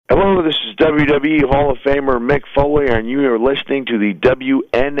Hello, this is WWE Hall of Famer Mick Foley, and you are listening to the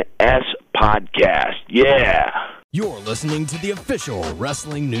WNS Podcast. Yeah! You're listening to the official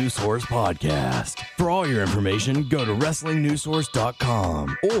Wrestling News Source podcast. For all your information, go to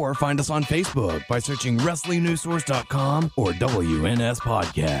WrestlingNewsSource.com or find us on Facebook by searching WrestlingNewsSource.com or WNS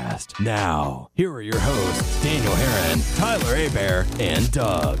Podcast. Now, here are your hosts, Daniel Herron, Tyler Abear, and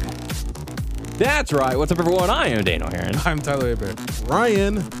Doug. That's right. What's up, everyone? I am Daniel Herron. I'm Tyler Abear.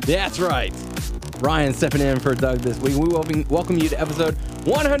 Ryan. That's right. Ryan stepping in for Doug this week. We welcome you to episode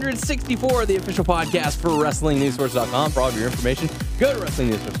 164 of the official podcast for WrestlingNewsSource.com. For all of your information, go to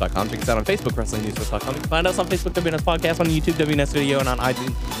WrestlingNewsSource.com. Check us out on Facebook, WrestlingNewsSource.com. You can find us on Facebook, WNS Podcast, on YouTube, WNS Video, and on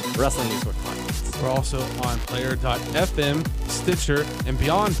iTunes, Wrestling News Source Podcast. We're also on Player.fm, Stitcher, and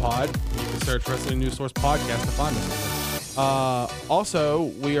Beyond Pod. You can search Wrestling News Source Podcast to find us. Also,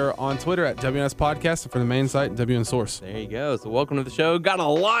 we are on Twitter at WNS Podcast, and for the main site, WN Source. There you go. So welcome to the show. Got a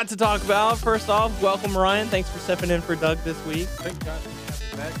lot to talk about. First off, welcome, Ryan. Thanks for stepping in for Doug this week. Thank God to have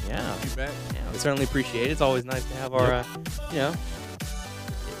you back. Yeah. You back. Yeah, we certainly appreciate it. It's always nice to have our,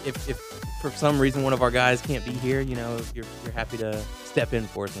 if for some reason one of our guys can't be here, you're happy to step in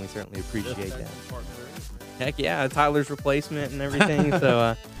for us, and we certainly appreciate that. Heck yeah, Tyler's replacement and everything.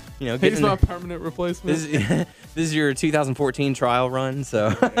 So, he's my permanent replacement. This is your 2014 trial run,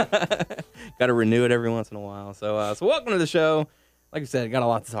 so got to renew it every once in a while. So welcome to the show. Like I said, got a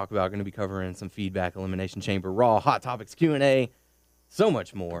lot to talk about. Going to be covering some feedback, Elimination Chamber, Raw, Hot Topics, Q&A, so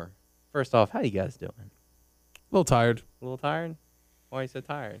much more. First off, how you guys doing? A little tired. A little tired? Why are you so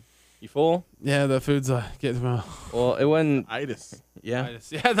tired? You full? Yeah, the food's getting to me. Well, it wasn't. Itis. Yeah.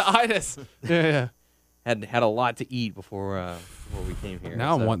 Yeah, the itis. Yeah. Had a lot to eat before we came here.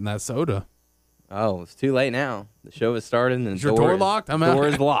 Now I'm wanting that soda. Oh, it's too late now. The show has started and Is your door locked? The door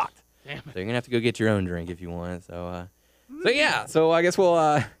is locked. Damn it. So you're gonna have to go get your own drink if you want. So I guess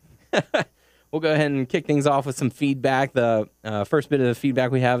we'll we'll go ahead and kick things off with some feedback. The first bit of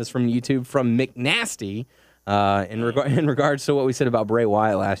feedback we have is from YouTube from McNasty in regards to what we said about Bray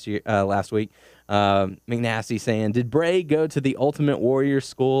Wyatt last week. McNasty saying, "Did Bray go to the Ultimate Warrior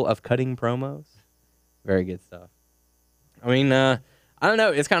school of cutting promos?" Very good stuff. I mean, I don't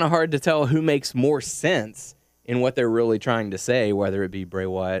know. It's kind of hard to tell who makes more sense in what they're really trying to say, whether it be Bray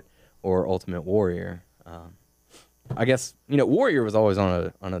Wyatt or Ultimate Warrior. I guess, Warrior was always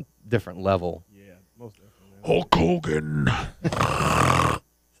on a different level. Yeah, most definitely. Hulk Hogan!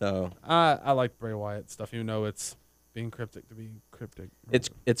 So I like Bray Wyatt stuff, even though it's being cryptic to be cryptic.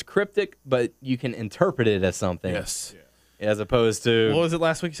 it's cryptic, but you can interpret it as something. Yes. As opposed to... What was it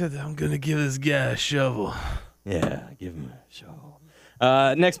last week? You said, I'm going to give this guy a shovel. Yeah, give him a shovel.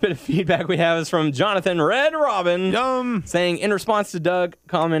 Next bit of feedback we have is from Jonathan Red Robin. Saying, in response to Doug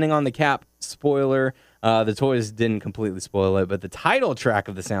commenting on the Cap spoiler, the toys didn't completely spoil it, but the title track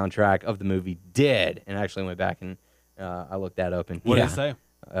of the soundtrack of the movie did. And I actually went back and I looked that up. And What did it say?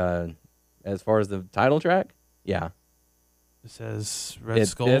 As far as the title track? Yeah. It says Red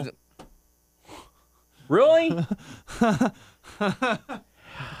Skull. Really?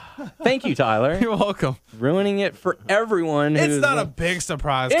 Thank you, Tyler. You're welcome. Ruining it for everyone. It's not a big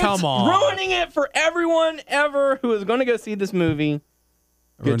surprise. Come on. Ruining it for everyone ever who is going to go see this movie.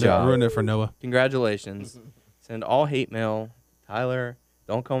 Good job. Ruined it for Noah. Congratulations. Send all hate mail. Tyler,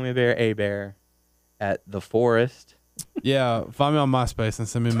 don't call me a bear at The Forest. Yeah, find me on MySpace and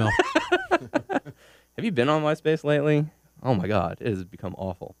send me a mail. Have you been on MySpace lately? Oh my God, it has become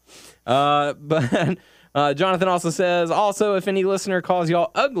awful. But Jonathan also says, if any listener calls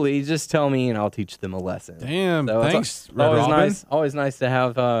y'all ugly, just tell me and I'll teach them a lesson. Damn, so thanks, Red Robin. Always nice to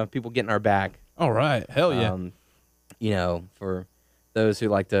have people getting our back. All right, hell yeah. For those who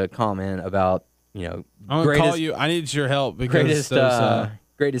like to comment about, I'm gonna call you. I need your help because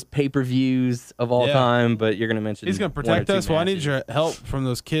greatest pay-per-views of all time. But you're gonna mention he's gonna protect us. Well, I need your help from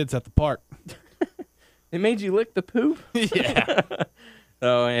those kids at the park. They made you lick the poop? Yeah.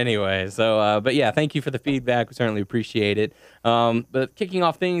 So anyway, but yeah, thank you for the feedback. We certainly appreciate it. But kicking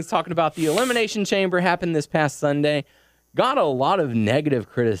off things, talking about the Elimination Chamber happened this past Sunday. Got a lot of negative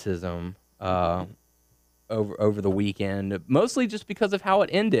criticism over the weekend, mostly just because of how it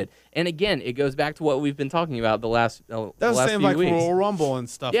ended. And again, it goes back to what we've been talking about the last few like weeks. Royal Rumble and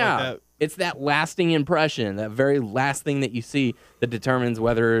stuff like that. It's that lasting impression, that very last thing that you see that determines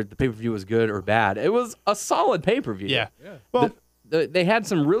whether the pay-per-view was good or bad. It was a solid pay-per-view. Yeah. Well, they had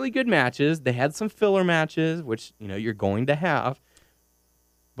some really good matches. They had some filler matches, which you're going to have.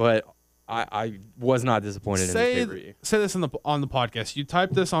 But I was not disappointed in this pay-per-view. Say this on the podcast. You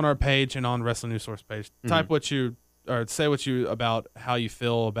type this on our page and on Wrestling News Source page. Mm-hmm. Say what you about how you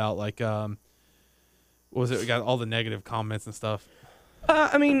feel about what was it? We got all the negative comments and stuff.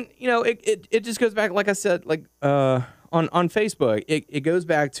 I mean, it just goes back, like I said, like on Facebook, it goes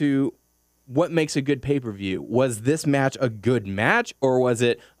back to what makes a good pay-per-view. Was this match a good match, or was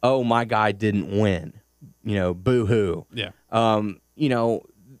it, oh, my guy didn't win? Boo-hoo. Yeah.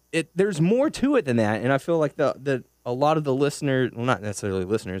 There's more to it than that, and I feel like a lot of the listeners, well, not necessarily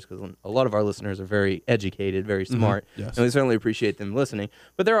listeners, because a lot of our listeners are very educated, very smart, Yes. and we certainly appreciate them listening.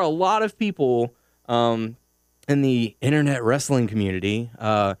 But there are a lot of people in the internet wrestling community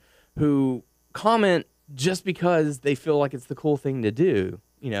who comment just because they feel like it's the cool thing to do.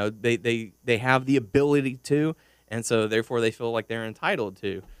 They have the ability to, and so therefore they feel like they're entitled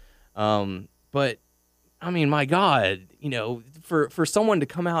to. But I mean, my God, for someone to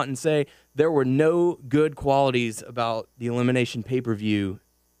come out and say there were no good qualities about the Elimination pay-per-view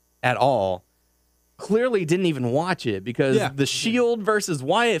at all, clearly didn't even watch it, because the Shield versus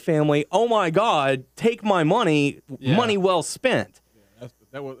Wyatt family, oh my God, take my money, money well spent. Yeah,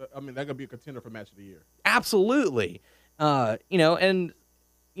 that could be a contender for match of the year. Absolutely.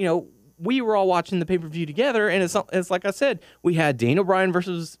 We were all watching the pay-per-view together, and it's like I said, we had Daniel Bryan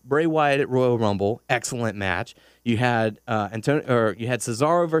versus Bray Wyatt at Royal Rumble, excellent match. You had you had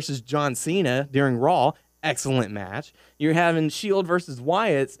Cesaro versus John Cena during Raw, excellent match. You're having Shield versus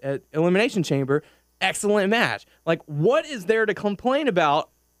Wyatt at Elimination Chamber, excellent match. Like, what is there to complain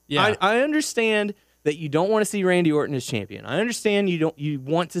about? Yeah. I understand that you don't want to see Randy Orton as champion. I understand you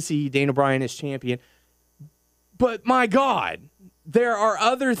want to see Daniel Bryan as champion. But my God, there are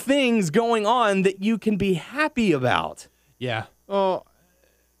other things going on that you can be happy about. Yeah. Well,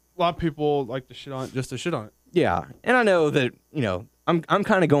 a lot of people like to shit on it just to shit on it. Yeah, and I know that I'm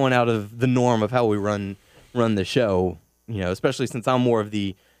kind of going out of the norm of how we run the show. Especially since I'm more of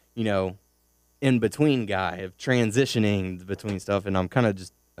the in between guy of transitioning between stuff, and I'm kind of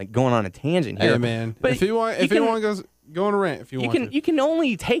just like going on a tangent here. Hey man, but if you want to go on a rant, if you want to. You can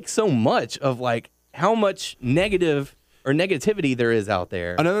only take so much of like how much negative or negativity there is out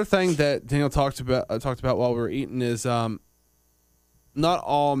there. Another thing that Daniel talked about while we were eating is not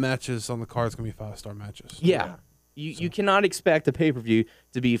all matches on the card is going to be 5-star matches. Yeah. You cannot expect a pay-per-view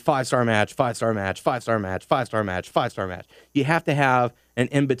to be 5-star match, 5-star match, 5-star match, 5-star match, 5-star match. You have to have an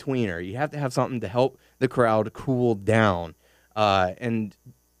in-betweener. You have to have something to help the crowd cool down. And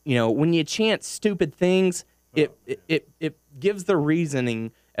when you chant stupid things, it gives the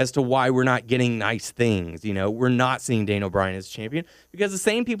reasoning as to why we're not getting nice things. We're not seeing Daniel Bryan as champion, because the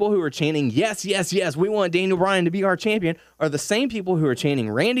same people who are chanting, yes, yes, yes, we want Daniel Bryan to be our champion, are the same people who are chanting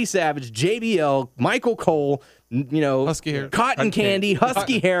Randy Savage, JBL, Michael Cole, Husky Harris. Cotton Candy,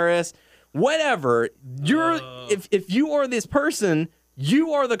 Husky Harris, whatever. If you are this person,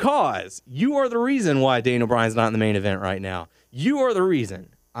 you are the cause. You are the reason why Daniel Bryan's not in the main event right now. You are the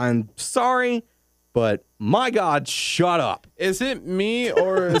reason. I'm sorry, but my God, shut up. Is it me,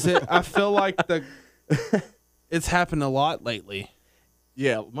 or is it? I feel like it's happened a lot lately.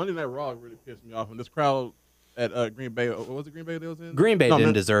 Yeah, Monday Night Raw really pissed me off, and this crowd at Green Bay. What was it, Green Bay that was in? Green Bay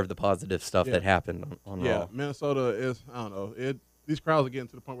didn't deserve the positive stuff that happened on Raw. Yeah, Minnesota is, I don't know. These crowds are getting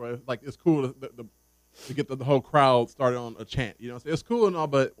to the point where it's cool to get the whole crowd started on a chant. It's cool and all,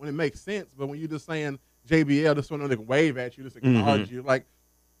 but when it makes sense. But when you're just saying JBL, just want to wave at you, just acknowledge you, like.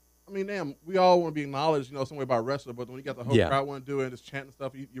 I mean, damn, we all want to be acknowledged, some way by a wrestler, but when you got the whole crowd want to do it and just chanting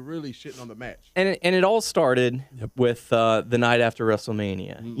stuff, you're really shitting on the match. And it all started with the night after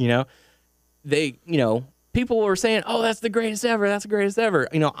WrestleMania. People were saying, "Oh, that's the greatest ever. That's the greatest ever."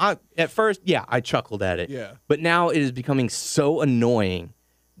 At first, I chuckled at it. Yeah. But now it is becoming so annoying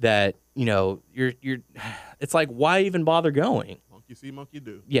that you're. It's like, why even bother going? Monkey see, monkey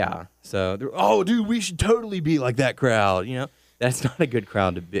do. Yeah. So, dude, we should totally be like that crowd. That's not a good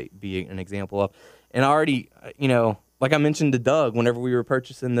crowd to be an example of. And I already, like I mentioned to Doug, whenever we were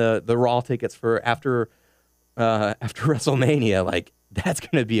purchasing the Raw tickets for after WrestleMania, like, that's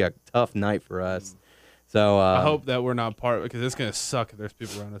going to be a tough night for us. So I hope that we're not part of it, because it's going to suck if there's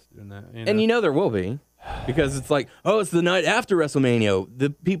people around us doing that. And there will be, because it's like, it's the night after WrestleMania. The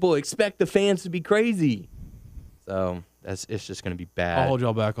people expect the fans to be crazy. So it's just going to be bad. I'll hold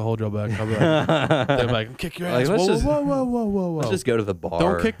y'all back. I'll be like, they're like, kick your ass. Like, Whoa. Let's just go to the bar.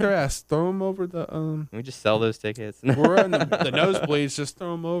 Don't kick their ass. Throw them over the. Can we just sell those tickets? We're in the nosebleeds. Just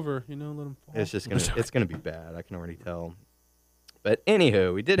throw them over. Let them fall. It's gonna be bad. I can already tell. But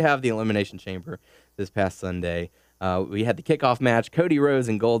anywho, we did have the Elimination Chamber this past Sunday. We had the kickoff match: Cody Rhodes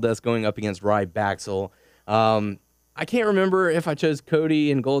and Goldust going up against Ryback. I can't remember if I chose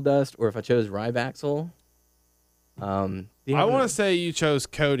Cody and Goldust or if I chose Ryback. I want to say you chose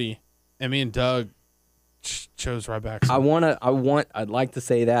Cody, and me and Doug chose Ryback. I'd like to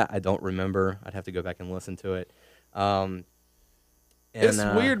say that. I don't remember. I'd have to go back and listen to it. And, It's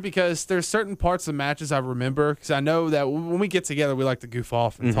weird because there's certain parts of matches I remember because I know that when we get together, we like to goof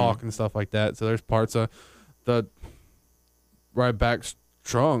off and talk and stuff like that. So there's parts of the Ryback's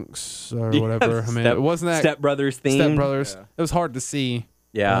trunks or whatever. I mean, it wasn't that Step Brothers theme. Step Brothers. Yeah. It was hard to see.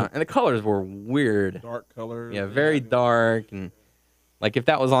 Yeah, and the colors were weird. Dark colors. Yeah, very dark, and like if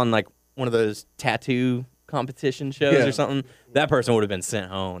that was on like one of those tattoo competition shows or something, that person would have been sent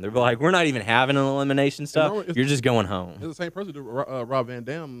home. They'd be like, "We're not even having an elimination stuff. You're just going home." It's the same person who did Rob Van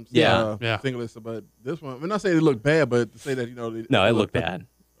Dam's Yeah. singlets, but this one, I mean, not saying it looked bad, but to say that, No, it looked bad.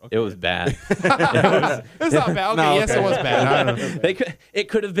 Okay. It was bad. It's not bad. Okay, yes, it was bad. I don't know. It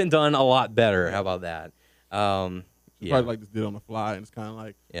could have been done a lot better. How about that? Yeah. Probably like just did on the fly, and it's kind of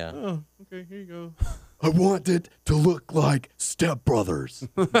like, Yeah. oh, okay, here you go. I want it to look like Step Brothers.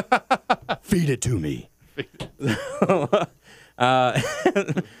 Feed it to me.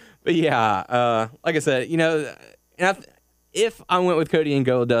 But yeah, like I said, if I went with Cody and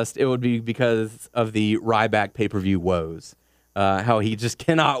Goldust, it would be because of the Ryback pay-per-view woes. How he just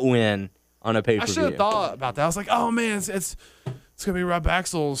cannot win on a I pay-per-view. should have thought about that. I was like, oh man, it's gonna be Rob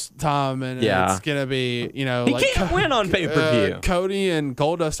Axel's time, and Yeah. it's gonna be He like can't win on pay-per-view. Cody and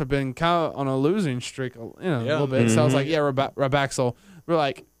Goldust have been kind of on a losing streak, a little bit. So I Mm-hmm. was like, yeah, Rob Axel. We're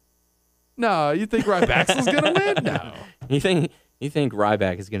like, no, you think Rob Axel's gonna win? No. You think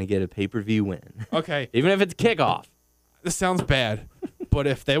Ryback is going to get a pay-per-view win, Okay, even if it's kickoff? this sounds bad, but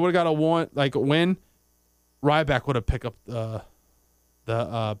if they would have got a win, Ryback would have picked up the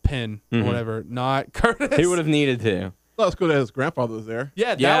pin or whatever, not Curtis. He would have needed to. I thought it was cool that his grandfather was there. Yeah,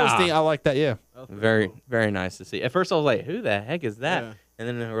 that Yeah. was I like that. Yeah. Very, very nice to see. At first, I was like, "Who the heck is that?" Yeah. And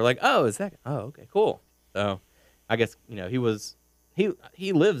then we're like, "Oh, is that? Oh, okay, cool." So, I guess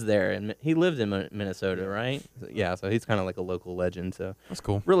he lives there and he lived in Minnesota, right? Yeah, so he's kind of like a local legend. So That's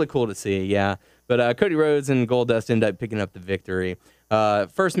cool. really cool to see. Yeah, but Cody Rhodes and Goldust end up picking up the victory.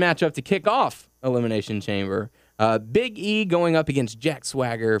 First matchup to kick off Elimination Chamber. Big E going up against Jack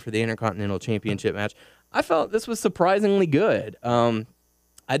Swagger for the Intercontinental Championship match. I felt this was surprisingly good.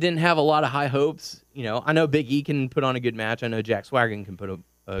 I didn't have a lot of high hopes. I know Big E can put on a good match. I know Jack Swagger can put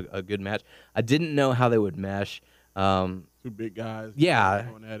a good match. I didn't know how they would mesh. Two big guys. Yeah.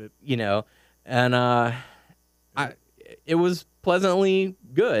 Going at it. And it was pleasantly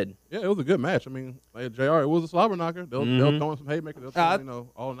good. Yeah, it was a good match. I mean, like JR, it was a slobber knocker. They'll throw in some haymakers. They'll throw,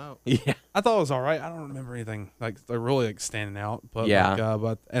 all out. Yeah. I thought it was all right. I don't remember anything like really standing out. But Yeah.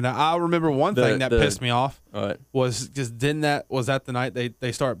 I remember one thing that pissed me off What? was just was that the night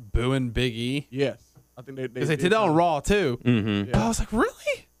they start booing Big E Yes. I think they because they did that on Raw too. Mm-hmm. But I was like,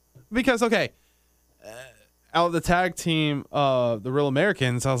 really? Because out of the tag team, the Real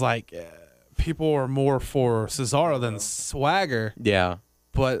Americans, I was like, people are more for Cesaro than Swagger, Yeah.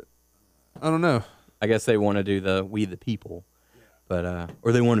 but I don't know. I guess they want to do the We the People, but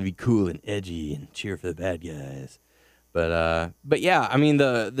or they want to be cool and edgy and cheer for the bad guys. But yeah, I mean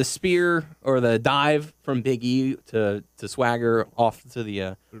the spear or the dive from Big E to Swagger off to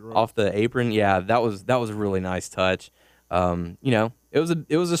the off the apron. Yeah, that was a really nice touch. It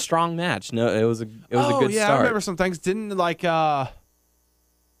was a strong match. No, it was a good yeah, start. I remember some things. Didn't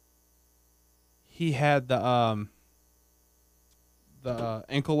he had the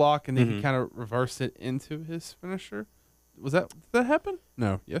ankle lock and then he kind of reversed it into his finisher. Did that happen?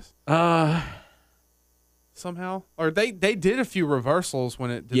 No. Yes. Somehow, or they did a few reversals when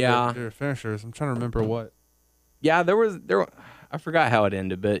it did their finishers. I'm trying to remember what. Yeah, there. I forgot how it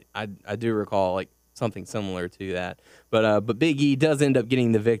ended, but I do recall like something similar to that. But Big E does end up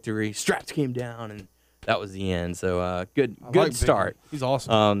getting the victory. Straps came down, and that was the end. So good Big start. E. He's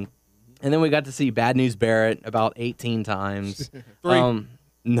awesome. And then we got to see Bad News Barrett about 18 times. 3.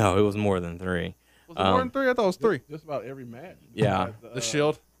 No, it was more than 3. Was it more than 3? I thought it was 3. Just about every match. Yeah. The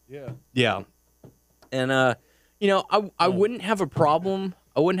Shield. Yeah. Yeah. And I wouldn't have a problem.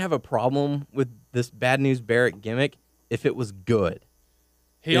 I wouldn't have a problem with this Bad News Barrett gimmick if it was good.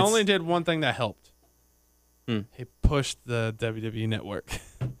 He only did one thing that helped. Hmm. He pushed the WWE Network.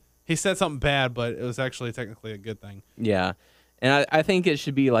 He said something bad, but it was actually technically a good thing. Yeah. And I think it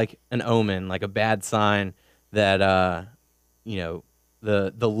should be like an omen, like a bad sign that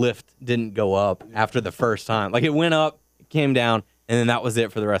the lift didn't go up after the first time. Like it went up, came down, and then that was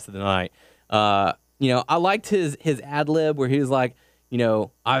it for the rest of the night. I liked his ad lib where he was like,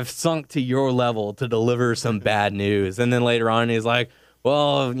 I've sunk to your level to deliver some bad news. And then later on he's like,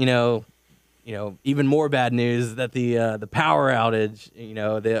 well, even more bad news that the power outage,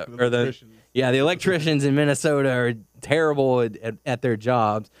 the electricians in Minnesota are terrible at their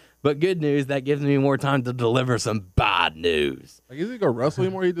jobs. But good news, that gives me more time to deliver some bad news. Like, is he gonna wrestle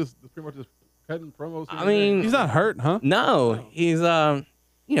anymore? He just pretty much just cutting promos. I mean, He's not hurt, huh? no, he's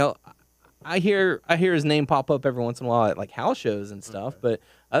you know, I hear his name pop up every once in a while at like house shows and stuff, but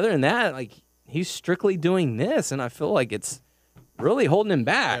other than that, like he's strictly doing this, and I feel like it's really holding him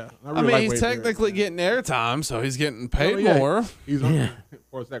back. Yeah, I mean, he's technically getting airtime, so he's getting paid more. He's on. Of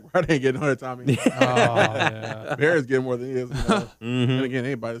course, Zack Ryder ain't getting 100 time. Yeah. Bear's getting more than he is. You know? Mm-hmm. And again,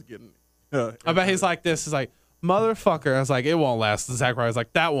 anybody's getting. I bet he's like this. He's like, motherfucker. I was like, it won't last. Zack Ryder's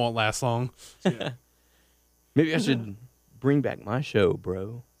like, that won't last long. Maybe I should bring back my show,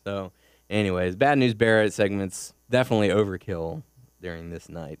 bro. So, anyways, Bad News Barrett segments definitely overkill during this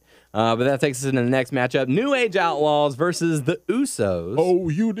night. But that takes us into the next matchup: New Age Outlaws versus the Usos. Oh,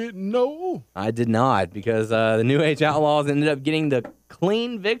 you didn't know? I did not, because the New Age Outlaws ended up getting the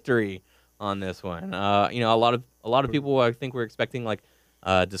clean victory on this one. You know, a lot of people I think were expecting like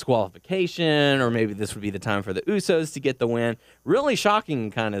disqualification, or maybe this would be the time for the Usos to get the win. Really shocking,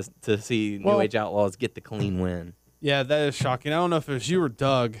 kind of, to see New Age Outlaws get the clean win. Yeah, that is shocking. I don't know if it was you or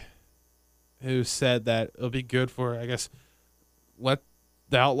Doug who said that it'll be good for, I guess, let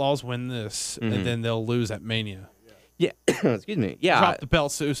the Outlaws win this, and then they'll lose at Mania. Yeah, excuse me. Yeah, Drop the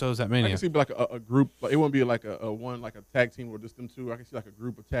belts to Usos at I Mania. can see like a group. Like, it wouldn't be like a one, like a tag team or just them two. I can see like a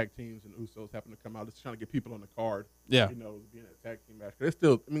group of tag teams and Usos happen to come out just trying to get people on the card. Yeah. You know, being a tag team match. 'Cause it's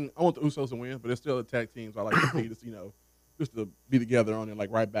still, I mean, I want the Usos to win, but it's still the tag teams. I like to see just, you know, just to be together on it,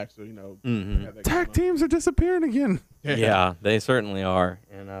 like right back. So, you know, have that Tag going on. teams are disappearing again. yeah, they certainly are,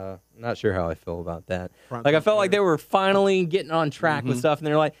 and I'm not sure how I feel about that. Front Like, I and felt like center. they were finally getting on track with stuff, and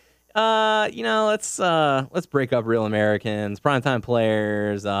they're like, you know, let's break up Real Americans, primetime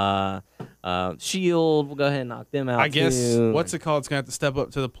players, Shield. We'll go ahead and knock them out. I guess, too. what's it called? It's going to have to step up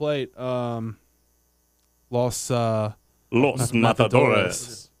to the plate. Los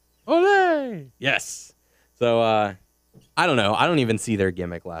Matadores. Ole! Yes. So I don't know. I don't even see their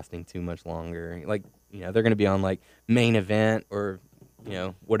gimmick lasting too much longer. Like, you know, they're going to be on like main event or, you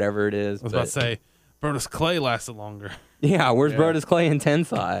know, whatever it is. I was about to say, Brodus Clay lasted longer. Yeah, where's Brodus Clay and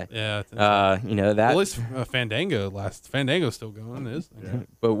Tensai? Yeah. You know that. At least Fandango lasts. Fandango's still going. It is.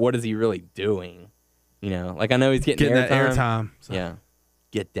 But what is he really doing? You know, like I know he's getting Getting that airtime. airtime. So. Yeah,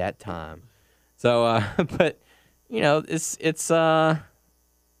 get that time. So, but you know, it's just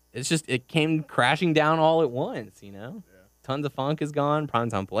it came crashing down all at once. You know, tons of funk is gone.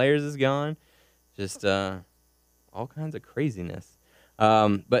 Primetime Players is gone. Just all kinds of craziness.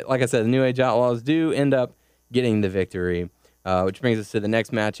 But like I said, the New Age Outlaws do end up getting the victory, which brings us to the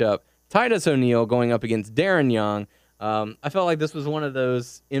next matchup. Titus O'Neil going up against Darren Young. I felt like this was one of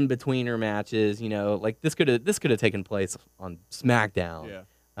those in-betweener matches. You know, like this could have taken place on SmackDown,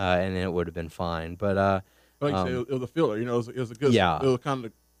 and it would have been fine. But like you said, it was a filler. You know, it was a good. Yeah. It was kind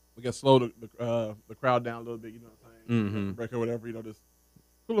of, I guess, slow the crowd down a little bit. You know what I'm saying? Break or whatever. You know, just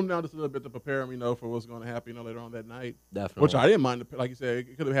cool them down just a little bit to prepare them. You know, for what's going to happen. You know, later on that night. definitely, Which I didn't mind. Like you said,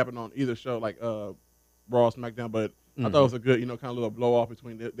 it could have happened on either show, like Raw, SmackDown. But I thought it was a good, you know, kind of little blow off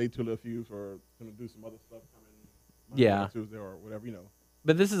between they two little feuds, or going to do some other stuff coming. Monday or Tuesday or whatever, you know.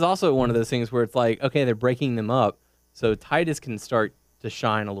 But this is also one of those things where it's like, okay, they're breaking them up, so Titus can start to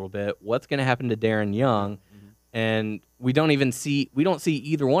shine a little bit. What's going to happen to Darren Young? And we don't see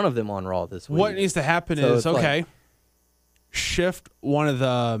either one of them on Raw this week. What needs to happen So is, it's like- okay, shift one of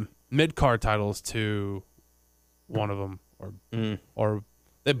the mid-card titles to one of them, or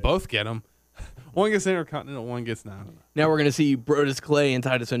they both get them. One gets Intercontinental, one gets now. Now we're going to see Brodus Clay and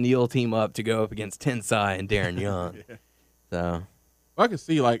Titus O'Neil team up to go up against Tensai and Darren Young. So, I can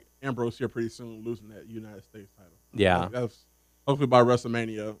see like Ambrose here pretty soon losing that United States title. yeah. Like, that's hopefully by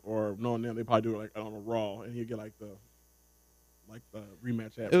WrestleMania, or knowing them, they probably do it like on a Raw, and he'll get like the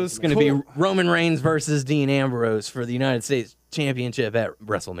rematch. At It was WrestleMania. going to be Roman Reigns versus Dean Ambrose for the United States Championship at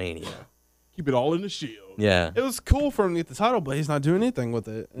WrestleMania. Keep it all in the Shield. Yeah. It was cool for him to get the title, but he's not doing anything with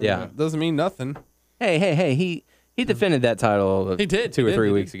it. And Yeah. it doesn't mean nothing. Hey, he defended that title He did. 2 He or 3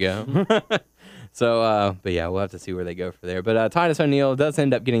 did. weeks ago. So, but yeah, we'll have to see where they go for there. But Titus O'Neil does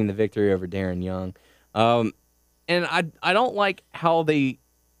end up getting the victory over Darren Young. And I don't like how they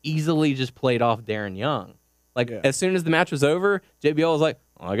easily just played off Darren Young. Like, as soon as the match was over, JBL was like,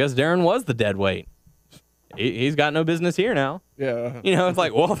 well, I guess Darren was the dead weight. He's got no business here now. Yeah. You know, it's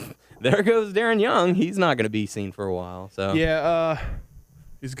like, well, there goes Darren Young. He's not going to be seen for a while. So Yeah,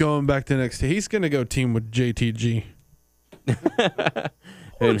 he's going back to NXT. He's going to go team with JTG.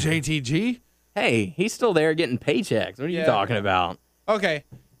 Oh, JTG? Hey, he's still there getting paychecks. What are you Yeah. talking about? Okay.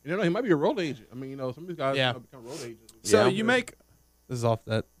 You know, he might be a road agent. I mean, you know, some of these guys become road agents. So Yeah. you make this is off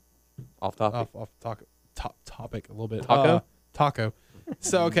that Off topic. off topic a little bit. Taco? Taco.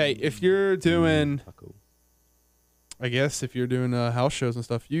 So okay, if you're doing I guess if you're doing house shows and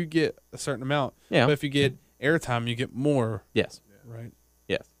stuff, you get a certain amount. Yeah. But if you get airtime, you get more. Yes. Right.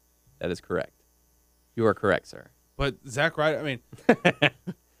 Yes. That is correct. You are correct, sir. But Zack Ryder, I mean,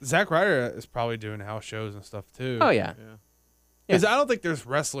 Zack Ryder is probably doing house shows and stuff too. Oh yeah. Yeah. Because I don't think there's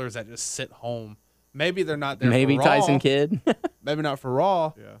wrestlers that just sit home. Maybe they're not there. Maybe for Raw. Tyson Kidd. Maybe not for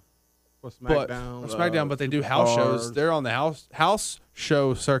Raw. Yeah. For But SmackDown. but they do house shows. Superstars. They're on the house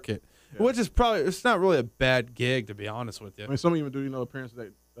show circuit, Yeah. which is probably it's not really a bad gig to be honest with you. I mean, some even do appearances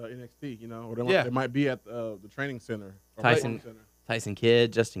at NXT, or Yeah. they might be at the training center. Or Tyson- performance center. Tyson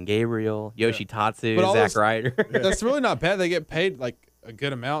Kidd, Justin Gabriel, Yoshitatsu, But all Zack those- Ryder. That's really not bad. They get paid like a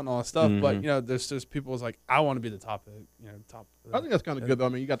good amount and all that stuff. But Mhm. there's just people who's like, I want to be the top of top. I think that's kind of good, though. I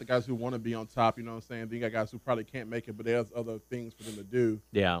mean, you got the guys who want to be on top, you know what I'm saying? Then you got guys who probably can't make it, but there's other things for them to do,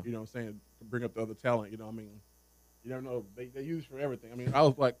 Yeah. you know what I'm saying, to bring up the other talent, I mean, you don't know. They use for everything. I mean, I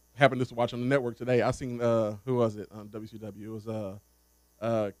was like, happened to watch on the network today. I seen, who was it on WCW? It was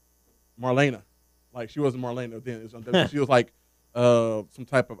Marlena. Like, she wasn't Marlena then. It was on WCW. She was like some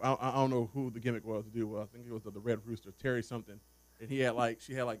type of, I don't know who the gimmick was to do. I think it was the Red Rooster, Terry something. And she had like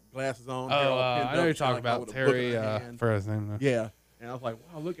glasses on. hair all pinned I know up, you're she talking like, about with a book Terry in her hand. for his name. Yeah. And I was like,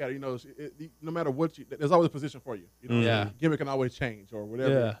 wow, look at it. No matter what there's always a position for you. Yeah. Gimmick can always change or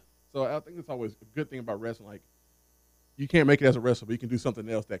whatever. Yeah. So I think it's always a good thing about wrestling. Like, you can't make it as a wrestler, but you can do something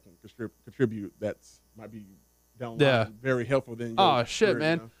else that can contribute that's might be down the line very helpful. Than Oh shit,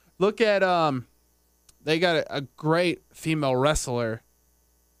 man! Look at they got a great female wrestler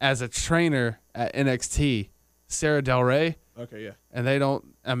as a trainer at NXT, Sarah Del Rey, Okay, yeah. and they don't.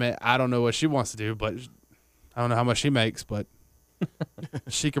 I mean, I don't know what she wants to do, but I don't know how much she makes, but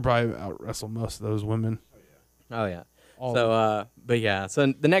she could probably out wrestle most of those women. Oh yeah. All So, but yeah.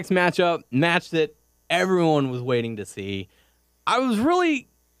 So the next match that everyone was waiting to see. I was really,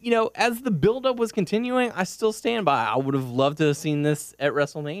 as the build-up was continuing, I still stand by. I would have loved to have seen this at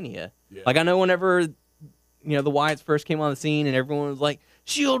WrestleMania. Yeah. Like, I know whenever, the Wyatts first came on the scene and everyone was like,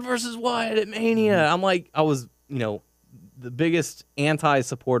 Shield versus Wyatt at Mania. I'm like, I was, the biggest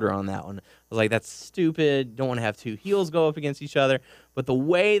anti-supporter on that one. I was like, that's stupid. Don't want to have two heels go up against each other. But the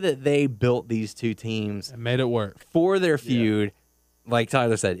way that they built these two teams it made it work. for their feud, like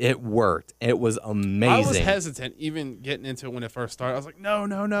Tyler said, it worked. It was amazing. I was hesitant even getting into it when it first started. I was like, no.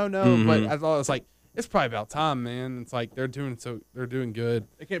 Mhm. But I thought it was like, it's probably about time, man. It's like they're doing good.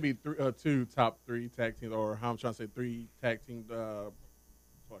 It can't be two top three tag teams, or how I'm trying to say three tag teams.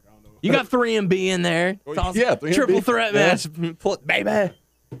 Fuck, I don't know. You got 3MB in there. It's awesome. Yeah, 3MB. Triple threat Yeah. match, baby.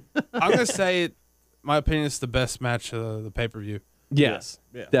 I'm gonna say, my opinion, it's the best match of the pay-per-view. Yes,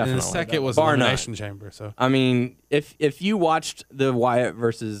 Yeah. definitely. And the second was Bar none. Elimination Chamber. So I mean, if you watched the Wyatt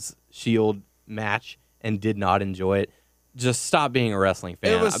versus Shield match and did not enjoy it, just stop being a wrestling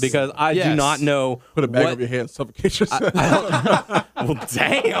fan, was- because I do yes. not know Put a bag what. over your head and suffocate yourself. Well,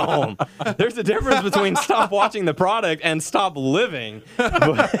 damn. There's a difference between stop watching the product and stop living.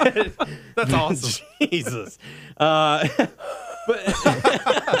 But, that's awesome. Jesus.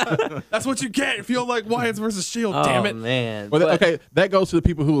 That's what you get if you don't like Wyatt's versus Shield. Damn it. Man. Well, But- okay, that goes to the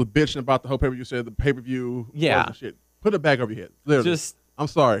people who were bitching about the whole pay-per-view. Said the pay-per-view, Yeah. wasn't shit. Put a bag over your head. Literally. Just I'm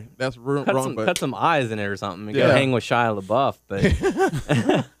sorry, that's wrong. cut some eyes in it or something and go Yeah. hang with Shia LaBeouf.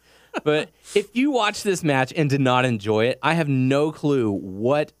 But but if you watch this match and did not enjoy it, I have no clue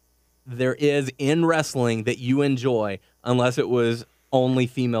what there is in wrestling that you enjoy unless it was only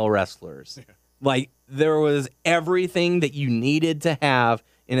female wrestlers. Like, there was everything that you needed to have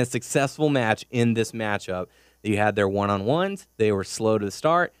in a successful match in this matchup. You had their one-on-ones. They were slow to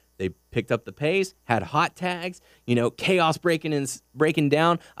start. They picked up the pace, had hot tags, chaos breaking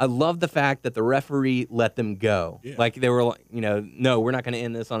down. I love the fact that the referee let them go. Yeah. Like, they were like, no, we're not going to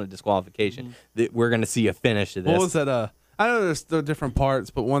end this on a disqualification. That we're going to see a finish to this. What was that? I know there's the different parts,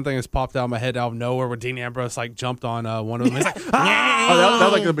 but one thing that's popped out of my head out of nowhere where Dean Ambrose jumped on one of them. He's like, Oh, that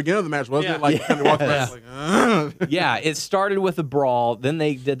was like the beginning of the match, wasn't Yeah. it? Like, kind of walked Yeah. back, like, Yeah, it started with a brawl. Then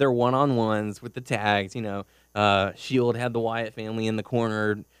they did their one-on-ones with the tags. Shield had the Wyatt family in the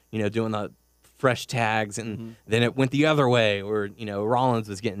corner, doing the fresh tags, and then it went the other way where Rollins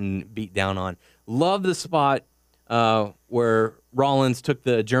was getting beat down on. Love the spot where Rollins took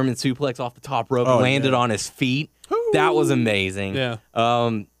the German suplex off the top rope, and landed on his feet. That was amazing. Yeah.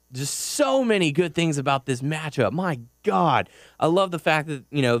 Just so many good things about this matchup. My God. I love the fact that,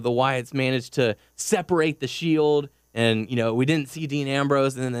 the Wyatts managed to separate the Shield, and, we didn't see Dean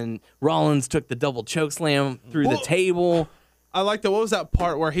Ambrose, and then Rollins took the double choke slam through the table. I like what was that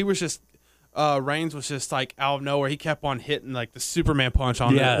part where he was just Reigns was just out of nowhere. He kept on hitting the Superman punch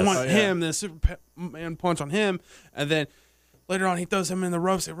on Yes. him, then Superman punch on him, and then Later on, he throws him in the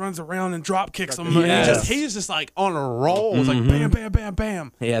ropes. He runs around and drop kicks him. Yes. He's just like on a roll. It's like bam, bam, bam,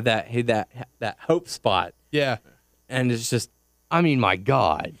 bam. He had that hope spot, Yeah. and it's just, I mean, my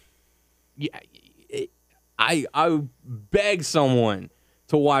God, yeah, I beg someone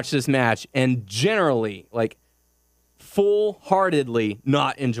to watch this match and generally, like, full-heartedly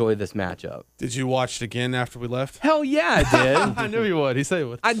not enjoy this matchup. Did you watch it again after we left? Hell yeah, I did. I knew you would. He said it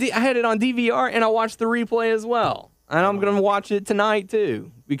would. I had it on DVR and I watched the replay as well. And I'm going to watch it tonight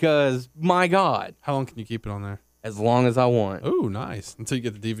too because, my God, How long can you keep it on there? as long as I want. Oh, nice. Until you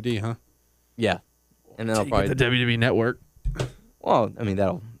get the DVD, huh? Yeah. And then I'll probably, the WWE Network. well, I mean,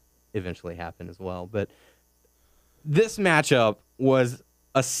 that'll eventually happen as well. But this matchup was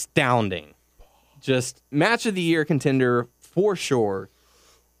astounding. Just match of the year contender for sure.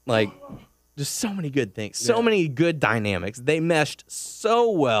 Like, just so many good things, so many good dynamics. They meshed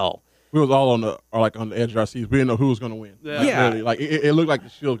so well. We was all on the edge of our seats. We didn't know who was going to win. Yeah. Yeah. Really, like it looked like the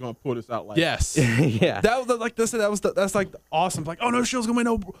Shield was going to pull this out. Like Yes. Yeah. That was like this. That's like awesome. Like, oh no, Shield's gonna win.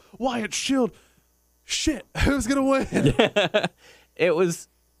 No, Wyatt Shield. Shit, who's gonna win? It was,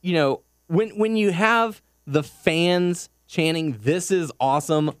 you know, when you have the fans chanting "This is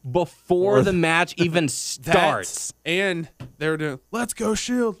awesome" before the match even starts. And they were doing, "Let's go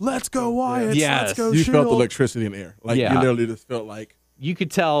Shield, let's go Wyatt, Yes. let's go you Shield." felt the electricity in the air. Like Yeah. you literally just felt like, You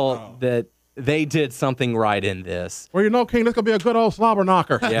could tell that they did something right in this. well, you know, King, this gonna be a good old slobber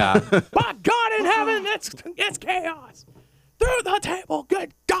knocker. Yeah. By God in heaven, it's chaos. Through the table,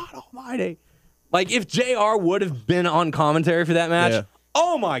 good God almighty. Like, if JR would have been on commentary for that match, Yeah.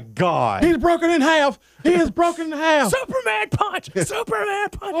 oh my God. He's broken in half. He is broken in half. Superman punch! Superman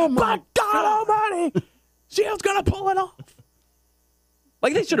punch! Oh my by God almighty! Shield's gonna pull it off.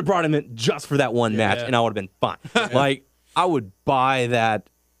 Like, they should have brought him in just for that one match, and I would have been fine. Like, I would buy that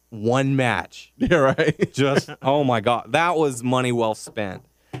one match. Yeah, right. Just, oh my God. That was money well spent.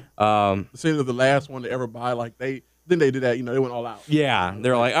 Seeing as the last one to ever buy, like they did that. You know, they went all out. Yeah,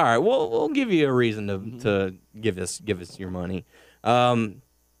 they're like, all right, we'll give you a reason to give us your money. But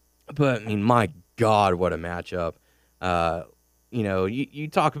I mean, my God, what a matchup! You know, you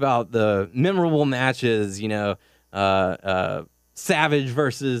talk about the memorable matches. You know, Savage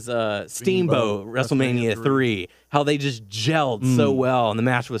versus Steamboat, WrestleMania 3. How they just gelled so well, and the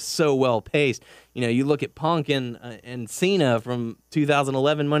match was so well paced. You know, you look at Punk and Cena from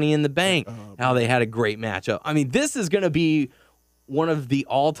 2011 Money in the Bank, how they had a great matchup. I mean, this is going to be one of the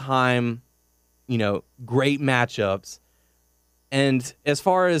all-time, you know, great matchups. And as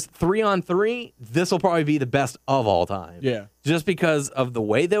far as 3-on-3, this will probably be the best of all time. Yeah. Just because of the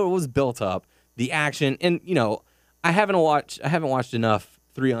way that it was built up, the action, and you know, I haven't watched enough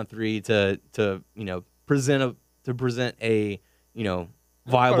 3-on-3 to you know present a you know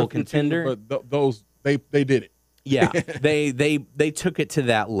viable contender. But those they did it. Yeah, they took it to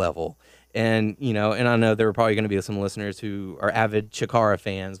that level. And, you know, and I know there are probably going to be some listeners who are avid Chikara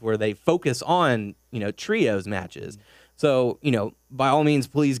fans where they focus on, you know, trios matches. So, you know, by all means,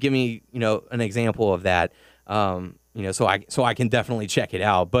 please give me, you know, an example of that, you know, so I can definitely check it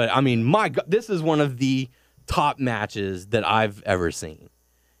out. But, I mean, my God, this is one of the top matches that I've ever seen.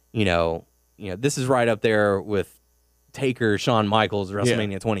 You know, this is right up there with Taker, Shawn Michaels,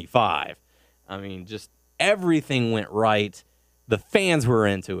 WrestleMania 25. I mean, just everything went right. The fans were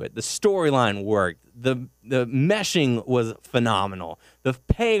into it. The storyline worked. The meshing was phenomenal. The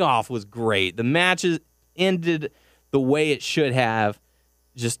payoff was great. The matches ended the way it should have.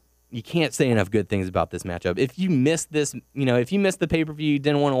 Just, you can't say enough good things about this matchup. If you missed this, you know, if you missed the pay-per-view, you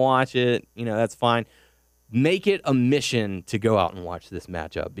didn't want to watch it, you know, that's fine. Make it a mission to go out and watch this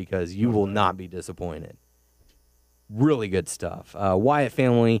matchup because you will not be disappointed. Really good stuff. Wyatt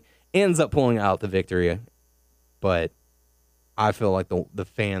family ends up pulling out the victory, but I feel like the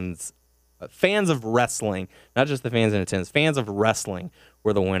fans of wrestling, not just the fans in attendance, fans of wrestling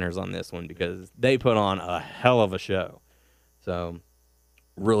were the winners on this one because they put on a hell of a show. So,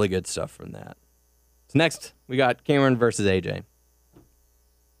 really good stuff from that. So next, we got Cameron versus AJ.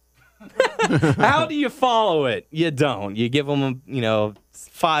 How do you follow it? You don't. You give them a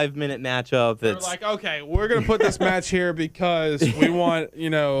 5-minute matchup They're that's like, okay, we're gonna put this match here because we want, you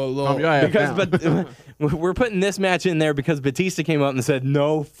know, a little. but we're putting this match in there because Batista came up and said,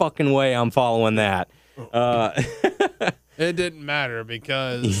 "No fucking way, I'm following that." It didn't matter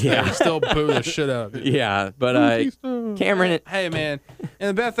because they still boo the shit out of it. Yeah, but Cameron, Hey man, and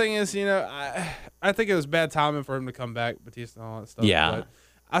the bad thing is, you know, I think it was bad timing for him to come back, Batista and all that stuff. Yeah. But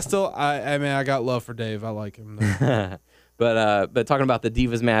I mean, I got love for Dave. I like him. but talking about the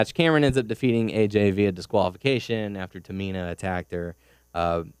Divas match, Cameron ends up defeating AJ via disqualification after Tamina attacked her.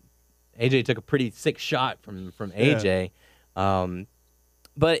 AJ took a pretty sick shot from AJ.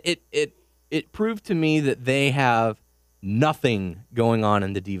 But it proved to me that they have nothing going on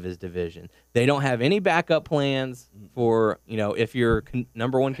in the Divas division. They don't have any backup plans for, if your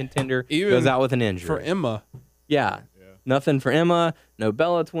number one contender Even goes out with an injury. For Emma. Yeah. Nothing for Emma. No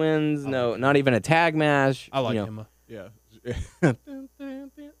Bella Twins. No, not even a tag match. I like Emma. Yeah. But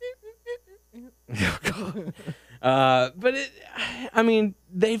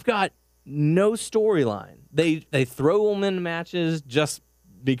they've got no storyline. They throw them in matches just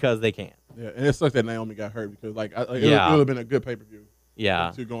because they can. Yeah, and it sucks that Naomi got hurt because it would have been a good pay-per-view.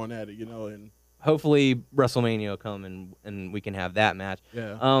 Yeah. To going at it, and hopefully WrestleMania will come and we can have that match.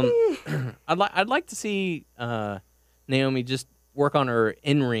 Yeah. I'd like to see Naomi just work on her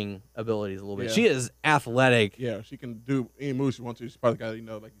in-ring abilities a little bit. Yeah. She is athletic. Yeah, she can do any move she wants to. She's probably got,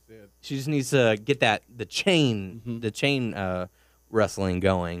 like you said. She just needs to get the chain wrestling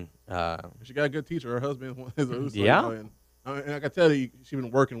going. She got a good teacher. Her husband is a Uso. Yeah. And I can tell you, she's been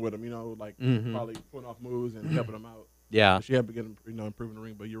working with him. Probably putting off moves and helping him out. Yeah. She had been improving the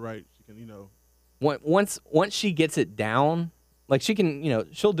ring. But you're right. She can Once she gets it down, like she can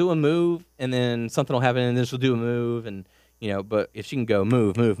she'll do a move and then something will happen and then she'll do a move and but if she can go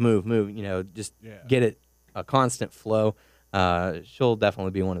move, just get it a constant flow, she'll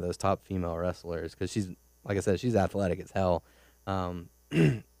definitely be one of those top female wrestlers because she's, like I said, she's athletic as hell. And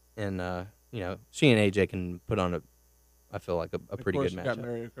she and AJ can put on I feel like a pretty good match. Got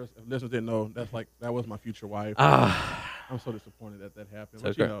married. Of course, if listeners didn't know, that was my future wife. I'm so disappointed that happened.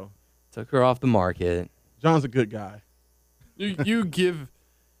 Took her off the market. John's a good guy. You give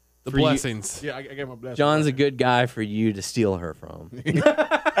the For blessings. Yeah, I gave him a blessing. John's a good guy for you to steal her from.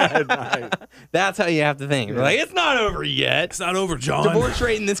 Nice. That's how you have to think. Like, it's not over yet. It's not over, John. Divorce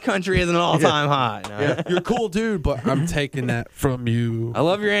rate in this country is an all-time high. No? Yeah. You're a cool dude, but I'm taking that from you. I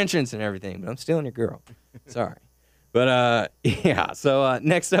love your entrance and everything, but I'm stealing your girl. Sorry. But, so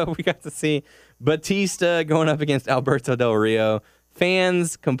next up we got to see Batista going up against Alberto Del Rio.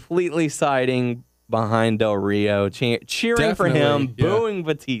 Fans completely siding behind Del Rio, cheering for him, booing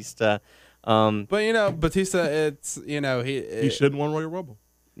Batista. But, Batista, it's, he shouldn't won Royal Rumble.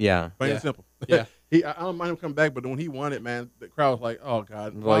 Yeah. Plain and simple. Yeah. I don't mind him coming back, but when he won it, man, the crowd was like, "Oh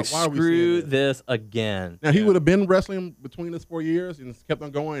God, why are we screw seeing this again?" Now he would have been wrestling between us 4 years and kept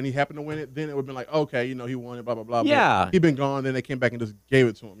on going, and he happened to win it. Then it would have been like, okay, he won it, blah blah blah. Yeah, but he been gone. Then they came back and just gave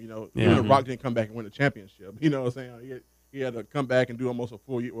it to him. Even The Rock didn't come back and win the championship. You know what I'm saying? He had to come back and do almost a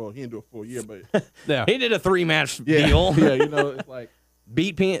full year. Well, he didn't do a full year, but he did a 3-match deal. Yeah, it's like.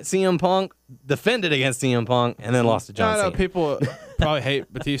 Beat CM Punk, defended against CM Punk, and then lost to John Cena. People probably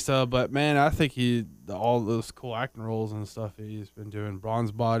hate Batista, but man, I think all those cool acting roles and stuff he's been doing.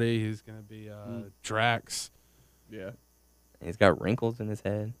 Bronze Body, he's gonna be Drax. Yeah, he's got wrinkles in his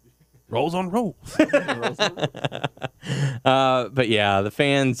head. Rolls on rolls. But yeah, the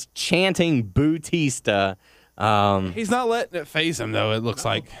fans chanting Batista. He's not letting it phase him though. It looks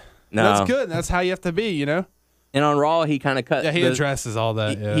like that's good. That's how you have to be, And on Raw, he kind of cut. Yeah, he addresses all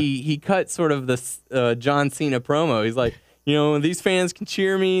that. He cut sort of the John Cena promo. He's like, these fans can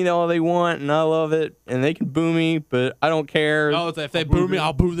cheer me all they want, and I love it, and they can boo me, but I don't care. Oh, if they boo me,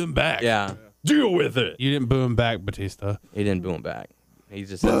 I'll boo them back. Yeah. Deal with it. You didn't boo him back, Batista. He didn't boo him back. He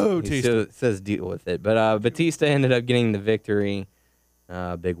just says deal with it. But Batista ended up getting the victory.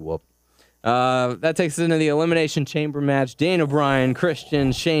 Big whoop. That takes us into the Elimination Chamber match. Daniel Bryan,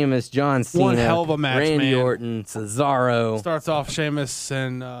 Christian, Sheamus, John Cena. One hell of a match, Randy man. Orton, Cesaro. Starts off Sheamus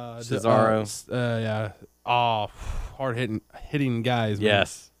and Cesaro. Hard-hitting guys, man.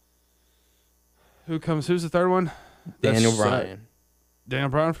 Yes. Who's the third one? Daniel Bryan. Daniel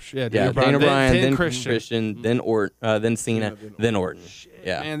Bryan? Yeah, Daniel Bryan, then Christian. then Cena, then Orton.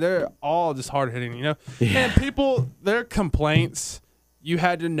 Yeah. And they're all just hard-hitting, Yeah. And people, their complaints, you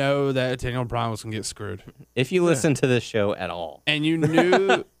had to know that Daniel Bryan was going to get screwed. If you listen to this show at all. And you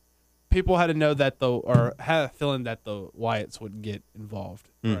knew people had to know that had a feeling that the Wyatts would get involved.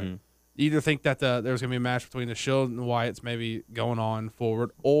 Mm-hmm. Right. You either think that there was going to be a match between the Shield and the Wyatts maybe going on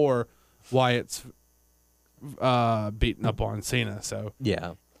forward, or Wyatt's beating up on Cena. So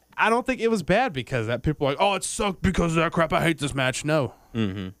yeah, I don't think it was bad because that people were like, oh, it sucked because of that crap. I hate this match. No.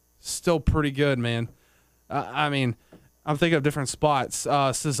 Mm-hmm. Still pretty good, man. I mean, I'm thinking of different spots.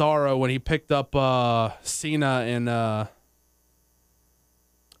 Cesaro, when he picked up Cena and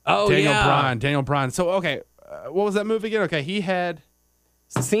Daniel Bryan. So, okay, what was that move again? Okay, he had...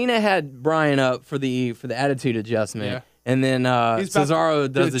 Cena had Bryan up for the attitude adjustment, and then Cesaro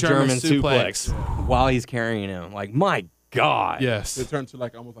does the German suplex while he's carrying him. Like, my God. Yes. It turned to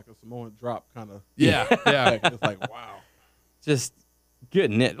almost like a Samoan drop kind of. Yeah. It's like, wow. Just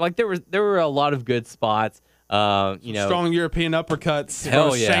good. Like, there were a lot of good spots. Strong European uppercuts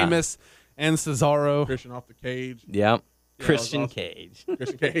Hell from yeah. Sheamus and Cesaro. Christian off the cage. Yep. Christian awesome. Cage.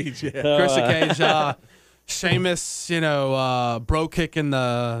 Christian Cage, yeah. Christian Cage, Sheamus, bro kicking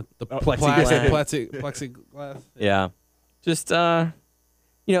the plexiglass. Yeah. Just no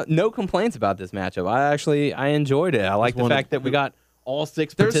complaints about this matchup. I enjoyed it. I like the fact that we got all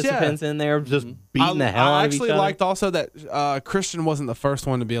 6 participants in there just beating the hell I out of each actually other. liked also that Christian wasn't the first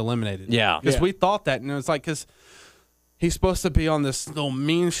one to be eliminated. Yeah. Because we thought that, and it was like, because he's supposed to be on this little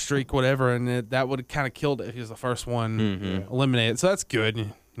mean streak, whatever, and that would have kind of killed it if he was the first one eliminated. So that's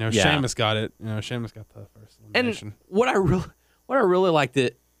good. Sheamus got it. Sheamus got the first elimination. And what I really liked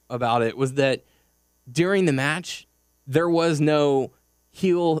about it was that during the match, there was no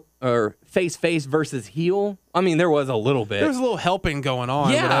heel or face versus heel. I mean, there was a little bit. There was a little helping going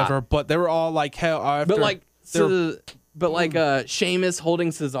on, whatever, but they were all like hell. Sheamus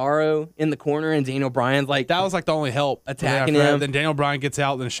holding Cesaro in the corner and Daniel Bryan's like that was like the only help attacking after that. him. Then Daniel Bryan gets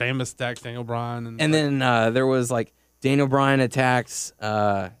out, then Sheamus attacks Daniel Bryan, and then there was like Daniel Bryan attacks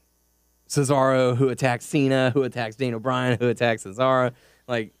Cesaro, who attacks Cena, who attacks Daniel Bryan, who attacks Cesaro,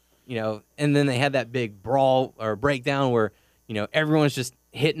 and then they had that big brawl or breakdown where everyone's just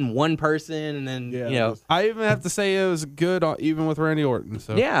hitting one person, and then I even have to say it was good even with Randy Orton.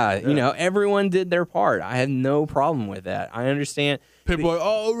 So everyone did their part. I had no problem with that. I understand. People are like,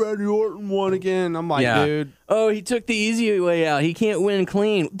 oh, Randy Orton won again. I'm like, dude. Oh, he took the easy way out. He can't win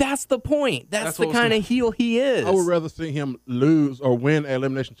clean. That's the point. That's the kind of heel he is. I would rather see him lose or win at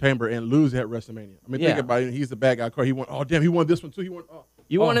Elimination Chamber and lose at WrestleMania. I mean, think about it. He's the bad guy. He won. Oh, damn, he won this one too. He won. Oh.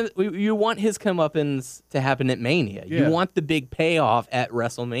 You want his comeuppance to happen at Mania. Yeah. You want the big payoff at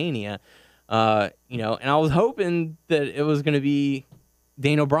WrestleMania. And I was hoping that it was going to be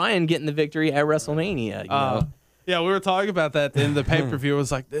Daniel Bryan getting the victory at WrestleMania. Yeah, we were talking about that at the end of the pay-per-view. It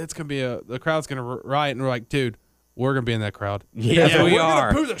was like, it's going to be the crowd's going to riot. And we're like, dude, we're going to be in that crowd. Yeah, we we're are.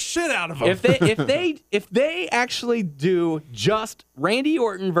 We're going to boo the shit out of them. If they actually do just Randy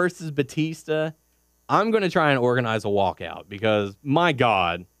Orton versus Batista, I'm going to try and organize a walkout because, my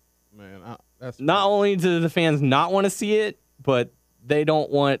God, man, that's not only do the fans not want to see it, but they don't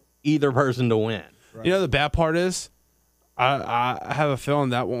want either person to win. Right. The bad part is, I have a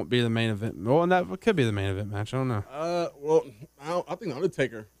feeling that won't be the main event. Well, and that could be the main event match. I don't know. I think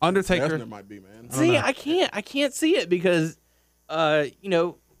Undertaker Undertaker might be, man. See, I can't see it because,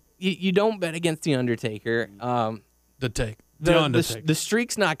 you don't bet against the Undertaker. The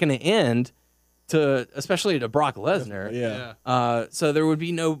streak's not going to end especially to Brock Lesnar. Yeah. So there would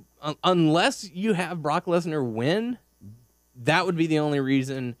be no unless you have Brock Lesnar win. That would be the only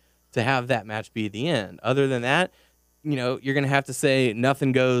reason to have that match be the end. Other than that, you're going to have to say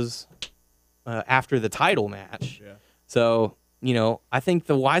nothing goes after the title match. Yeah. So, I think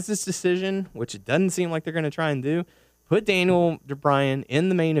the wisest decision, which it doesn't seem like they're going to try and do, put Daniel Bryan in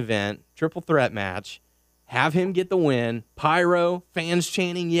the main event, triple threat match, have him get the win, pyro, fans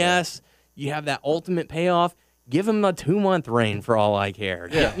chanting yes, you have that ultimate payoff, give him a 2-month reign for all I care.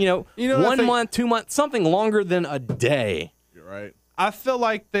 Yeah. 1 month, 2 months, something longer than a day. You're right. I feel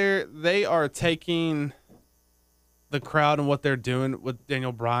like they are taking the crowd and what they're doing with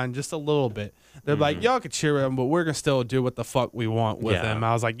Daniel Bryan just a little bit. They're like, y'all could cheer him, but we're gonna still do what the fuck we want with him.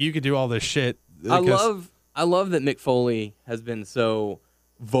 I was like, you could do all this shit. I love that Mick Foley has been so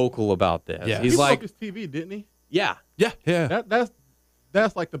vocal about this. Yeah. He's He like, broke his TV, didn't he? yeah.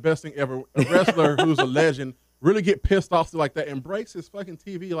 That's like the best thing ever. A wrestler who's a legend really get pissed off like that and breaks his fucking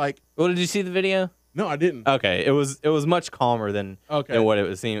TV. Like, Well, did you see the video? no, I didn't. Okay, it was much calmer than what it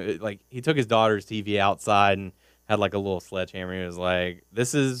was seeming. Like he took his daughter's TV outside and had like a little sledgehammer. He was like,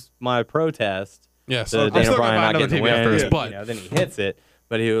 "This is my protest." Yeah, So I'm Daniel still Bryan gonna not buy getting another the TV win. after his butt. Then he hits it.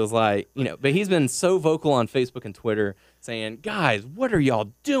 But he was like, but he's been so vocal on Facebook and Twitter saying, "Guys, what are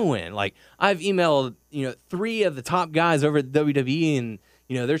y'all doing?" Like I've emailed 3 of the top guys over at WWE and.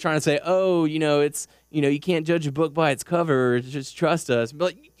 They're trying to say, oh, it's, you can't judge a book by its cover. Just trust us.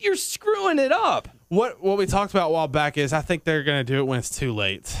 But you're screwing it up. What we talked about a while back is I think they're going to do it when it's too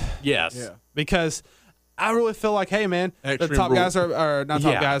late. Yes. Yeah. Because I really feel like, hey, man, the Extreme top Rule. guys are not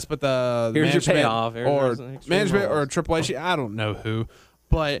top guys, but the Here's your management payoff. or Here's an Extreme management or Rules. Triple H. I don't know who,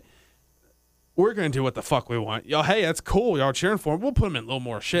 but we're going to do what the fuck we want. Y'all, hey, that's cool. Y'all cheering for him. We'll put him in a little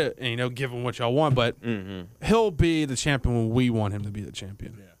more shit and, give him what y'all want, but he'll be the champion when we want him to be the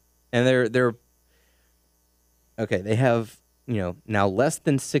champion. Yeah. And they're okay. They have now less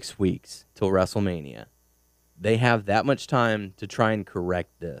than 6 weeks till WrestleMania. They have that much time to try and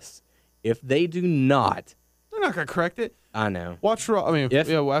correct this. If they do not, They're not going to correct it. I know. Watch Raw. I mean, If-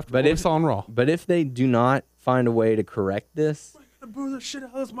 after but what we if- saw on Raw. But if they do not find a way to correct this, gonna boo the shit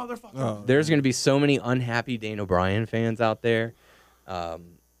out of this motherfucker. Oh, There's going to be so many unhappy Daniel Bryan fans out there, and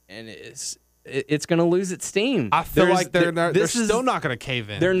it's going to lose its steam. I feel like they're this is- still not gonna cave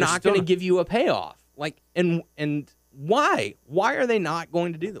in. They're not going to give you a payoff. Like, and why? Why are they not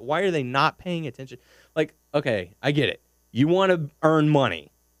going to do that? Why are they not paying attention? Like, okay, I get it. You want to earn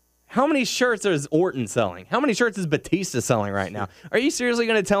money. How many shirts is Orton selling? How many shirts is Batista selling right now? Are you seriously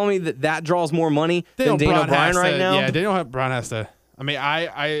going to tell me that draws more money than Daniel Bryan right now? Yeah, Daniel Bryan has to. I mean,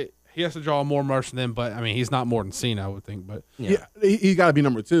 he has to draw more merch than them, but I mean, he's not more than Cena, I would think. But Yeah, he got to be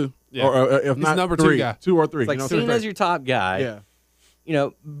number 2. Yeah. Or if He's not number 2 three, guy. 2 or 3. It's like you know, Cena's your top guy. yeah. You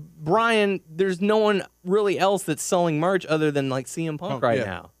know, Bryan, there's no one really else that's selling merch other than like CM Punk right yeah.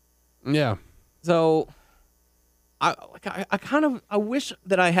 now. yeah, So I wish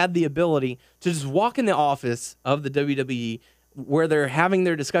that I had the ability to just walk in the office of the WWE where they're having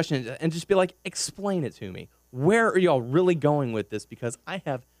their discussion and just be like, explain it to me. Where are y'all really going with this? Because I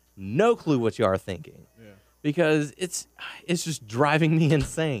have no clue what you are thinking. Yeah. Because it's just driving me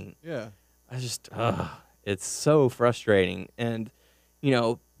insane. Yeah. I just, it's so frustrating. And, you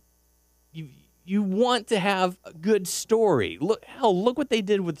know, you want to have a good story. Look what they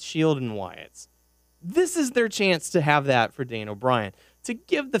did with Shield and Wyatt's. This is their chance to have that for Daniel Bryan. To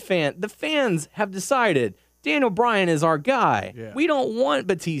give the fans have decided Daniel Bryan is our guy. Yeah. We don't want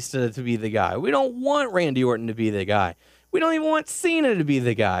Batista to be the guy. We don't want Randy Orton to be the guy. We don't even want Cena to be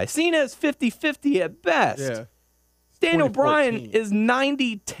the guy. Cena is 50-50 at best. Yeah. Daniel 2014. Bryan is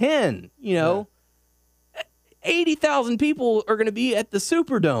 90-10, you know. 80,000 people are going to be at the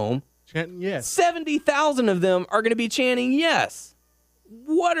Superdome. Chanting yes. 70,000 of them are going to be chanting yes.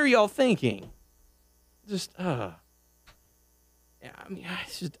 What are y'all thinking? Just, yeah, I mean,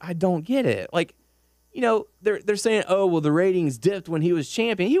 I don't get it. Like, you know, they're saying, oh, well, the ratings dipped when he was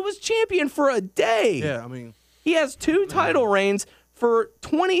champion. He was champion for a day. Yeah, I mean, He has 2 title reigns for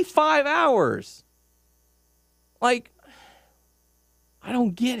 25 hours. Like, I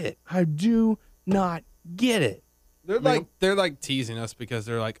don't get it. I do not get it. they're like teasing us because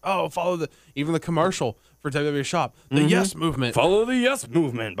they're like, oh, follow even the commercial for WWE Shop, the Yes Movement. Follow the Yes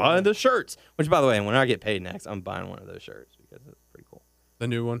Movement. Buy the shirts. Which, by the way, when I get paid next, I'm buying one of those shirts because it's pretty cool. The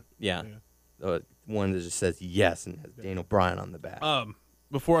new one. Yeah. The one that just says yes and has Daniel Bryan on the back.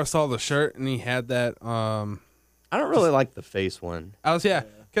 Before I saw the shirt and he had that, I don't really like the face one.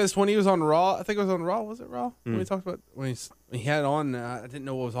 because when he was on Raw, I think it was on Raw. Was it Raw? When he talked about when he had it on, I didn't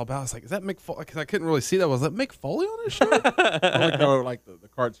know what it was all about. I was like, is that Mick Foley? Because I couldn't really see that. Was that Mick Foley on his shirt? I like the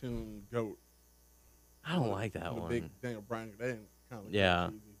cartoon goat. I don't like that The one. big Daniel Bryan. They kind of Yeah.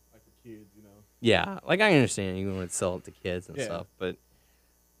 cheesy, like for kids, you know. Yeah, like I understand you want to sell it to kids and Yeah. stuff, but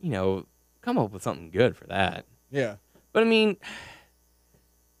you know, come up with something good for that. Yeah. But I mean,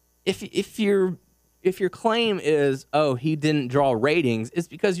 if your claim is, oh, he didn't draw ratings, it's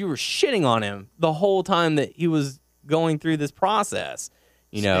because you were shitting on him the whole time that he was going through this process.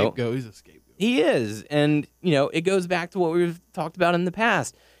 You know, Scapegoat. He's a scapegoat. he is, and you know, it goes back to what we've talked about in the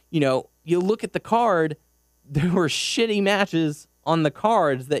past. You know, you look at the card, there were shitty matches on the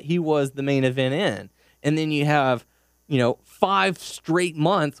cards that he was the main event in, and then you have, you know, 5 straight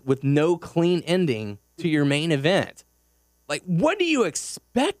months with no clean ending to your main event. Like, what do you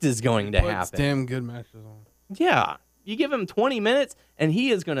expect is going to Puts happen? damn good matches on. Yeah, you give him 20 minutes, and he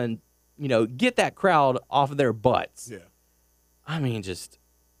is going to, you know, get that crowd off of their butts. Yeah. I mean,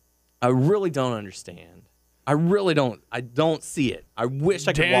 I really don't understand. I really don't. I don't see it. I wish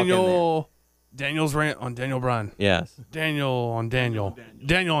I could walk in there. Daniel's rant on Daniel Bryan. Yes. Daniel on Daniel.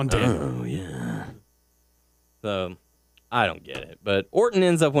 Daniel on Daniel. Oh, yeah. So, I don't get it. But Orton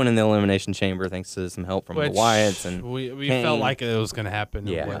ends up winning the Elimination Chamber thanks to some help from the Wyatts. And we Kane. felt like it was going to happen.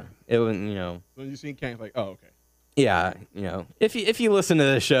 yeah, it was, you know. When you seen Kane, it's like, oh, okay. Yeah, you know, if you listen to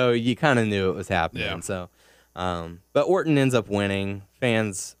the show, you kind of knew it was happening. Yeah. So, but Orton ends up winning.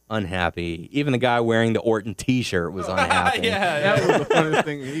 Fans unhappy. Even the guy wearing the Orton T-shirt was unhappy. yeah. That was the funniest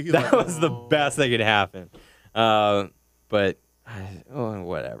thing. He's That like, was the oh. best that could happen. But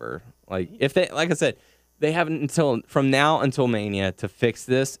whatever. Like if they, like I said, they have until from now until Mania to fix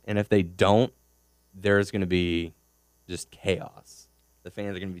this, and if they don't, there's going to be just chaos. The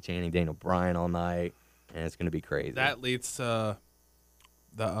fans are going to be chanting Daniel Bryan all night, and it's going to be crazy. That leads to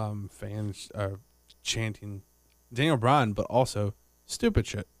the fans chanting Daniel Bryan, but also stupid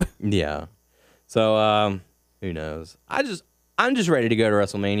shit. Yeah. So who knows? I'm just ready to go to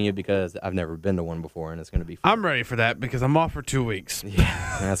WrestleMania because I've never been to one before, and it's going to be fun. I'm ready for that because I'm off for 2 weeks.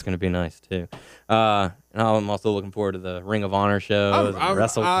 Yeah, that's going to be nice too. And I'm also looking forward to the Ring of Honor shows, and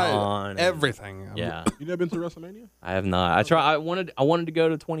WrestleCon, and- everything. yeah, You never been to WrestleMania? I have not. I wanted to go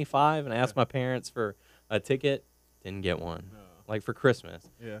to 25, and I asked my parents for a ticket. Didn't get one. like for Christmas.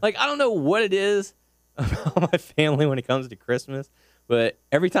 Yeah. Like, I don't know what it is about my family when it comes to Christmas, but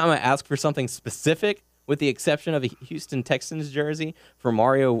every time I ask for something specific, with the exception of a Houston Texans jersey for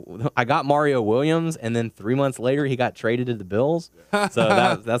Mario, I got Mario Williams, and then 3 months later he got traded to the Bills.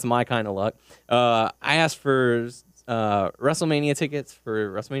 So that's my kind of luck. I asked for WrestleMania tickets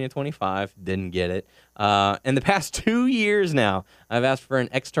for WrestleMania 25, didn't get it. In the past 2 years now, I've asked for an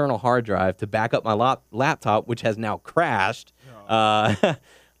external hard drive to back up my laptop, which has now crashed.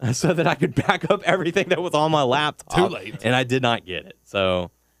 So that I could back up everything that was on my laptop. Too late. And I did not get it.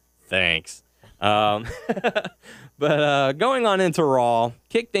 So, thanks. But going on into Raw,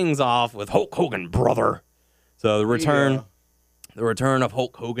 kick things off with Hulk Hogan, brother. So the return of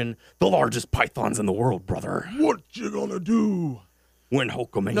Hulk Hogan, the largest pythons in the world, brother. What you gonna do? Win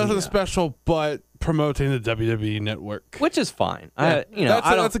Hulkamania. Nothing special, but promoting the WWE Network. Which is fine. Yeah.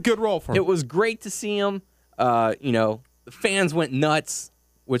 That's a good role for him. It was great to see him. The fans went nuts,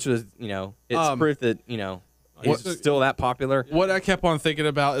 which was, it's proof that, he's still that popular. What I kept on thinking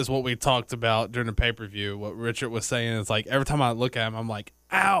about is what we talked about during the pay-per-view. What Richard was saying is like every time I look at him, I'm like,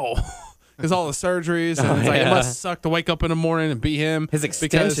 ow. Because all the surgeries, and it's like it must suck to wake up in the morning and be him. His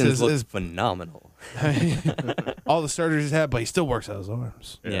extensions look phenomenal. All the surgeries he's had, but he still works out his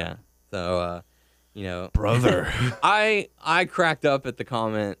arms. Yeah. So, brother. I cracked up at the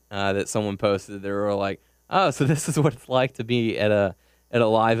comment that someone posted. They were like, "Oh, so this is what it's like to be at a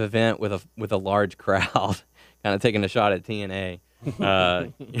live event with a large crowd." Kind of taking a shot at TNA.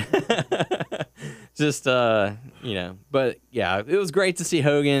 But yeah, it was great to see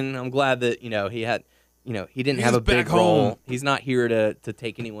Hogan. I'm glad that, he had, he didn't have a big role. He's not here to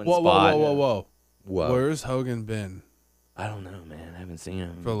take anyone's spot. Whoa. Whoa. Where's Hogan been? I don't know, man. I haven't seen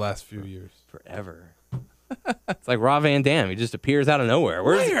him for the last few years. Forever. It's like Rob Van Dam. He just appears out of nowhere.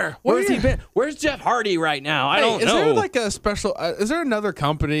 Where's he been? Where's Jeff Hardy right now? I don't know. Is there like a special, is there another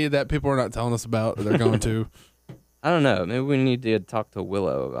company that people are not telling us about that they're going to? I don't know. Maybe we need to talk to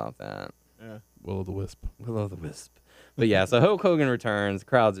Willow about that. Yeah. Will-o'-the-Wisp. Will-o'-the-Wisp. But yeah, so Hulk Hogan returns. The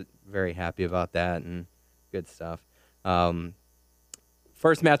crowd's very happy about that and good stuff. First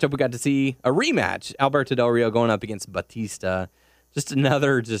matchup, we got to see a rematch. Alberto Del Rio going up against Batista. Just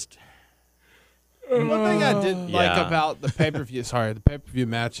another One thing I didn't like about the pay-per-view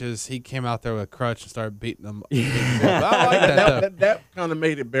matches, he came out there with a crutch and started beating them. I like that. That kind of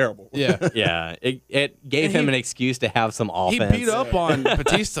made it bearable. Yeah. Yeah. It gave him an excuse to have some offense. He beat up on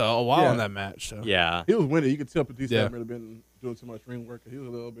Batista a while in that match. So. Yeah. He was winning. You could tell Batista hadn't really been doing too much ring work. He was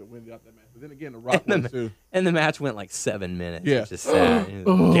a little bit windy out that match. But then again, The Rock was too. And the match went like 7 minutes. Yeah. Just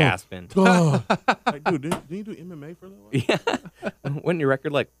gasping. Like, dude, didn't you do MMA for a little while? Yeah. Wasn't your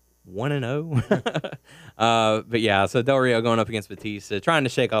record like 1-0? But yeah, so Del Rio going up against Batista, trying to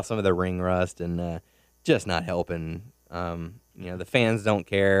shake off some of the ring rust and just not helping. The fans don't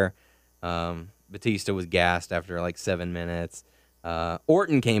care. Batista was gassed after like 7 minutes.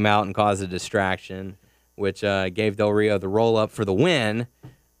 Orton came out and caused a distraction, which gave Del Rio the roll up for the win,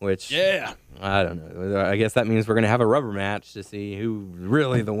 which I don't know. I guess that means we're going to have a rubber match to see who's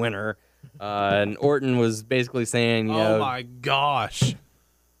really the winner. And Orton was basically saying, oh my gosh.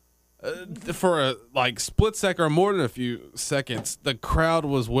 For a split second or more than a few seconds, the crowd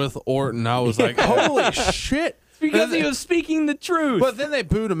was with Orton. I was like, holy shit. Because he was speaking the truth. But then they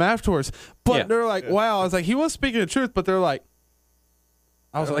booed him afterwards. But they're like, wow. I was like, he was speaking the truth, but they're like,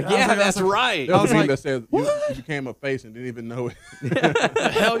 that's right. There was a that said you became a face and didn't even know it.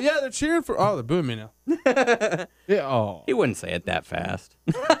 Hell yeah, they're cheering for. Oh, they're booing me now. Yeah. Oh. He wouldn't say it that fast.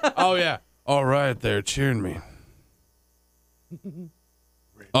 Oh yeah. All right, they're cheering me.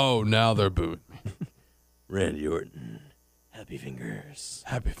 Oh, now they're booing me. Randy Orton, happy fingers.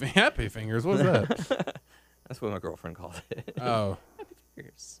 Happy fingers. What's that? That's what my girlfriend called it. Oh, happy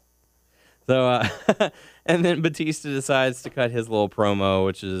fingers. So, and then Batista decides to cut his little promo,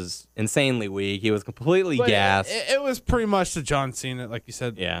 which is insanely weak. He was completely gassed. It was pretty much the John Cena, like you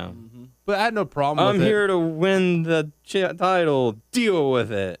said. Yeah. Mm-hmm. But I had no problem with it. I'm here to win the title. Deal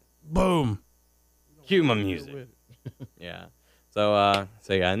with it. Boom. Cue my music. Yeah. So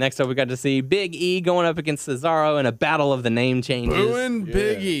next up we got to see Big E going up against Cesaro in a battle of the name changes. Booing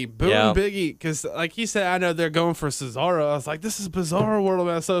Big E. Big E. Because like he said, I know they're going for Cesaro. I was like, this is Bizarro World,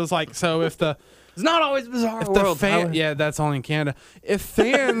 man. So it's like, so if the... It's not always Bizarro World. Yeah, that's only in Canada. If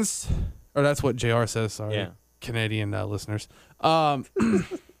fans... or that's what JR says, sorry. Canadian listeners. So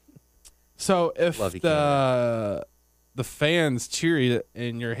if the fans cheer you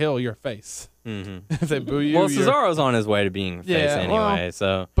in your heel, your face. Mm-hmm. If they boo you, well, Cesaro's on his way to being face anyway.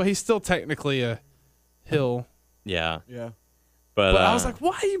 So, but he's still technically a heel. Yeah. Yeah. But I was like,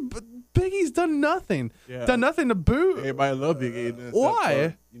 why are you Big E's done nothing. Yeah. Done nothing to boo. Everybody love Big E.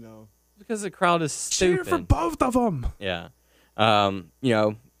 Why? Because the crowd is Cheer stupid. for both of them. Yeah.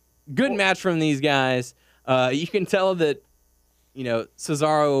 Good match from these guys. You can tell that,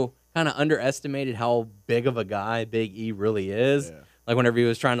 Cesaro kind of underestimated how big of a guy Big E really is. Yeah. Like whenever he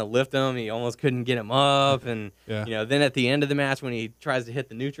was trying to lift him, he almost couldn't get him up. And, Yeah. then at the end of the match when he tries to hit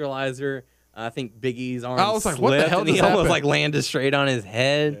the neutralizer, I think Big E's arm I was like, slipped what the hell and he just almost happened? landed straight on his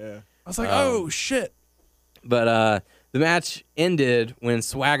head. Yeah. I was like, oh, shit. But the match ended when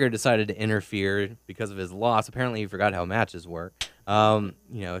Swagger decided to interfere because of his loss. Apparently, he forgot how matches work.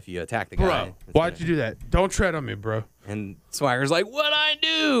 If you attack the guy. Bro, why'd you do that? Don't tread on me, bro. And Swagger's like, what'd I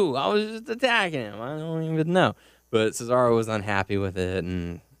do? I was just attacking him. I don't even know. But Cesaro was unhappy with it,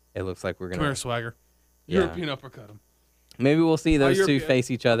 and it looks like we're going Come here, to... Swagger. Yeah. European uppercut him. Maybe we'll see those two European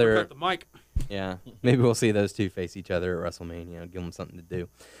face each other. Uppercut the mic. Yeah, maybe we'll see those two face each other at WrestleMania. Give them something to do.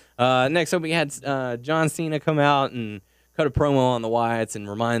 Next up, we had John Cena come out and cut a promo on the Wyatts and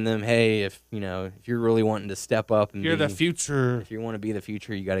remind them, hey, if you're really wanting to step up and You're the future. if you want to be the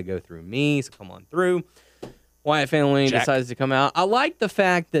future, you got to go through me. So come on through. Wyatt family decides to come out. I like the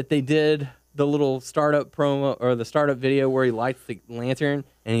fact that they did the little startup promo or the startup video where he lights the lantern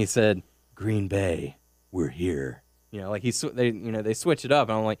and he said, "Green Bay, we're here." Like they switch it up,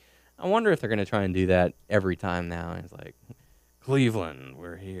 and I'm like, I wonder if they're gonna try and do that every time now. And it's like, Cleveland,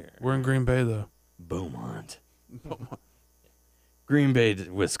 we're here. We're in Green Bay, though. Beaumont. Green Bay,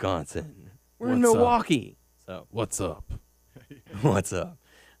 Wisconsin. We're in What's up? Milwaukee. So What's up? what's up?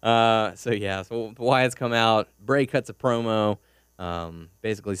 So the Wyatts come out. Bray cuts a promo,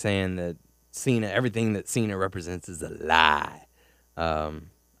 basically saying that everything that Cena represents is a lie.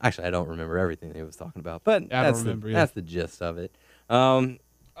 Actually, I don't remember everything he was talking about, but Yeah, I don't remember either. that's the gist of it.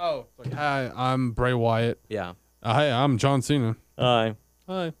 Oh, it's like, hi, I'm Bray Wyatt. Yeah. Hi, I'm John Cena. Hi.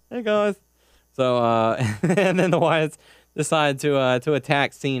 Hi. Hey guys. So and then the Wyatts decide to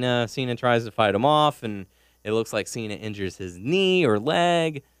attack Cena. Cena tries to fight him off, and it looks like Cena injures his knee or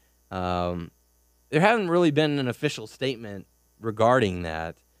leg. There hasn't really been an official statement regarding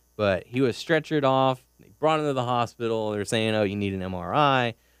that, but he was stretchered off. They brought him to the hospital. They're saying, "Oh, you need an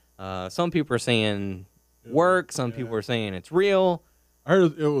MRI." Some people are saying work. Some people are saying it's real. I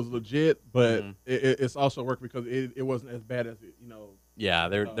heard it was legit, but Mhm. it's also work because it wasn't as bad as it, Yeah,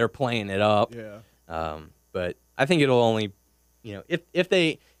 they're playing it up. Yeah. But I think it'll only, if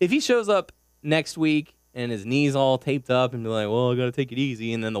he shows up next week and his knee's all taped up and be like, well, I got to take it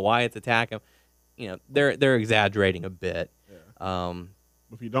easy, and then the Wyatts attack him, they're exaggerating a bit. Yeah.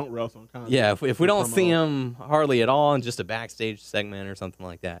 If you don't wrestle, kind of. Yeah, if we don't see him hardly at all in just a backstage segment or something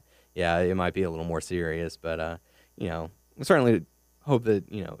like that, yeah, it might be a little more serious. But we certainly hope that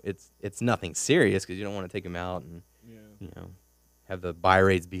it's nothing serious because you don't want to take him out and have the buy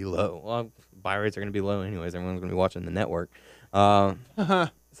rates be low. Well, buy rates are going to be low anyways. Everyone's going to be watching the network.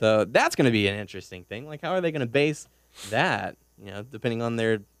 So that's going to be an interesting thing. Like, how are they going to base that? Depending on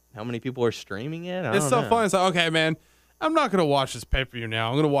how many people are streaming it. I It's don't so know. fun. It's like, okay, man, I'm not going to watch this pay-per-view now.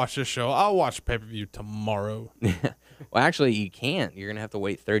 I'm going to watch this show. I'll watch pay-per-view tomorrow. Well, actually, you can't. You're going to have to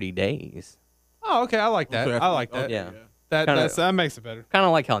wait 30 days. Oh, okay. I like that. So I like that. okay, Yeah. That makes it better. Kind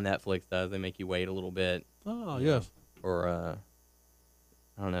of like how Netflix does. They make you wait a little bit. Oh, yes. Or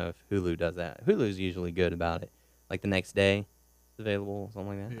I don't know if Hulu does that. Hulu's usually good about it. Like the next day it's available,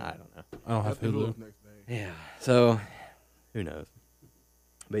 something like that. Yeah. I don't know. I don't have That's Hulu. Next day. Yeah. So who knows?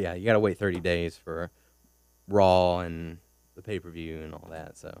 But yeah, you got to wait 30 days for Raw and the pay-per-view and all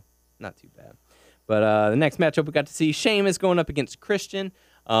that. So not too bad. But the next matchup we got to see Sheamus going up against Christian.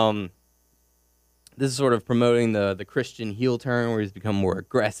 This is sort of promoting the Christian heel turn where he's become more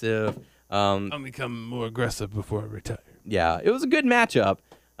aggressive. I'm becoming more aggressive before I retire. Yeah, it was a good matchup.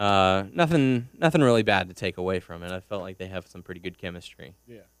 Nothing really bad to take away from it. I felt like they have some pretty good chemistry.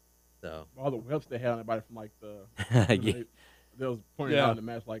 Yeah. So All the webs they had on everybody from like the. yeah. They was pointing Yeah. out in the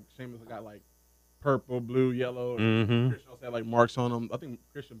match like Sheamus got like purple, blue, yellow. And Mhm. Christian also had like marks on him. I think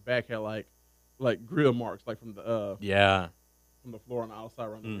Christian back had like grill marks like from the Yeah. from the floor on the outside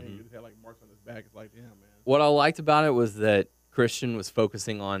around the ring. Mhm. He just had like marks on his back. It's like, damn, man. What I liked about it was that Christian was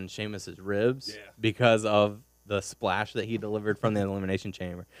focusing on Sheamus's ribs Yeah. because of the splash that he delivered from the Elimination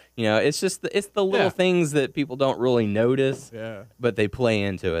Chamber. It's just it's the little Yeah. things that people don't really notice, Yeah. but they play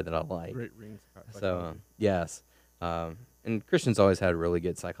into it that I like. Great rings. So yes, and Christian's always had really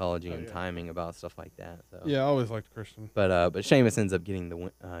good psychology Oh, and yeah. timing about stuff like that. So. Yeah, I always liked Christian. But Sheamus ends up getting the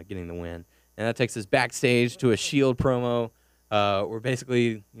win, and that takes us backstage to a Shield promo, where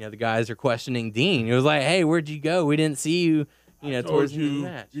basically the guys are questioning Dean. He was like, "Hey, where'd you go? We didn't see you, towards the end of the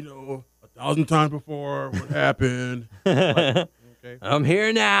match." 1,000 times before what happened. Like, Okay. I'm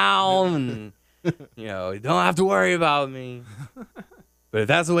here now, and you know, you don't have to worry about me. But if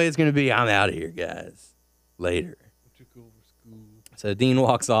that's the way it's gonna be, I'm out of here, guys. Later. Too cool for school. So Dean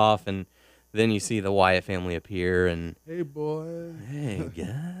walks off, and then you see the Wyatt family appear, and Hey, boy. hey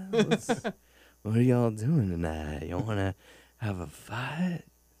guys, what are y'all doing tonight? Y'all wanna have a fight?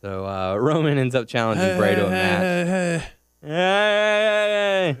 So Roman ends up challenging Bray to a match.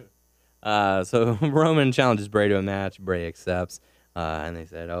 Hey. So Roman challenges Bray to a match. Bray accepts, and they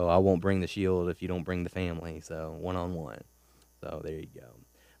said, "Oh, I won't bring the Shield if you don't bring the family." So 1-on-1. So there you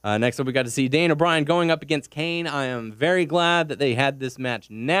go. Next up, we got to see Daniel Bryan going up against Kane. I am very glad that they had this match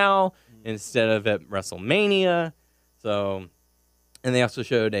now instead of at WrestleMania. So, and they also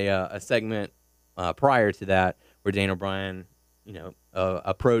showed a segment prior to that where Daniel Bryan, you know,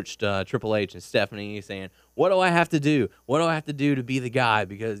 approached Triple H and Stephanie, saying, "What do I have to do? What do I have to do to be the guy?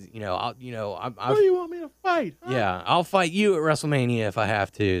 Because Who do you want me to fight? Huh? yeah, I'll fight you at WrestleMania if I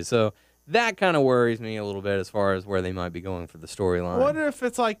have to." So that kind of worries me a little bit as far as where they might be going for the I storyline. wonder if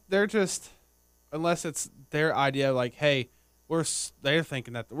it's like they're just, unless it's their idea, like, hey, they're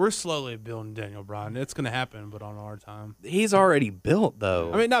thinking that we're slowly building Daniel Bryan. It's gonna happen, but on our time. He's already built,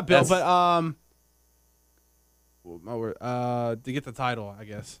 though. I mean, not built, That's- but to get the title, I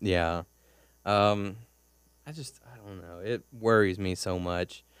guess. Yeah. I don't know. It worries me so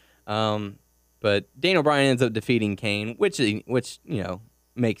much. But Daniel Bryan ends up defeating Kane, which you know,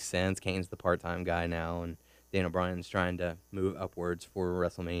 makes sense. Kane's the part-time guy now, and Daniel Bryan's trying to move upwards for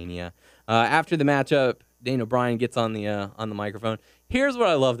WrestleMania. After the matchup, Daniel Bryan gets on the microphone. Here's what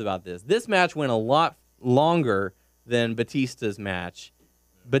I loved about this. This match went a lot longer than Batista's match.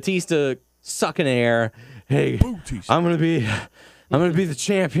 Batista sucking air. Hey, I'm gonna be the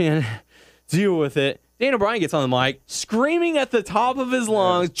champion. Deal with it. Daniel Bryan gets on the mic, screaming at the top of his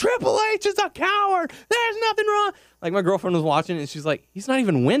lungs, "Triple H is a coward. There's nothing wrong." Like, my girlfriend was watching it, and she's like, "He's not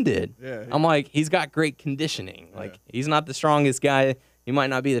even winded." Yeah. I'm like, "He's got great conditioning. Like, he's not the strongest guy. He might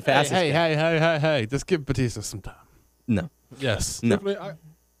not be the fastest guy." Hey! Just give Batista some time. No. Yes. No. Triple H,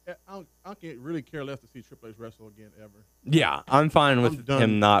 I can't really care less to see Triple H wrestle again ever. Yeah, I'm fine with done.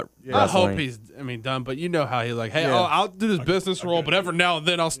 him not Yeah. I wrestling. hope he's, done, but you know how he's like, hey, Yeah. I'll do this business role, but every now and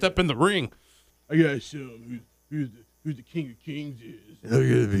then I'll step in the ring. I gotta show him who the King of Kings is.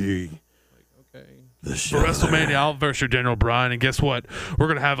 Okay. For WrestleMania, I'll versus Daniel Bryan, and guess what? We're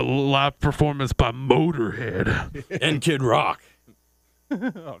gonna have a live performance by Motorhead. and Kid Rock. Oh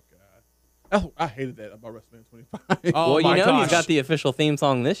God, I hated that about WrestleMania 25. Oh, Well, my you know gosh. he's got the official theme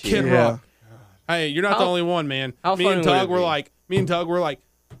song this year. Kid Rock. Hey, you're not the only one, man. how Me fun and would Doug it were be? like,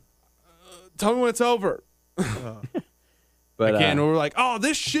 tell me when it's over. But Again, we were like, oh,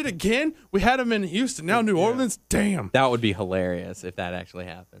 this shit again? We had him in Houston, now New Orleans? Damn. that would be hilarious if that actually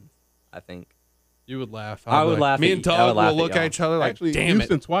happened. I think. You would laugh. I would be like- laugh Me at and you. I would Doug laugh will at look y'all. at each other like, Actually, damn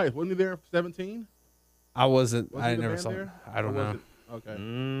Houston it. twice. Wasn't he there? 17. I wasn't. Was I he the never band saw there? him. I don't Or was know. it- Okay. I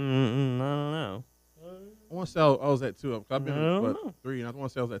don't know. I want to say I was at 2 of them. 'Cause I've been I don't in know. 3, and I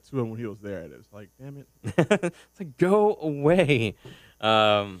want to say I was at 2 of them when he was there. And it's like, damn it. It's like, go away.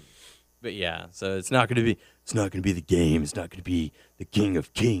 But yeah, so it's not gonna be the game. It's not gonna be the King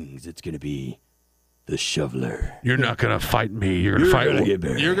of Kings. It's gonna be the Shoveler. You're not gonna fight me. You're gonna fight.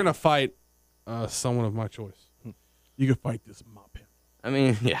 You're going to fight someone of my choice. You can fight this mop him. I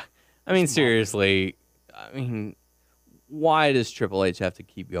mean, yeah. I mean, seriously. I mean, why does Triple H have to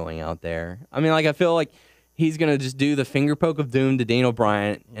keep going out there? I mean, like, I feel like he's gonna just do the finger poke of doom to Daniel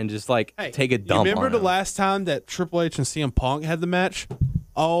Bryan and just like take a dump. You remember on the him. last time that Triple H and CM Punk had the match?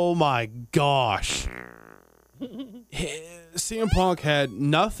 Oh my gosh. CM Punk had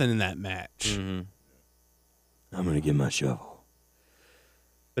nothing in that match. I'm gonna get my shovel.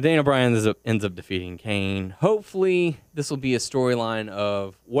 But Daniel Bryan ends up defeating Kane. Hopefully, this will be a storyline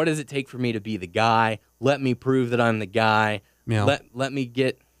of what does it take for me to be the guy? Let me prove that I'm the guy. Meow. Let me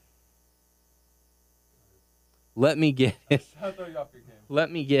get let me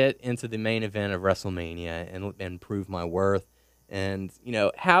get into the main event of WrestleMania and prove my worth, and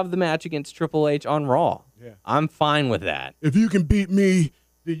have the match against Triple H on Raw. Yeah. I'm fine with that. If you can beat me,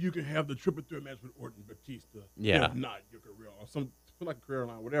 then you can have the triple threat match with Orton Batista. Yeah. If not, your career or some like a career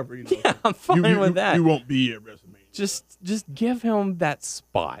line, whatever. Yeah, I'm fine with that. You won't be at WrestleMania. Just give him that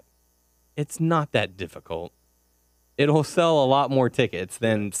spot. It's not that difficult. It'll sell a lot more tickets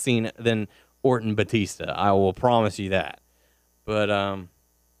than Orton Batista. I will promise you that. But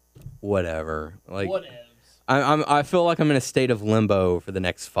whatever. Like I feel like I'm in a state of limbo for the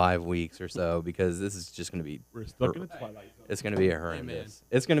next 5 weeks or so because this is just going to be We're stuck in the twilight zone. it's going to be horrendous.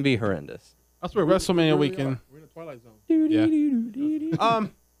 It's going to be horrendous. I swear, WrestleMania we really weekend. are. We're in the twilight zone.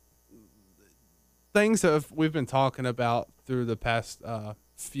 Yeah. things that we've been talking about through the past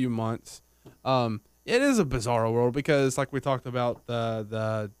few months. It is a bizarre world because, like we talked about,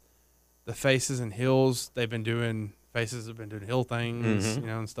 the faces and heels, faces have been doing heel things,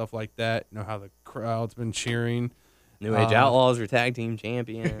 and stuff like that. You know how the crowd's been cheering. New Age Outlaws are tag team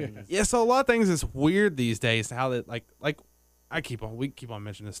champions. Yeah, so a lot of things is weird these days. How that like we keep on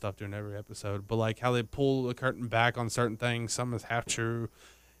mentioning this stuff during every episode, but like how they pull the curtain back on certain things. Some is half true,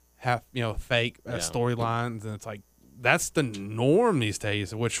 half fake storylines, and it's like that's the norm these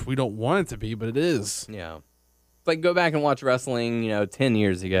days, which we don't want it to be, but it is. Yeah, it's like go back and watch wrestling, 10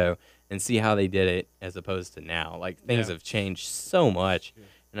 years ago, and see how they did it as opposed to now. Like things have changed so much,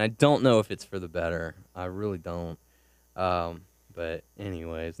 and I don't know if it's for the better. I really don't. But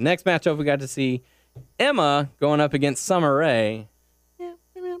anyways, next matchup we got to see Emma going up against Summer Rae.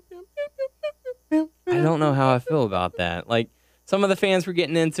 I don't know how I feel about that. Like some of the fans were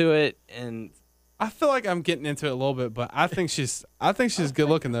getting into it, and I feel like I'm getting into it a little bit, but I think she's good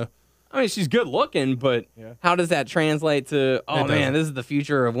looking though. I mean, she's good looking, but how does that translate to? Oh man, this is the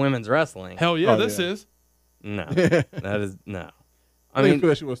future of women's wrestling. Hell yeah, this is. No, that is no. I mean,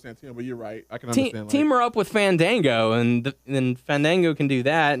 she was Santino, but you're right. I can understand. Team her up with Fandango, and then Fandango can do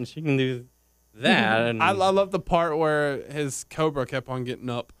that, and she can do that. And I love the part where his Cobra kept on getting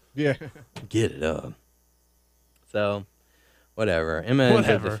up. Yeah, get it up. So, whatever. Emma ends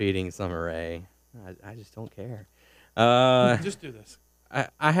up defeating Summer Rae. I just don't care. Just do this.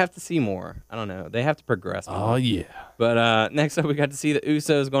 I have to see more. I don't know. They have to progress more. Oh, yeah. But next up, we got to see the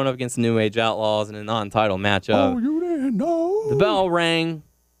Usos going up against the New Age Outlaws in a non-title matchup. Oh, you didn't know. The bell rang.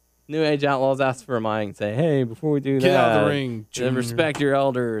 New Age Outlaws asked for a mic and say, hey, before we do Get that, out of the ring, respect your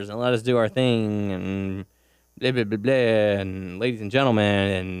elders and let us do our thing and blah, blah, blah, blah. And ladies and gentlemen,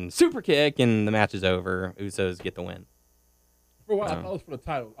 and super kick, and the match is over. Usos get the win. For a while, I thought it was for the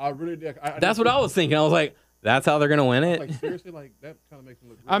title. I really did. That's what I was thinking. I was like, that's how they're going to win it? Like, seriously, like, that kind of makes them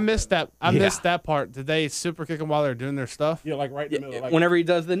look I missed that. I missed that part. Did they super kick him while they're doing their stuff? Yeah, like right in the middle. Like, whenever he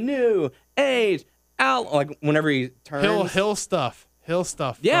does the New Age Outlaw, like whenever he turns. Hill stuff.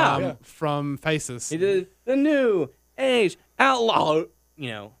 Yeah. From Faces. He did the New Age Outlaw,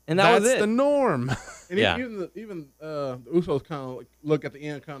 and that was it. That's the norm. And even the Usos kind of look at the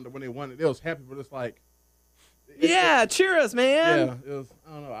end, kind of when they won it, they was happy, but it's like. Cheer us, man. Yeah, it was.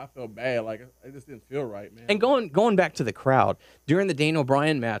 I don't know. I felt bad. Like it just didn't feel right, man. And going back to the crowd during the Daniel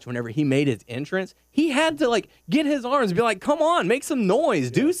Bryan match, whenever he made his entrance, he had to like get his arms and be like, "Come on, make some noise,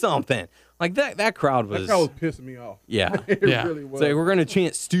 do something." Like that crowd was. That crowd was pissing me off. Yeah, it really was. So we're gonna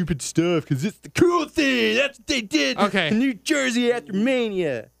chant stupid stuff because it's the cool thing. That's what they did. Okay. In New Jersey after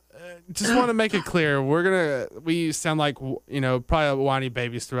Mania. Just want to make it clear, we sound like probably whiny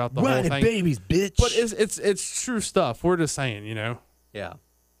babies throughout the whole thing. Babies, bitch. But it's true stuff. We're just saying, Yeah.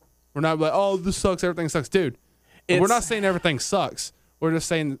 We're not like, oh, this sucks, everything sucks, dude. We're not saying everything sucks. We're just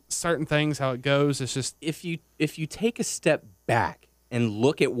saying certain things, how it goes. It's just if you take a step back and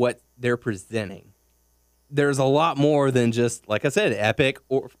look at what they're presenting, there's a lot more than just, like I said, epic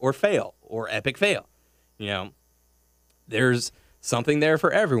or fail or epic fail. There's something there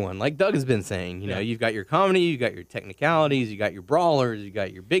for everyone. Like Doug has been saying, you've got your comedy, you got your technicalities, you got your brawlers, you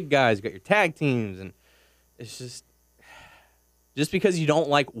got your big guys, you got your tag teams, and it's just because you don't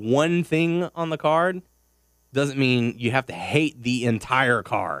like one thing on the card doesn't mean you have to hate the entire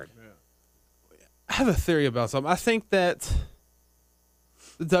card. I have a theory about something. I think that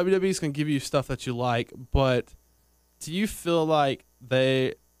the WWE's can give you stuff that you like, but do you feel like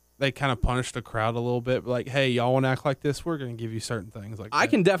they kind of punish the crowd a little bit? Like, hey, y'all want to act like this? We're going to give you certain things like that. I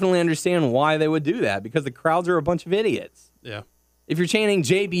can definitely understand why they would do that, because the crowds are a bunch of idiots. Yeah. If you're chanting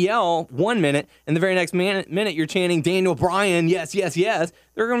JBL 1 minute and the very next minute you're chanting Daniel Bryan, yes, yes, yes,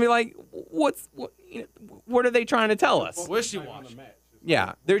 they're going to be like, what are they trying to tell us? Wishy-washy.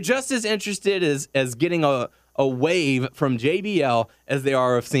 Yeah, they're just as interested as getting a wave from JBL as they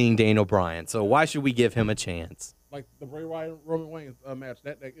are of seeing Daniel Bryan. So why should we give him a chance? Like the Bray Wyatt Roman Reigns match.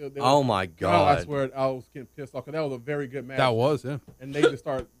 Oh my God! I swear I was getting pissed off because that was a very good match. That was, yeah. And they just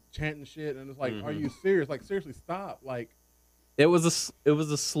start chanting shit, and it's like, are you serious? Like, seriously, stop. Like, it was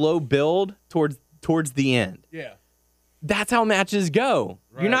a slow build towards the end. Yeah. That's how matches go.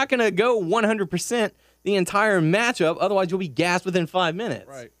 Right. You're not gonna go 100% the entire matchup, otherwise you'll be gassed wwithin 5 minutes.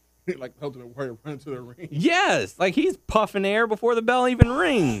 Right. Like Ultimate Warrior running to the ring. Yes, like he's puffing air before the bell even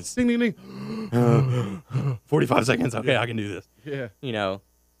rings. Ding, ding, ding. 45 seconds. Okay, I can do this. Yeah.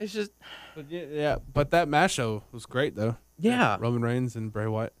 It's just. But yeah. But that match show was great though. Yeah. Roman Reigns and Bray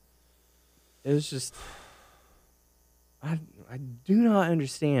Wyatt. It was just. I do not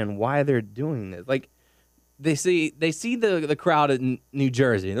understand why they're doing this. Like, they see the crowd in New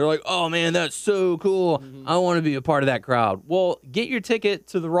Jersey. They're like, oh man, that's so cool. I want to be a part of that crowd. Well, get your ticket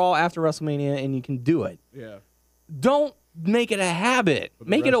to the Raw after WrestleMania and you can do it. Yeah. Don't make it a habit.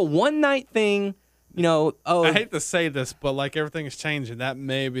 Make it a one-night thing. You know, I hate to say this, but like everything is changing. That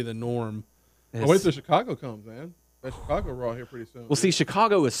may be the norm. Oh, wait till Chicago comes, man. That Chicago Raw here pretty soon. Well, see,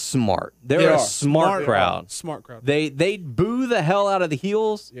 Chicago is smart. They're a smart crowd. Smart crowd. They boo the hell out of the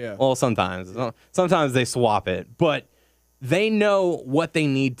heels. Yeah. Well, sometimes they swap it, but they know what they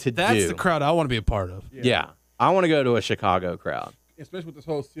need to do. That's the crowd I want to be a part of. Yeah. I want to go to a Chicago crowd. Especially with this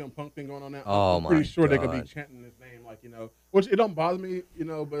whole CM Punk thing going on now. Oh, I'm pretty my sure they're gonna God. be chanting his name, like, you know, which it don't bother me, you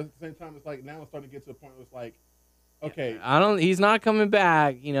know, but at the same time, it's like now it's starting to get to the point where it's like, okay, He's not coming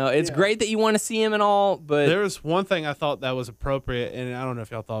back. You know, it's great that you want to see him and all, but There was one thing I thought that was appropriate, and I don't know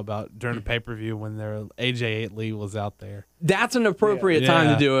if y'all thought about during the pay-per-view when their AJ Lee was out there. that's an appropriate Yeah. time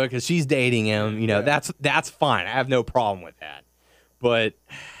Yeah. to do it because she's dating him. You know, that's fine. I have no problem with that. But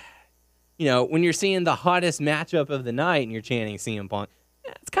you know, when you're seeing the hottest matchup of the night and you're chanting CM Punk,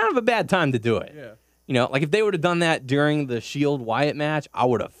 it's kind of a bad time to do it. yeah. You know, like if they would have done that during the Shield Wyatt match, I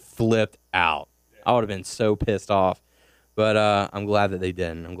would have flipped out. I would have been so pissed off. But I'm glad that they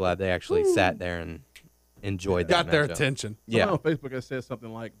didn't. I'm glad they actually sat there and enjoyed that. Got their matchup. attention. Yeah. Someone on Facebook has said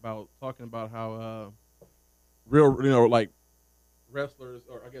something like talking about how real, you know, like wrestlers,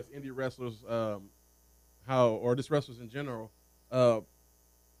 or I guess indie wrestlers, or just wrestlers in general,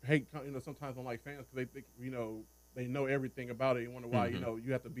 hate, you know, sometimes don't like fans because they think, you know, they know everything about it. You wonder why, you know,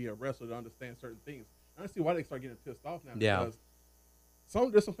 you have to be a wrestler to understand certain things. I don't see why they start getting pissed off now. Yeah. Because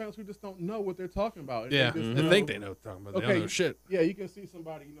there's some fans who just don't know what they're talking about. And Yeah, they just, they you think know, they know what they're talking about. They don't know shit. Yeah, you can see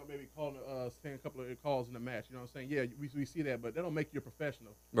somebody, you know, maybe saying a couple of calls in the match. You know what I'm saying? Yeah, we see that, but that don't make you a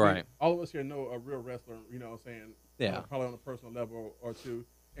professional. Right. I mean, all of us here know a real wrestler, you know what I'm saying? Yeah. Probably on a personal level or two.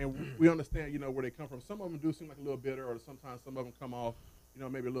 And we understand, you know, where they come from. Some of them do seem like a little bitter, or sometimes some of them come off, you know,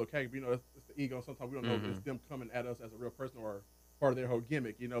 maybe a little cagey. But, you know, it's the ego. Sometimes we don't know if it's them coming at us as a real person or part of their whole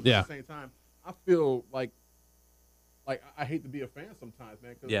gimmick, you know? But at the same time, I feel like I hate to be a fan sometimes,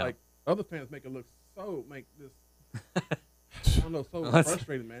 man, because like other fans make this I don't know, so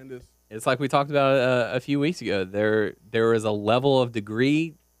frustrating, man. It's like we talked about a few weeks ago. There is a level of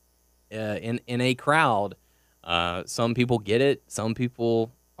degree in a crowd. Some people get it. Some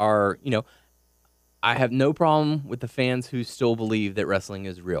people are, you know. I have no problem with the fans who still believe that wrestling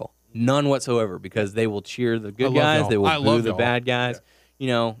is real. None whatsoever, because they will cheer the good guys. y'all. They I will boo love the y'all. bad guys. Yeah. You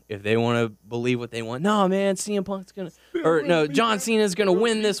know, if they want to believe what they want. No, man, CM Punk's going to, or no, John Cena's going to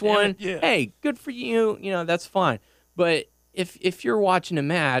win this one. Yeah. Hey, good for you. You know, that's fine. But if you're watching a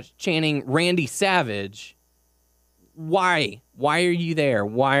match chanting Randy Savage, why? Why are you there?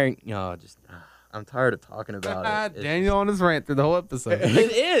 I'm tired of talking about it. It's- Daniel on his rant through the whole episode.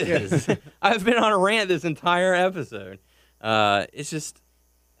 it is. I've been on a rant this entire episode. It's just,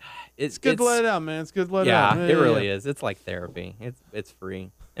 it's Good to let it out, man. It's good to let it yeah, out. it really is. It's like therapy. It's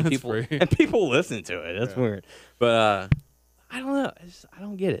free, and It's people free. and people listen to it. That's weird, but I don't know. I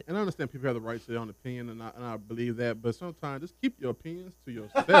don't get it. And I understand people have the right to their own opinion, and I believe that. But sometimes just keep your opinions to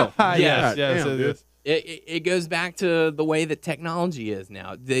yourself. Yes, God yes, damn, it dude. is. It goes back to the way that technology is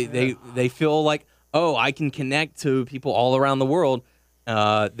now. They feel like, oh, I can connect to people all around the world,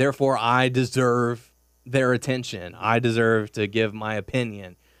 therefore I deserve their attention. I deserve to give my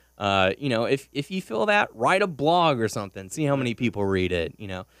opinion. You know, if you feel that, write a blog or something. See how many people read it. You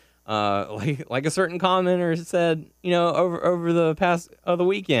know, like a certain commenter said, you know, over the past the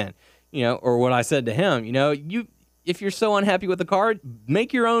weekend, you know, or what I said to him. You know, if you're so unhappy with the card,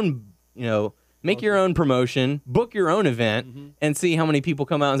 make your own. You know. Make your own promotion, book your own event, and see how many people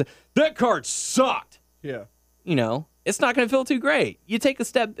come out and say, that card sucked. Yeah. You know, it's not going to feel too great. You take a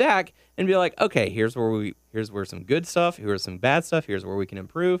step back and be like, okay, here's where some good stuff, here's some bad stuff, here's where we can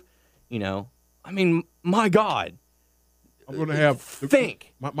improve. You know, I mean, my God. I'm gonna have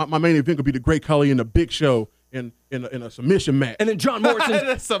Think. my main event could be the Great Khali and the Big Show in a submission match. And then John Morrison,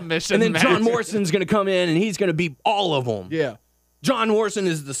 The submission and then match. John Morrison's going to come in and he's going to beat all of them. Yeah. John Morrison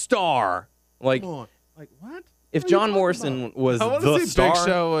is the star. Like, Come on. Like what? if What are you John talking Morrison about? was I want the to see star, Big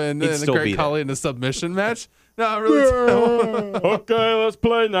Show and he'd the still be Great there. Khali in a submission match. No, I really. Okay, let's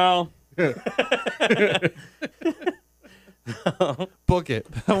play now. Book it.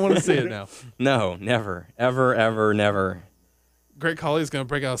 I want to see it now. No, never, ever, ever, never. Great Khali is going to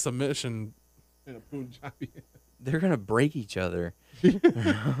break out a submission. In a Punjabi. They're gonna break each other.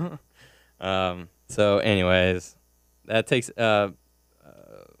 So, anyways, that takes.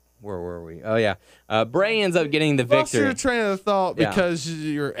 Where were we? Oh yeah, Bray ends up getting the Lost victory. your train of thought Yeah. because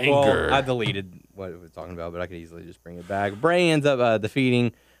you're Well, anger. I deleted what we were talking about, but I could easily just bring it back. Bray ends up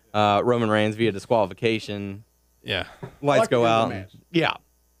defeating Roman Reigns via disqualification. Yeah. Lights go the out. match. Yeah.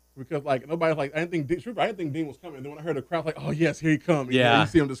 Because like nobody's like I didn't think Dean was coming. And then when I heard the crowd like, oh yes, here he comes. Yeah. You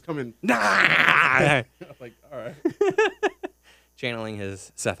see him just coming. Nah! I was like, all right. Channeling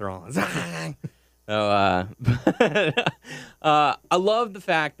his Seth Rollins. So, I love the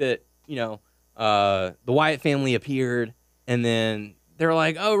fact that, the Wyatt family appeared, and then they're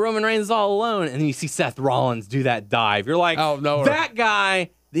like, oh, Roman Reigns is all alone. And then you see Seth Rollins do that dive. You're like, Oh, no. that guy,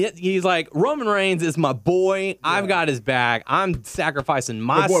 he's like, Roman Reigns is my boy. I've got his back. I'm sacrificing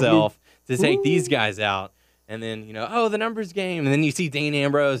myself to take these guys out. And then, the numbers game. And then you see Dean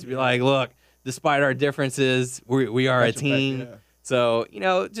Ambrose be like, look, despite our differences, we are a team. Back, yeah. So,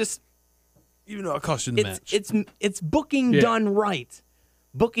 just Even though it cost you the match. it's booking Yeah. done right.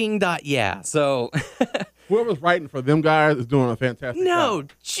 Booking.yeah. So Whoever's writing for them guys is doing a fantastic no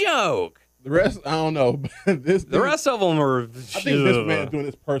job. joke. The rest, I don't know. The rest of them are. I think this man is doing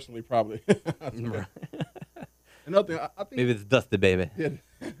this personally, probably. Another thing, I think Maybe it's Dusty Baby. yeah,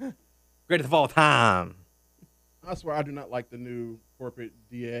 Greatest of all time. I swear I do not like the new corporate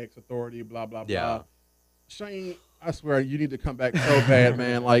DX authority, blah blah Yeah. blah. Shane, I swear you need to come back so bad,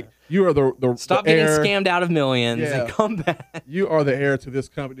 man. Like you are the Stop the getting heir. scammed out of millions Yeah. and come back. You are the heir to this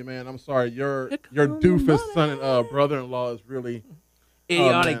company, man. I'm sorry, your Here come the doofus money. son and brother-in-law is really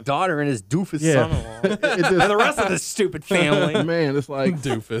Idiotic man. daughter and his doofus Yeah. son-in-law. It And just, the rest of this stupid family. man. It's like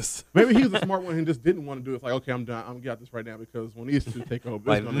Doofus. maybe he was a smart one and just didn't want to do it. It's like, okay, I'm done. I'm gonna get this right now because when these two take over, it's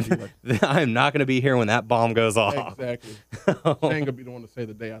Like, gonna be like I'm not going to be here when that bomb goes off. exactly. Shane gonna be the one to say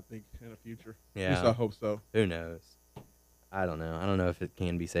the day. I think in the future. At least Yeah. I hope so. Who knows? I don't know. I don't know if it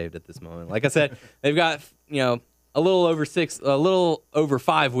can be saved at this moment. Like I said, they've got a little over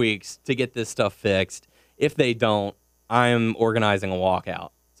 5 weeks to get this stuff fixed. If they don't, I'm organizing a walkout.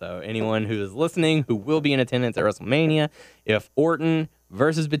 So anyone who is listening, who will be in attendance at WrestleMania, if Orton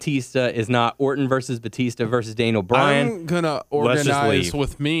versus Batista is not Orton versus Batista versus Daniel Bryan, I'm going to let's just organize leave.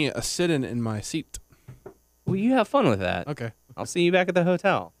 with me a sitting in my seat. well, you have fun with that. Okay. I'll see you back at the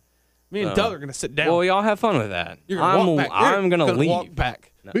hotel. Me and So- Doug are going to sit down. Well, y'all have fun with that. You're going to walk back. I'm You're gonna leave. walk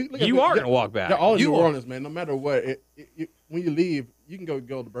back. No. But look at You the- are yeah, gonna walk back. Yeah, all You New are. Orleans, man. No matter what, when you leave, you can go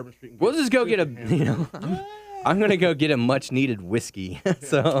to Bourbon Street. And We'll get just go get a. hamburgers. I'm gonna go get a much needed whiskey.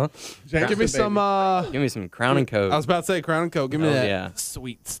 So Jameson, Give me some. baby. give me some Crown and Coke. I was about to say Crown and Coke. Give me Oh, that yeah.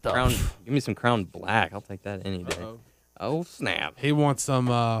 sweet stuff. Crown. Give me some Crown Black. I'll take that any day. Uh-oh. Oh snap! He wants some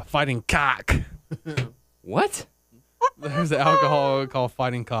fighting cock. What? There's an alcohol called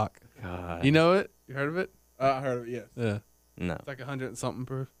fighting cock. God. You know it? You heard of it? I heard of it. Yes. Yeah. No, It's like 100 and something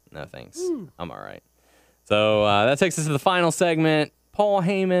proof. no thanks. I'm all right. So that takes us to the final segment. Paul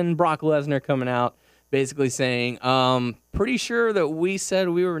Heyman, Brock Lesnar coming out, basically saying, pretty sure that we said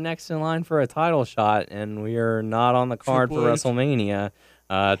we were next in line for a title shot, and we are not on the card Triple for H. WrestleMania.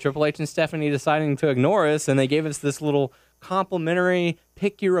 Triple H and Stephanie deciding to ignore us, and they gave us this little complimentary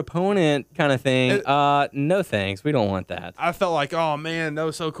pick your opponent kind of thing. No thanks. We don't want that. I felt like, oh man, that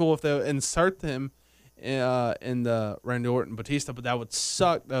was so cool if they would insert them in the Randy Orton Batista, but that would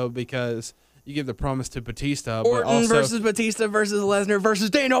suck though because you give the promise to Batista, but Orton also versus Batista versus Lesnar versus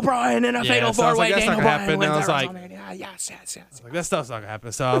Daniel Bryan in a Yeah, fatal so I was four-way. like, that's not Daniel gonna Bryan happen. wins And I was at like- WrestleMania. Yes. like that stuff's not gonna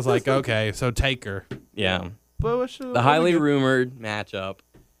happen. So I was like, okay, so Taker. Yeah. But what should, The highly rumored matchup,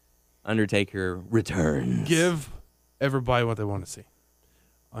 Undertaker returns. give everybody what they want to see.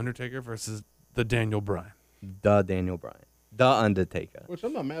 Undertaker versus the Daniel Bryan. the Daniel Bryan, the Undertaker. Which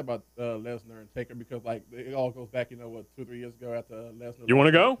I'm not mad about Lesnar and Taker because like it all goes back, 2-3 years ago after Lesnar. You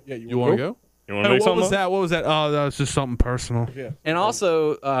wanna go? Yeah, You want to go? You Hey, what was that? What was that? Oh, that was just something personal. Yeah. And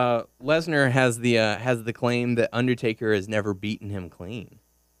also, Lesnar has the claim that Undertaker has never beaten him clean.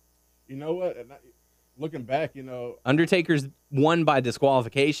 You know what? Looking back, Undertaker's won by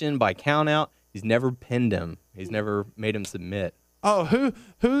disqualification, by countout. He's never pinned him. He's never made him submit. Oh,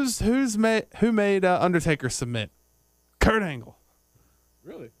 who made Undertaker submit? Kurt Angle.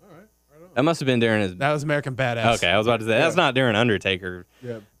 really, all right, right on. That must have been during his. That was American Badass. Okay, I was about to say that's not during Undertaker.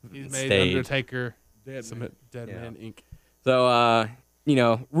 Yeah, He's made Stage. Undertaker dead submit Dead Yeah. Man Inc.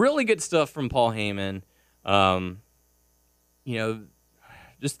 So, really good stuff from Paul Heyman.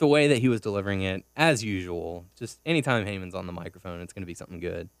 Just the way that he was delivering it, as usual. Just anytime Heyman's on the microphone, it's going to be something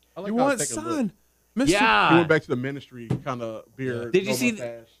good. I like You how want Taker looked. son, Mr. Yeah. He went back to the ministry kind of beard. Did you no see?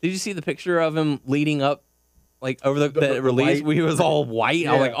 mustache. Did you see the picture of him leading up, like over the The release? white- Where he was all white.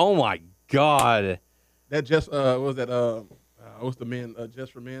 I was Yeah. like, oh my god. That just what was that? What's the men?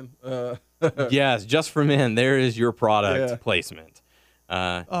 Just for men. Yes, just for men. There is your product Yeah. placement.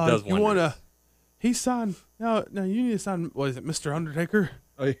 Does you wonders. wanna? He signed. No, you need to sign. What is it, Mr. Undertaker?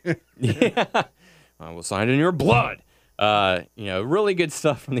 Oh, yeah. Yeah. I will sign in your blood. Really good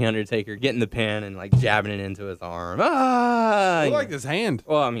stuff from the Undertaker, getting the pin and like jabbing it into his arm. Ah, I like his hand.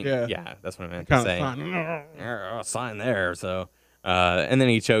 well, I mean, Yeah. yeah, that's what I meant to Kind say. of Sign there. So, and then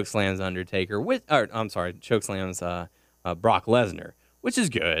he chokeslams Undertaker. Chokeslams Brock Lesnar, which is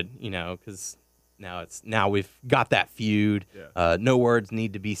good, because now we've got that feud. Yeah. No words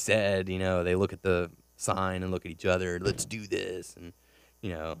need to be said. They look at the sign and look at each other. Let's do this, and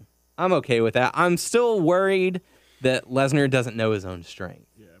I'm okay with that. I'm still worried that Lesnar doesn't know his own strength.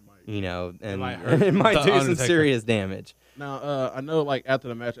 Yeah, it might. And might hurt it might the do some Undertaker. serious damage. Now, I know, like, after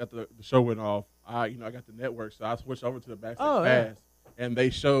the match, after the show went off, I got the network, so I switched over to the Backstage Pass, and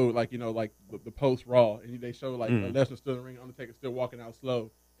they showed, like, the post Raw, and they showed, like, Lesnar stood in the ring, Undertaker still walking out slow,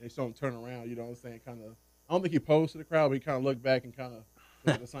 and they showed him turn around, you know what I'm saying, kind of, I don't think he posed to the crowd, but he kind of looked back and kind of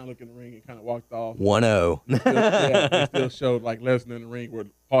looked at the sign, looked in the ring, and kind of walked off. 1-0. They still showed, like, Lesnar in the ring where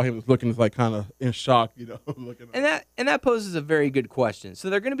Paul Heyman was looking, like, kind of in shock, looking. And that poses a very good question. So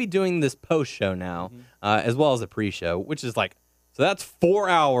they're going to be doing this post show now, as well as a pre show, which is like, so that's 4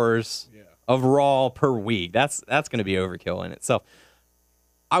 hours of Raw per week. That's going to be overkill in itself.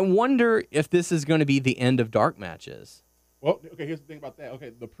 I wonder if this is going to be the end of dark matches. Well, okay, here's the thing about that.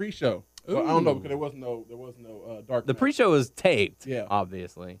 Okay, the pre-show. Well, I don't know because there was no dark. The match. pre show was taped, Yeah.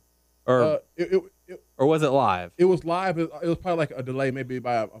 obviously, or was it live? It was live. It was probably like a delay, maybe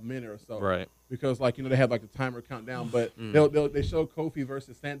by a minute or so. Right. Because they had like the timer countdown, but they showed Kofi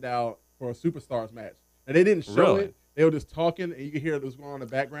versus Sandow for a Superstars match, and they didn't show Really? it. They were just talking, and you could hear it was going on in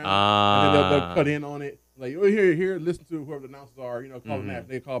the background, and then they'll cut in on it. Like, oh, here, listen to whoever the announcers are, call the match.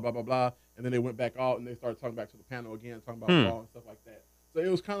 They call blah blah blah, and then they went back out and they started talking back to the panel again, talking about Raw and stuff like that. So it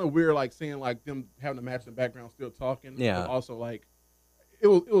was kind of weird, like seeing like them having the match in the background, still talking. Yeah. But also like, it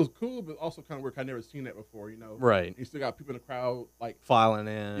was cool, but also kind of weird. I'd never seen that before, Right. You still got people in the crowd, like, Filing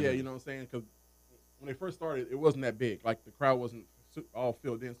in. yeah, you know what I'm saying? Because when they first started, it wasn't that big. Like, the crowd wasn't all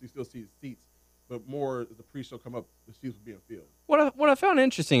filled in, so you still see seats. But more as the pre-show come up, the seats were being filled. What I found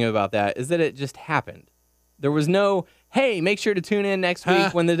interesting about that is that it just happened. There was no, hey, make sure to tune in next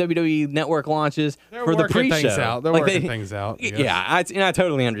week when the WWE Network launches They're for the working pre-show. things out. They're Like, working things out. I guess. Yeah, I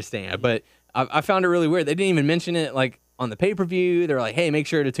totally understand, but I found it really weird. They didn't even mention it like on the pay-per-view. They're like, hey, make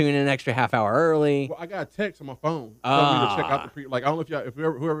sure to tune in an extra half hour early. Well, I got a text on my phone telling me to check out the pre. Like, I don't know if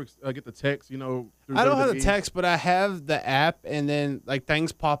whoever get the text, through I don't have the WWE. text, but I have the app, and then like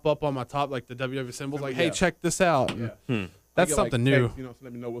things pop up on my top, like the WWE symbols, like, "Hey, Yeah. check this out." Yeah. And I That's get, something like, new. text, so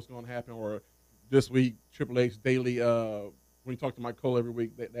let me know what's going to happen. Or this week, Triple H daily. When you talk to Mike Cole every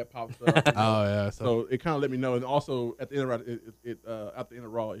week, that pops up. Oh yeah. So it kind of let me know, and also at the end of at the end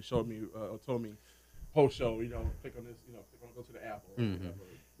of Raw, it showed me, told me post show, click on this, click on go to the app or whatever.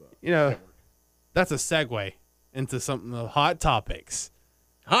 Network. That's a segue into something of hot topics.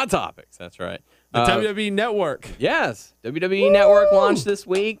 Hot topics, that's right. The WWE Network. Yes, WWE Network launched this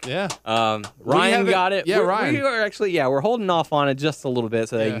week. Yeah. Ryan haven't- got it. yeah, Ryan. We are actually, we're holding off on it just a little bit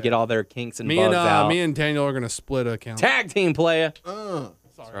so they Yeah. can get all their kinks and Me bugs out. and Daniel are gonna split an account. Tag team player. Sorry,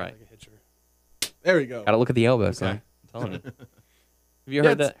 right. I hit you. There we go. Got to look at the elbow, son. I'm telling you. Have you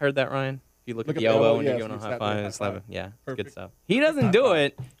heard that, Ryan? If you look at the elbow when you're going on high five and slap it. Yeah, it's good Perfect. stuff. He doesn't do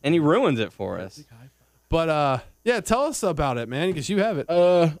it, and he ruins it for us. But tell us about it, man, because you have it.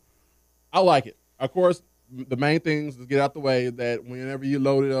 I like it. Of course, the main things to get out the way that whenever you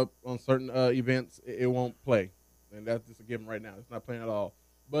load it up on certain events, it won't play, and that's just a given right now. It's not playing at all.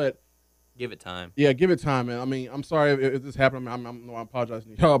 But Give it time. yeah, give it time, man. I mean, I'm sorry if this happened. I'm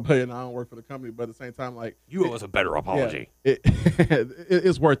apologizing to y'all, but I don't work for the company. But at the same time, like, You owe us a better apology. yeah,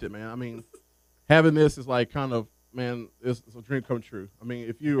 it's worth it, man. I mean, having this is like kind of, man, it's a dream come true. I mean,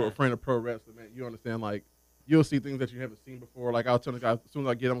 if you're a friend of pro wrestling, man, you understand, like, you'll see things that you haven't seen before. Like, I was telling the guys, as soon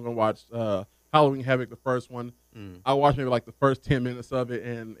as I get it, I'm going to watch Halloween Havoc, the first one. I watched maybe like the first 10 minutes of it,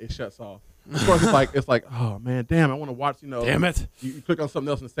 and it shuts off. Of course, it's like, oh, man, damn, I want to watch, Damn it. You click on something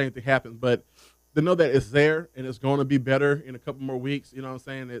else and the same thing happens. But to know that it's there and it's going to be better in a couple more weeks, you know what I'm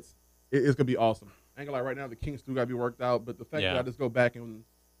saying? It's going to be awesome. I ain't gonna lie, right now the kinks still got to be worked out, but the fact that I just go back and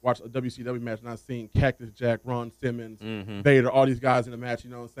watch a WCW match and I've seen Cactus Jack, Ron Simmons, Vader, all these guys in the match, you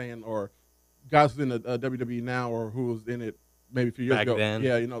know what I'm saying? Or guys who's in the WWE now or who was in it maybe a few years Back ago. then.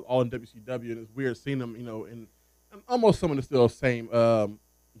 Yeah, all in WCW, and it's weird seeing them, and almost some of the still same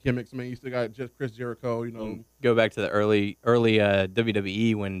gimmicks. I mean, you still got just Chris Jericho, Go back to the early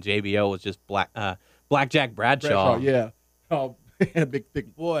WWE when JBL was just Blackjack Bradshaw. yeah. Oh, big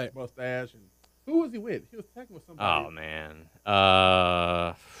thick Boy. mustache. And who was he with? He was tagging with somebody. Oh man,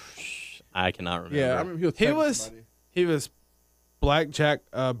 I cannot remember. Yeah, I remember he was tagging with somebody. He was Blackjack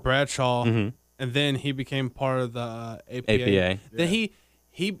Bradshaw, Mhm. and then he became part of the APA. APA. Then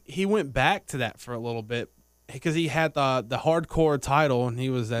he went back to that for a little bit. because he had the hardcore title and he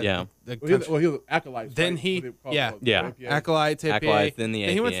was at Yeah. the He was Acolytes. Then right? he- What they call yeah. it, Yeah. APA. Acolytes, APA. Acolytes, then the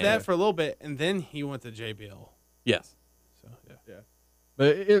And he went to APA. that for a little bit, and then he went to JBL. Yes. So yeah. Yeah.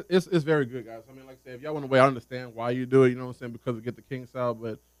 But it's very good, guys. I mean, like I said, if y'all want to wait, I understand why you do it, you know what I'm saying, because we get the King style,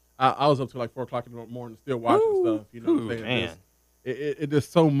 but I was up to like 4 o'clock in the morning still watching stuff, you know what I'm saying? Man. It's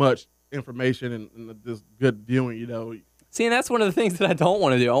just so much information and just good viewing, you know. See, and that's one of the things that I don't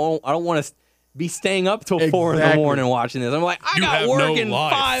want to do. I don't want to be staying up till 4 in the Exactly. morning watching this. I'm like, I You got have work no in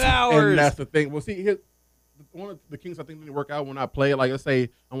life. 5 hours. And that's the thing. Well, see, one of the Kings I think didn't work out when I play it. Like, let's say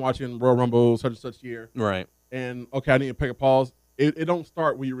I'm watching Royal Rumble such and such year, Right. and okay, I need to pick a pause. It don't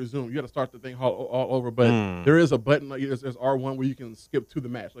start when you resume. You got to start the thing all over. But there is a button. Like, there's R1 where you can skip to the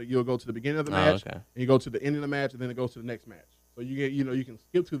match. Like you'll go to the beginning of the match, okay. and you go to the end of the match, and then it goes to the next match. So you get, you can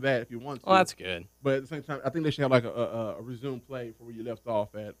skip to that if you want to. Well, that's good. But at the same time, I think they should have like a resume play for where you left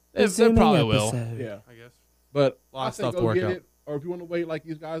off at. They probably will. Yeah, I guess. but A lot I of think stuff to go work get out. it. Or if you want to wait, like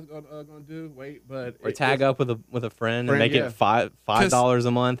these guys gonna do, wait. But Or tag up with a friend and make yeah. it $5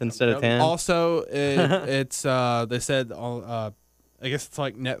 a month instead of 10. Also, it's they said I guess it's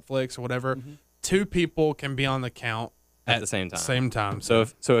like Netflix or whatever. 2 people can be on the count At the same time. Same time. So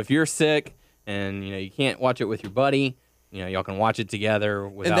if you're sick and you can't watch it with your buddy, y'all can watch it together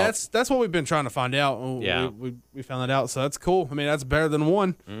without. and that's what we've been trying to find out. Yeah. we found that out, so that's cool. I mean, that's better than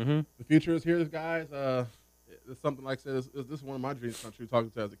one. the future is here, guys. It's something like I said. This is one of my dreams come true. Talking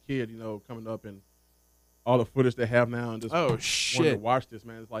to as a kid, coming up and all the footage they have now, and just Oh wanting to shit! watch this,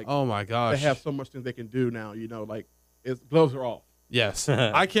 man. It's like Oh my gosh! they have so much things they can do now. Like gloves are off. Yes,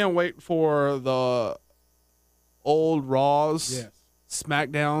 I can't wait for the old Raws, Yes.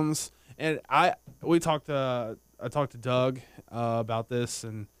 SmackDowns, and I talked to Doug about this,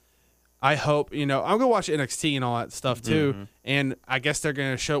 and I hope I'm gonna watch NXT and all that stuff too, and I guess they're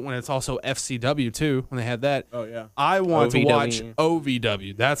gonna show it when it's also FCW too when they had that. Oh yeah, I want to OVW. watch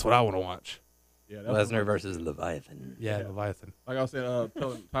OVW. That's what I want to watch. yeah. That's Lesnar versus Leviathan. Yeah, Yeah. Leviathan. like I was saying,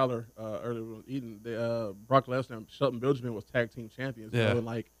 telling Tyler earlier when Eden, Brock Lesnar and Shelton Benjamin was tag team champions. Yeah. And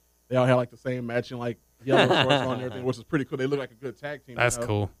like they all had like the same match and like yellow shorts on and everything, which is pretty cool. They look like a good tag team. That's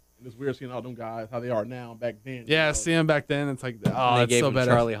cool. And it's weird seeing all them guys how they are now back then. Yeah, seeing him back then, it's like, oh, And they it's gave so him better.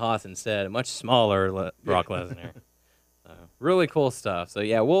 Charlie Haas instead, a much smaller Brock Lesnar. So, really cool stuff. So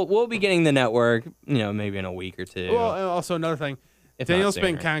yeah, we'll be getting the network, maybe in a week or two. Well, and also another thing, If not Daniel's been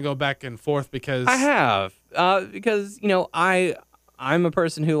sooner. kind of go back and forth because I have because I'm a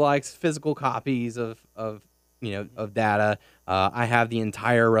person who likes physical copies of data. I have the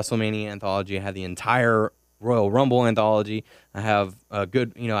entire WrestleMania anthology. I have the entire Royal Rumble anthology. I have I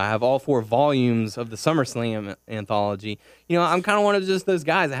have all 4 volumes of the SummerSlam anthology. I'm kind of one of just those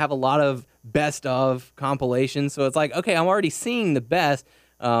guys. I have a lot of best of compilations. So it's like, okay, I'm already seeing the best.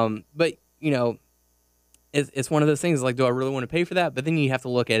 But it's one of those things like, do I really want to pay for that? But then you have to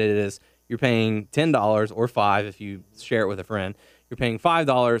look at it as you're paying $10 or $5 if you share it with a friend. You're paying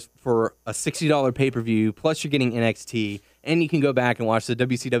 $5 for a $60 pay-per-view, plus you're getting NXT, and you can go back and watch the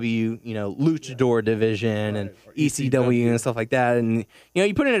WCW, Luchador division and or ECW and stuff like that. And,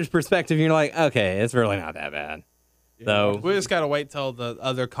 you put it into perspective, and you're like, okay, it's really not that bad. So we just gotta wait till the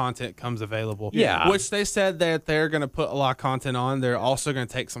other content comes available. Yeah. Which they said that they're gonna put a lot of content on. They're also gonna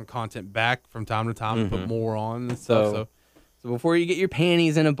take some content back from time to time and put more on and stuff. So So before you get your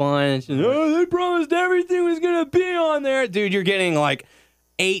panties in a bunch, they promised everything was going to be on there. Dude, you're getting like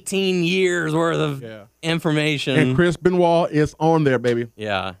 18 years worth of information. And Chris Benoit is on there, baby.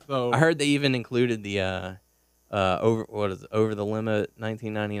 Yeah. So I heard they even included the Over the Limit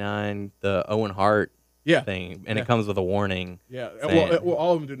 1999, the Owen Hart yeah, thing, and it comes with a warning. yeah. saying- Well,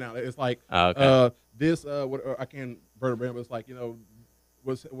 all of them do now. It's like Oh, okay. this. I can't vertebrate, but it's like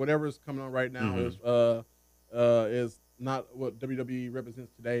whatever's coming on right now is not what WWE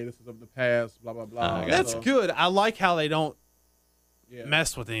represents today. This is of the past. Blah blah blah. Okay. that's So, good. I like how they don't Yeah.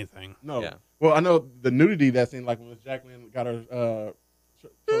 mess with anything. No. Yeah. Well, I know the nudity that's in, like when Jacqueline got her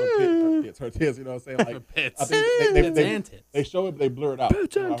her tits, you know what I'm saying? Like Pits. I think Pits and tits. they show it, but they blur it out. I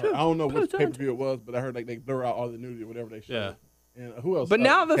don't know which pay per view it was, but I heard like they blur out all the nudity, whatever they show. Yeah. And who else? But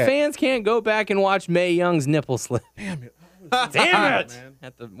now the Cat. fans can't go back and watch Mae Young's nipple slip. Damn it! Damn it! man.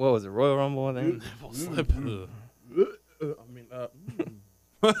 At the what was it, Royal Rumble? I think. Slip. Ugh. I mean,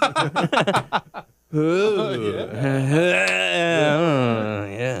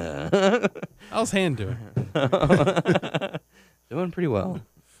 Yeah. How's hand doing? Doing pretty well.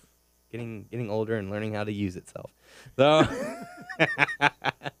 Getting older and learning how to use itself. So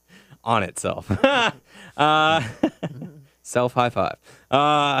on itself. Self high five.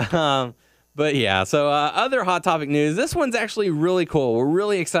 But yeah, so other Hot Topic news. This one's actually really cool. We're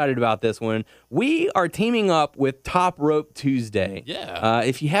really excited about this one. We are teaming up with Top Rope Tuesday. Yeah.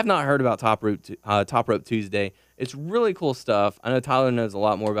 If you have not heard about Top Rope Tuesday, it's really cool stuff. I know Tyler knows a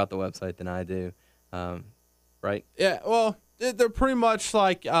lot more about the website than I do. Right? Yeah, well, they're pretty much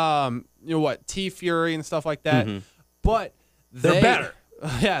like, T Fury and stuff like that. But They're better.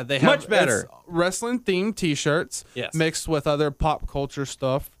 Yeah, they have Much better. wrestling themed T-shirts mixed with other pop culture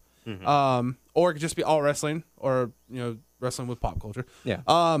stuff, or it could just be all wrestling, or wrestling with pop culture. Yeah.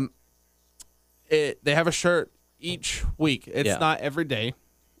 They have a shirt each week. It's not every day.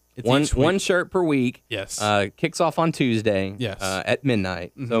 It's each one week. shirt per week. Yes. Kicks off on Tuesday. Yes. At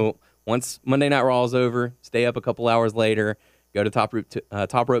midnight. So once Monday Night Raw is over, stay up a couple hours later. Go to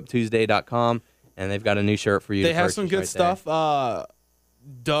topropetuesday.com, and they've got a new shirt for you. They to have some good purchase right stuff.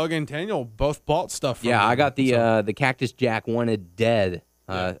 Doug and Daniel both bought stuff from there. Yeah, them. I got the Cactus Jack Wanted Dead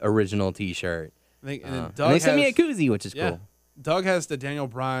original T-shirt. I think, and And Doug they sent me a has- koozie, which is Yeah. cool. Doug has the Daniel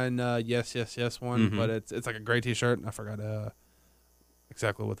Bryan yes one, but it's like a gray T-shirt. And I forgot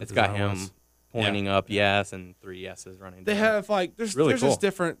exactly what the It's got design him was. pointing up, yes, and 3 yeses running They down. have like there's Really there's cool. just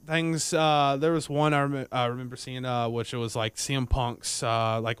different things. There was one I remember seeing, which it was like CM Punk's,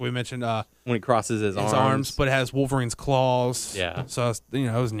 like we mentioned, when he crosses his arms, but it has Wolverine's claws. Yeah. so it's,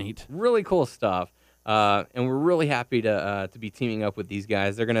 it was neat. Really cool stuff. And we're really happy to be teaming up with these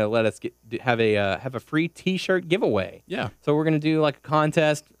guys. They're gonna let us have a free T-shirt giveaway. Yeah. So we're gonna do like a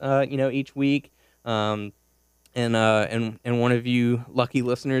contest, each week, and one of you lucky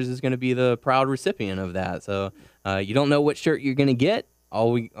listeners is gonna be the proud recipient of that. So you don't know what shirt you're gonna get.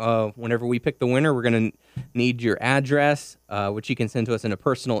 Whenever we pick the winner, we're gonna need your address, which you can send to us in a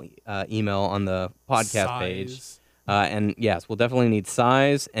personal email on the podcast page. Size. And yes, we'll definitely need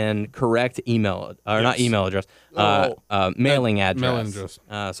size and correct email, or not Yes. email address, mailing address.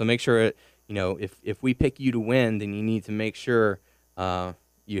 So make sure, if we pick you to win, then you need to make sure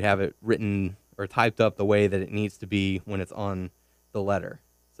you have it written or typed up the way that it needs to be when it's on the letter.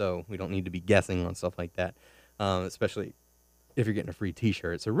 So we don't need to be guessing on stuff like that, especially if you're getting a free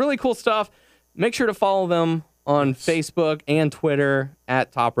T-shirt. So really cool stuff. Make sure to follow them on Facebook and Twitter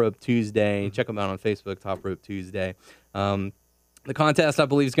at Top Rope Tuesday. Check them out on Facebook, Top Rope Tuesday. The contest, I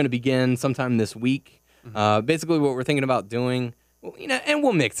believe, is going to begin sometime this week. Basically, what we're thinking about doing, and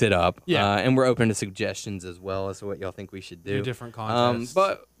we'll mix it up. Yeah. And we're open to suggestions as well as to what y'all think we should do. Different contests.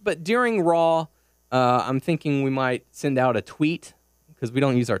 But during Raw, I'm thinking we might send out a tweet, because we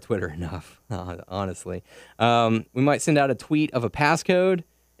don't use our Twitter enough, honestly. We might send out a tweet of a passcode,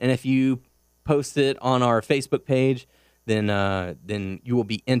 and if you post it on our Facebook page, then you will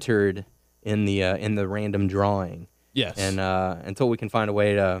be entered in the random drawing. Yes. And until we can find a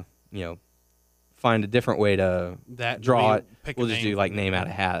way to, find a different way to That draw we it, pick a we'll just name. do like name out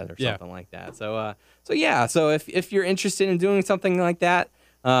of hat or Yeah. something like that. So if you're interested in doing something like that,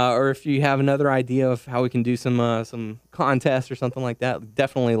 or if you have another idea of how we can do some contest or something like that,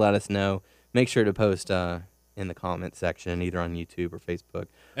 definitely let us know. Make sure to post in the comment section, either on YouTube or Facebook,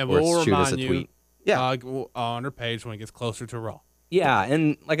 And or we'll shoot us a remind you tweet. Yeah, on our page when it gets closer to Raw. yeah,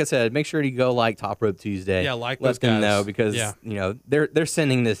 and like I said, make sure to go like Top Rope Tuesday. Yeah, like let those them guys. know, because Yeah. they're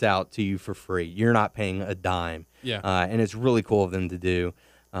sending this out to you for free. You're not paying a dime. Yeah. And it's really cool of them to do.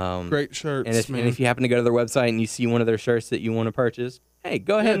 Great shirts, And if you happen to go to their website and you see one of their shirts that you want to purchase, hey,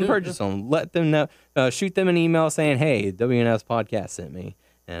 go ahead and do it, purchase them. Let them know. Shoot them an email saying, "Hey, WNS Podcast sent me,"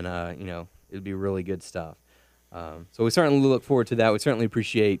 and it'd be really good stuff. So we certainly look forward to that. We certainly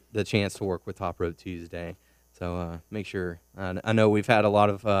appreciate the chance to work with Top Rope Tuesday. So make sure. I know we've had a lot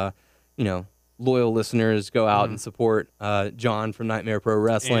of loyal listeners go out and support John from Nightmare Pro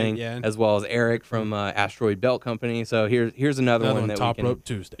Wrestling, And- as well as Eric from Asteroid Belt Company. So here's another one that Top we can. Rope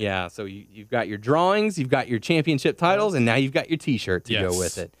Tuesday. Yeah, so you've got your drawings, you've got your championship titles, and now you've got your T-shirt to go Yes.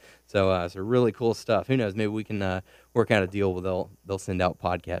 with it. So really cool stuff. Who knows? Maybe we can work out a deal where they'll send out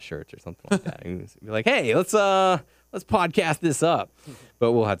podcast shirts or something like that. And be like, hey, let's podcast this up.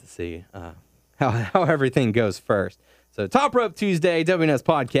 But we'll have to see how everything goes first. So Top Rope Tuesday, WNS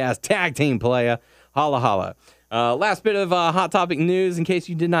Podcast, Tag Team Playa, holla holla. Last bit of Hot Topic news, in case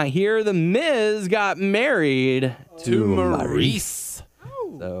you did not hear, The Miz got married to Maurice.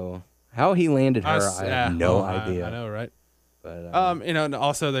 So how he landed her, I have no idea. I know, right? But And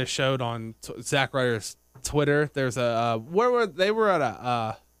also they showed on Zack Ryder's Twitter. There's a where they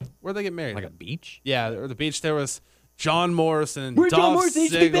get married? like a beach? Yeah, or the beach. There was John Morrison, Where's John Dolph Morrison? He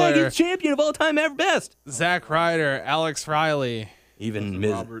should be back Ziggler, as champion of all time ever best. Zack Ryder, Alex Riley, Even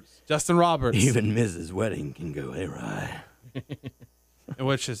Justin Roberts, Mrs. Wedding can go awry.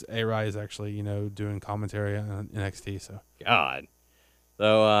 which is A-Rai is actually doing commentary on NXT. So God.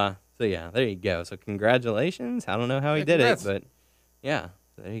 So So yeah, there you go. So congratulations. I don't know how he did congrats. it, but yeah,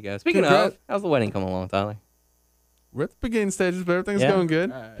 so there you go. Speaking Congrats. of, how's the wedding coming along, Tyler? We're at the beginning stages, but everything's Yeah. going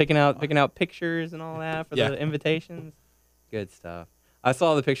good. Picking out pictures and all that for Yeah. the invitations. Good stuff. I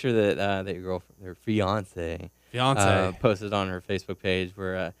saw the picture that your fiance Fiance. posted on her Facebook page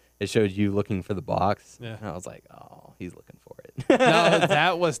where it showed you looking for the box. Yeah. And I was like, oh, he's looking for it. No,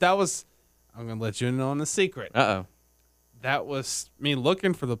 that was. I'm gonna let you in on the secret. Uh-oh. That was me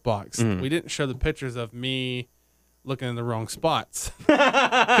looking for the box. Mhm. We didn't show the pictures of me looking in the wrong spots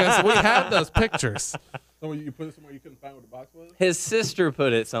because we had those pictures. So you put it somewhere you couldn't find where the box was? His sister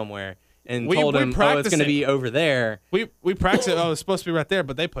put it somewhere and We told him, oh, it's practiced going to it. be over there. We practiced it. Oh, it was supposed to be right there,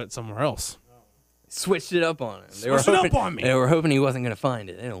 but they put it somewhere else. Switched it up on him. Switched it up on me. They were hoping he wasn't going to find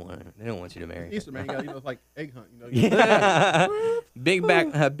it. They don't want you to marry him. Easter, man. You got, it's like egg hunt. Yeah. big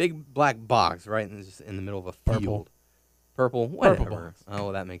black box right in the middle of a field. Purple, whatever. box. Oh,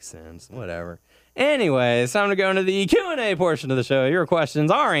 well, that makes sense. Whatever. Anyway, it's time to go into the Q&A portion of the show. Your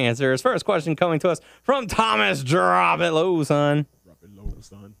questions, our answers. First question coming to us from Thomas. Drop it low, son. Drop it low,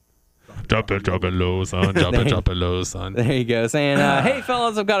 son. Drop it low, son. Drop it low, son. There you go. Saying, hey,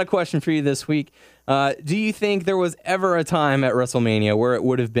 fellas, I've got a question for you this week. Do you think there was ever a time at WrestleMania where it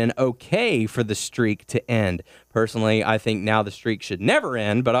would have been okay for the streak to end? Personally, I think now the streak should never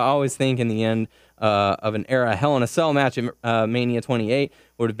end, but I always think in the end of an era, Hell in a Cell match at Mania 28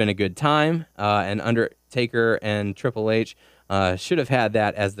 would have been a good time, and Undertaker and Triple H should have had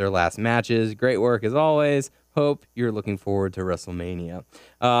that as their last matches. Great work as always. Hope you're looking forward to WrestleMania.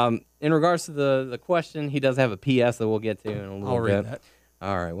 In regards to the question, he does have a PS that we'll get to in a little I'll bit. read that.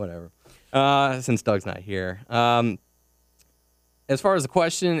 All right, whatever. Since Doug's not here. As far as the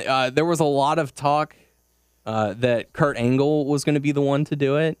question, there was a lot of talk that Kurt Angle was going to be the one to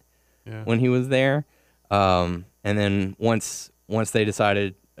do it when he was there. And then once they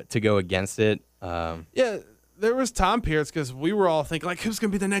decided to go against it, Yeah, there was time periods because we were all thinking, like, who's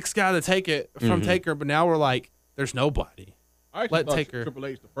going to be the next guy to take it from Taker? But now we're like, there's nobody. I actually Let thought Taker- Triple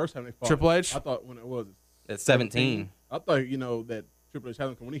H the first time they fought. Triple H? I thought when it was at 17. I thought that Triple H had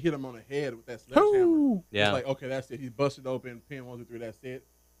him when he hit him on the head with that sledgehammer. Ooh. Yeah. It's like, okay, that's it. He busted open, pin 1, 2, 3, that's it.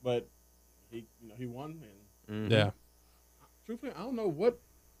 But he won, and Yeah. truthfully, I don't know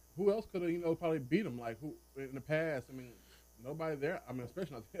who else could have probably beat him like who in the past. I mean, nobody there. I mean,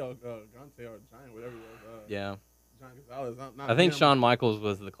 especially not Gante or Giant, whatever it was. Yeah. Giant Gonzalez. Not I think him. Shawn Michaels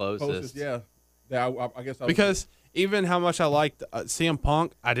was the closest. Closest, yeah. I guess I was, Because even how much I liked CM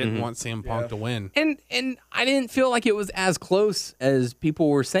Punk, I didn't want CM Punk Yeah. to win. And I didn't feel like it was as close as people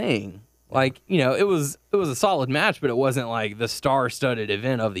were saying. Like, it was a solid match, but it wasn't like the star-studded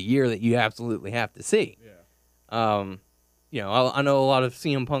event of the year that you absolutely have to see. yeah. I know a lot of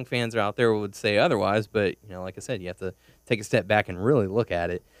CM Punk fans out there would say otherwise, but like I said, you have to take a step back and really look at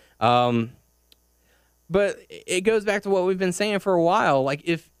it. But it goes back to what we've been saying for a while. Like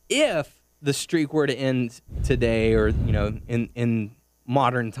if the streak were to end today, or in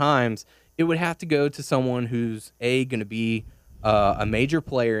modern times, it would have to go to someone who's going to be a major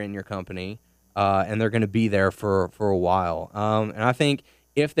player in your company, and they're going to be there for a while. And I think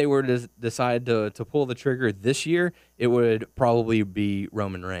if they were to decide to pull the trigger this year, it would probably be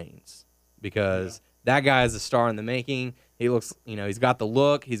Roman Reigns, because that guy is a star in the making. He looks, he's got the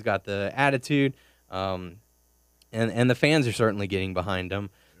look, he's got the attitude, and the fans are certainly getting behind him.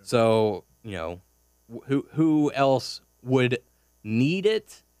 So, who else would need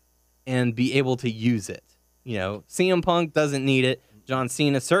it and be able to use it? CM Punk doesn't need it. John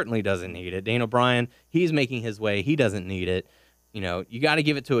Cena certainly doesn't need it. Daniel Bryan, he's making his way. He doesn't need it. You got to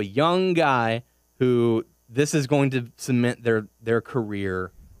give it to a young guy who this is going to cement their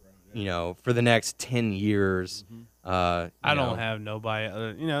career, for the next 10 years. I don't have nobody.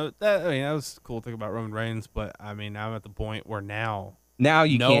 That was the cool thing about Roman Reigns, but I mean, I'm at the point where now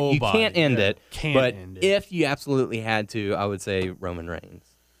you can't end it. Can't but end it. if you absolutely had to, I would say Roman Reigns.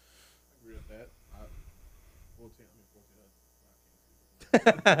 I agree with that. 14.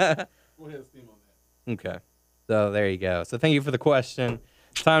 Go ahead, steam on that. Okay. So there you go. So thank you for the question.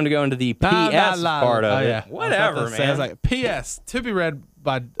 Time to go into the PS Nah, part of oh, it. yeah. Whatever, I was about to say, man. I was like, P.S. to be read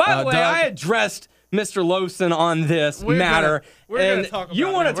by By the way, Doug. I addressed Mr. Lowson on this We're matter. we're gonna and talk about you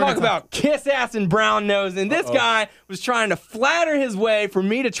want to that. We're talk gonna about kiss ass and brown nose, and this guy was trying to flatter his way for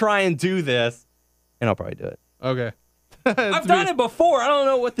me to try and do this, and I'll probably do it. Okay. I've done it before. I don't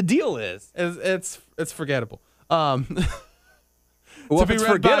know what the deal is. It's forgettable. Well, if be it's read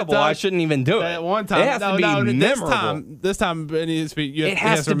by forgettable, I Doug shouldn't even do it. That one time, It has to be memorable. This time, it needs to be. It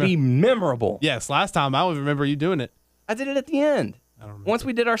has to be memorable. Yes, last time I don't even remember you doing it. I did it at the end. I don't remember. Once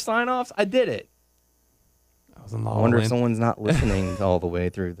we did our sign-offs, I did it. was in La I La wonder if Land. someone's not listening all the way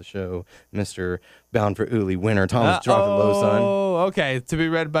through the show. Mr. Bound for Uli winner, Thomas Drop It Low, son. Oh, okay. To be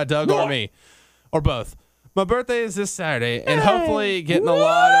read by Doug or me, or both. My birthday is this Saturday, and hopefully getting a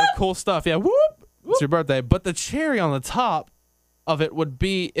lot of cool stuff. Yeah, whoop! It's your birthday. But the cherry on the top of it would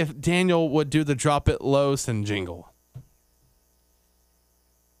be if Daniel would do the Drop It Low and jingle.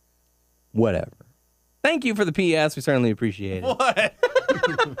 Whatever. Thank you for the PS. We certainly appreciate it. What?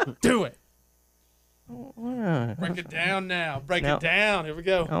 Do it. Yeah. Break it down now. Break No. it down. Here we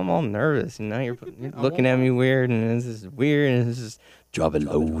go. I'm all nervous. You know, you're looking at me weird, and this is weird, and this is drop it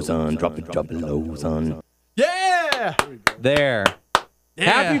low, son. Drop it low, son. Yeah. There. Yeah.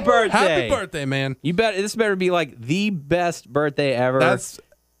 Happy birthday. Happy birthday, man. You bet. This better be like the best birthday ever. That's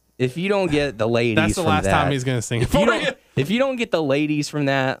if you don't get the ladies. the from last that, time he's gonna sing it If you for you. don't, if you don't get the ladies from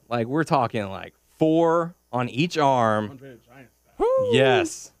that, like we're talking like 4 on each arm. Woo.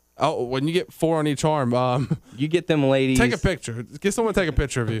 Yes. Oh, when you get 4 on each arm, You get them ladies. take a picture. Get someone to take a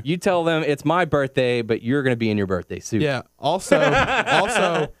picture of you. You tell them it's my birthday, but you're gonna be in your birthday suit. Yeah.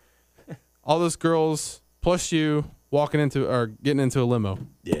 Also, all those girls plus you walking into or getting into a limo.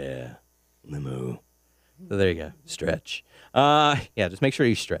 Yeah. Limo. So there you go. Stretch. Yeah, just make sure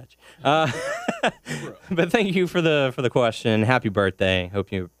you stretch. But thank you for the question. Happy birthday.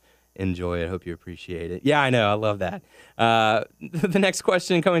 Hope you enjoy it. Hope you appreciate it. Yeah, I know. I love that. The next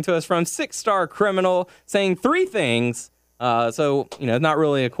question coming to us from 6-Star Criminal saying 3 things. So, not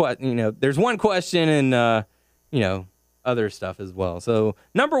really a question. There's one question and, other stuff as well. So,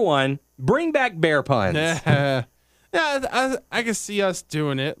 number 1, bring back bear puns. Yeah. Yeah, I can see us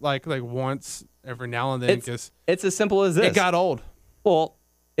doing it like once every now and then because It's as simple as this. it got old. Well,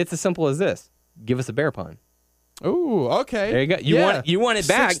 it's as simple as this. Give us a bear pun. Ooh, okay. There you go. You want it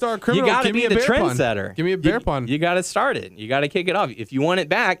back. 6-Star Criminal, You got to give me be a the bear pun. trendsetter. Give me a bear pun. You got to start it. You got to kick it off. If you want it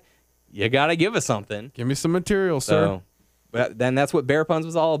back, you got to give us something. Give me some material, sir. So, then that's what bear puns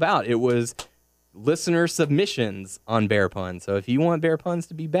was all about. It was listener submissions on bear puns. So if you want bear puns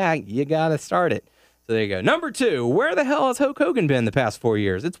to be back, you got to start it. So there you go. Number 2, where the hell has Hulk Hogan been the past 4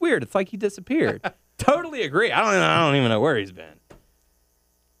 years? It's weird. It's like he disappeared. Totally agree. I don't even know where he's been.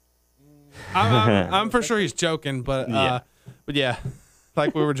 I'm for sure he's joking, but yeah,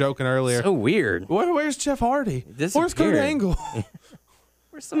 like we were joking earlier. So weird. Where's Jeff Hardy? Where's Kurt Disappeared. Angle?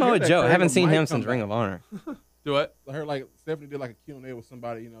 Where's Samoa that Joe? I Kurt haven't Angle seen might him come since back. Ring of Honor. Do it. I heard like Stephanie did like a Q&A with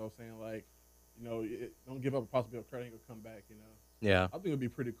somebody, saying like, don't give up a possibility of Kurt Angle come back, Yeah. I think it'd be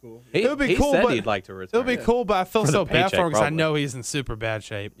pretty cool. He, It would be he cool, sauld but he'd like to return. It'll be cool, but I feel For the so bad paycheck, for him because I probably. know he's in super bad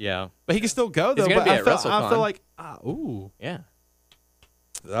shape. Yeah. But he can still go though. He's gonna But be I at feel WrestleCon. like ooh, Yeah.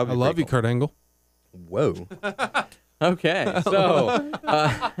 I love you, Kurt Angle. Whoa. Okay. So,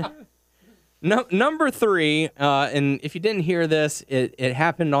 number 3, and if you didn't hear this, it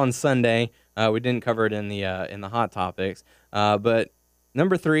happened on Sunday. We didn't cover it in the hot topics. But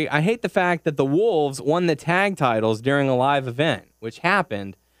number 3, I hate the fact that the Wolves won the tag titles during a live event, which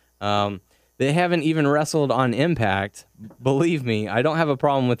happened. They haven't even wrestled on Impact. Believe me, I don't have a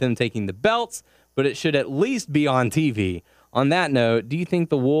problem with them taking the belts, but it should at least be on TV. On that note, do you think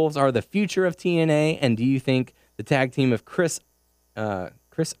the Wolves are the future of TNA, and do you think the tag team of Chris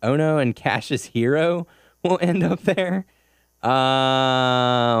Ono and Cassius Hero will end up there?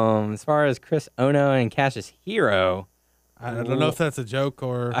 As far as Chris Ono and Cassius Hero, I don't know if that's a joke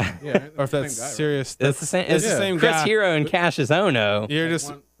or Yeah, or if that's serious. it's the same. It's the same Chris guy. Hero and Cassius Ono. You're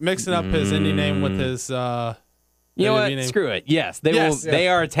just mixing up his indie name with his. You know WWE what? name. Screw it. Yes, they Yes. will. They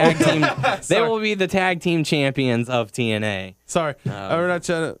are a tag team. They Sorry. will be the tag team champions of TNA. Sorry, we're not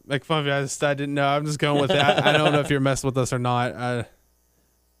trying to make fun of you. I didn't know. I'm just going with it. I don't know if you're messing with us or not.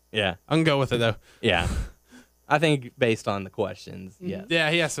 Yeah, I can go with it though. yeah. I think based on the questions, yes. Yeah,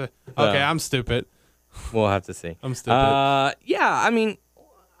 he has to. Okay, I'm stupid. We'll have to see. I'm stupid. Yeah, I mean,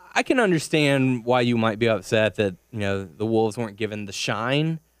 I can understand why you might be upset that the Wolves weren't given the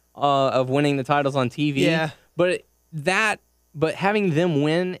shine of winning the titles on TV. Yeah. but having them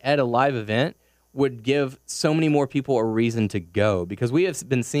win at a live event would give so many more people a reason to go, because we have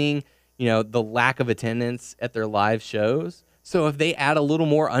been seeing the lack of attendance at their live shows. So if they add a little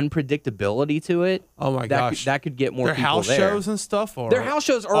more unpredictability to it, Oh my that gosh. that could get more Their people house there. shows and stuff. Their house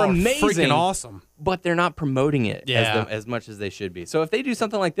shows are amazing, freaking awesome. but they're not promoting it Yeah. as much as they should be. So if they do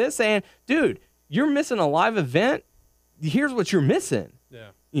something like this, saying, "Dude, you're missing a live event. Here's what you're missing,"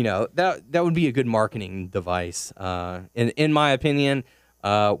 Yeah. that would be a good marketing device. In my opinion,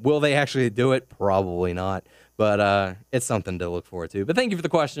 will they actually do it? Probably not. But it's something to look forward to. But thank you for the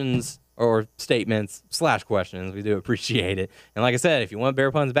questions or statements / questions. We do appreciate it. And like I said, if you want bear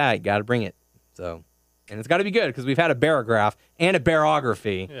puns back, you got to bring it. So, and it's got to be good, because we've had a barograph and a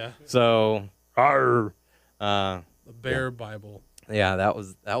barography. Yeah. So, arr. Uh, The Bear Bible. yeah, that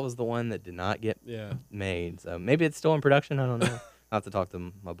was the one that did not get Yeah. made. So maybe it's still in production. I don't know. I'll have to talk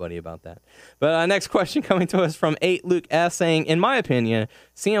to my buddy about that. But next question coming to us from 8 Luke S. saying, in my opinion,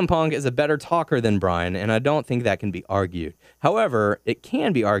 CM Punk is a better talker than Bryan, and I don't think that can be argued. However, it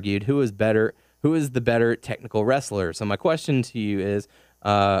can be argued who is the better technical wrestler. So my question to you is,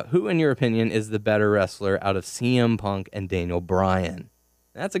 who, in your opinion, is the better wrestler out of CM Punk and Daniel Bryan?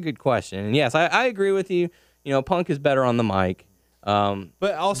 That's a good question. And yes, I agree with you. You know, Punk is better on the mic.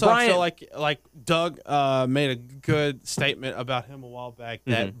 But also, Bryan- I feel like Doug made a good statement about him a while back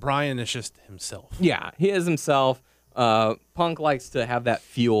that Bryan is just himself. Yeah, he is himself. Punk likes to have that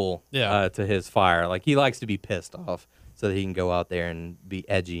fuel to his fire. Like, he likes to be pissed off so that he can go out there and be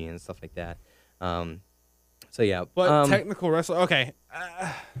edgy and stuff like that. So, yeah. But technical wrestler, okay.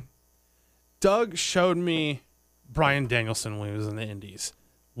 Doug showed me Bryan Danielson when he was in the Indies.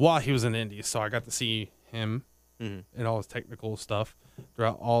 While he was in the Indies, so I got to see him and all his technical stuff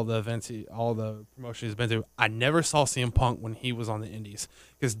throughout all the events, all the promotions he's been through. I never saw CM Punk when he was on the Indies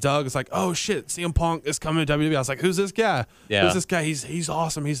because Doug is like, "Oh shit, CM Punk is coming to WWE." I was like, "Who's this guy? Yeah. Who's this guy? He's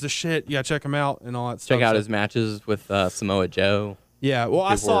awesome. He's the shit. Yeah, check him out and all that stuff." check out So- his matches with Samoa Joe. Yeah, well,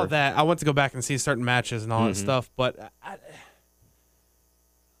 I People saw were- that. I went to go back and see certain matches and all that stuff, but I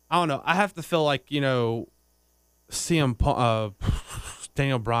don't know. I have to feel like, you know, CM Punk,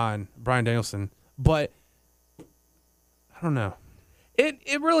 Bryan Danielson, but I don't know.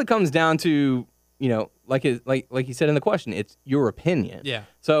 It really comes down to, you know, like you said in the question, it's your opinion. Yeah.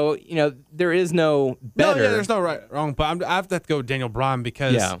 So, you know, there is no better. No, yeah, there's no right wrong, but I have to go with Daniel Bryan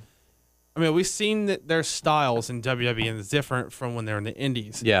because Yeah. I mean, we've seen that their styles in WWE and it's different from when they're in the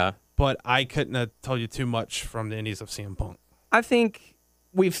Indies. Yeah. But I couldn't have told you too much from the Indies of CM Punk. I think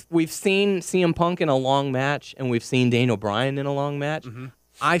we've seen CM Punk in a long match and we've seen Daniel Bryan in a long match.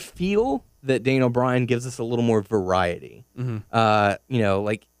 I feel that Daniel Bryan gives us a little more variety. You know,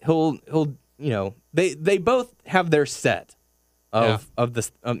 like he'll you know, they both have their set of the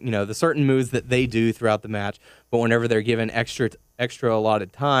you know, the certain moves that they do throughout the match, but whenever they're given extra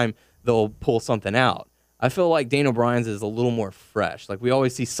allotted time, they'll pull something out. I feel like Daniel Bryan's is a little more fresh. Like, we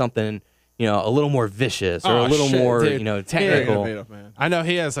always see something, you know, a little more vicious or Oh, a little shit, more, dude. you know, Very technical. innovative, man. I know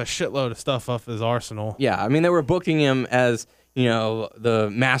he has a shitload of stuff off his arsenal. Yeah, I mean, they were booking him as, you know,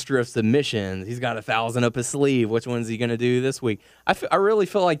 the master of submissions. He's got 1,000 up his sleeve. Which one's he going to do this week? I really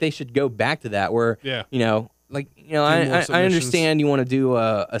feel like they should go back to that where, Yeah. you know, like, you know, Do more I submissions. understand you want to do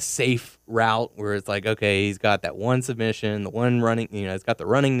a safe route where it's like, okay, he's got that one submission, the one running, you know, he's got the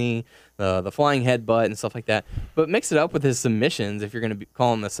running knee, the flying headbutt and stuff like that. But mix it up with his submissions if you're going to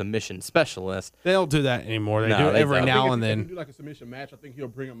call him a submission specialist. They don't do that anymore. They No, do it they every don't. now I and think if then. he do like a submission match, I think he'll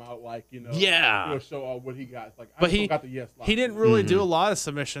bring him out like, you know, Yeah. he'll show off what he got. It's like, But I he still got the yes line. he didn't really do a lot of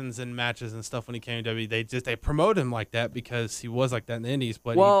submissions in matches and stuff when he came to WWE. They promote him like that because he was like that in the Indies.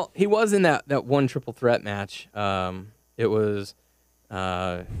 But Well, he was in that one triple threat match. It was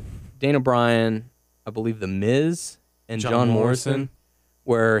Dana Bryan, I believe The Miz, and John John Morrison. Morrison,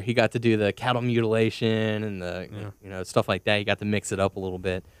 where he got to do the cattle mutilation and the you know, stuff like that. He got to mix it up a little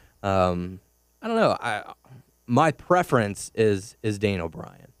bit. I don't know. My preference is Daniel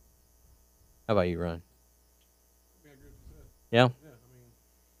Bryan. How about you, Ron? Yeah. Yeah,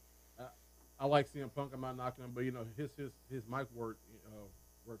 I mean, I like CM Punk. I'm not knocking him, but you know, his mic work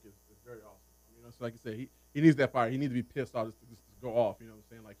is very awesome. You know, so like you said, he needs that fire. He needs to be pissed off just to go off. You know what I'm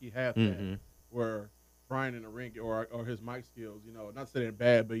saying? Like, he has that. Where Bryan in the ring or his mic skills, you know, not saying it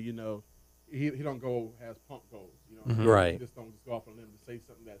bad, but you know, he don't go as Punk goes. You know, what I mean? Right. He just don't just go off on a limb to say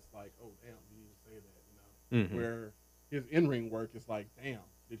something that's like, oh damn, you need to say that. You know, where his in ring work is like, damn,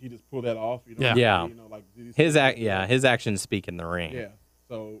 did he just pull that off? You know, Yeah. Yeah. You know, like did he His actions speak in the ring. Yeah.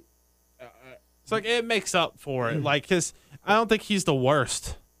 So. it's like it makes up for it. Like I don't think he's the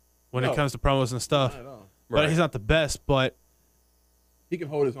worst when No. it comes to promos and stuff. Not at all. But he's not the best. But He can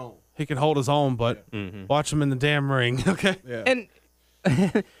hold his own. he can hold his own. But watch him in the damn ring. Okay. Yeah.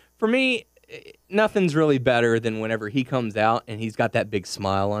 And for me, nothing's really better than whenever he comes out and he's got that big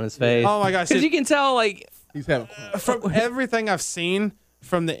smile on his face. Oh my gosh. Because you can tell, like, He's having fun. From everything I've seen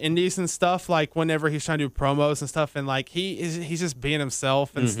from the Indies and stuff, like whenever he's trying to do promos and stuff, and like he's just being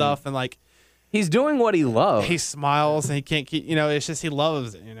himself and stuff, and like he's doing what he loves. he smiles and he can't keep, you know, it's just he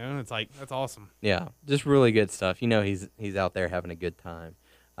loves it, you know. It's like that's awesome. Yeah, just really good stuff. You know, he's out there having a good time,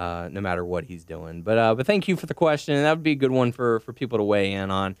 no matter what he's doing. But thank you for the question. That would be a good one for people to weigh in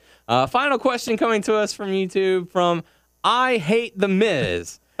on. Final question coming to us from YouTube from I Hate the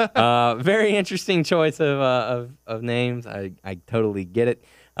Miz. Very interesting choice of names. I totally get it.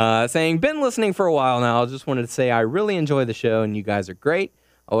 Saying, been listening for a while now. Just wanted to say I really enjoy the show and you guys are great.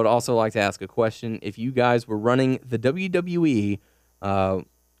 I would also like to ask a question. If you guys were running the WWE,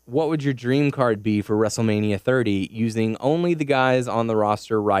 what would your dream card be for WrestleMania 30 using only the guys on the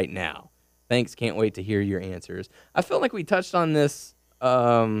roster right now? Thanks. Can't wait to hear your answers. I feel like we touched on this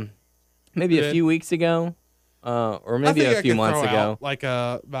maybe a few weeks ago or maybe a few months ago. Like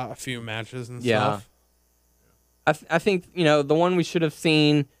about a few matches and Yeah. stuff. I think, the one we should have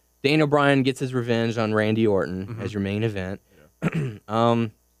seen, Daniel Bryan gets his revenge on Randy Orton as your main event.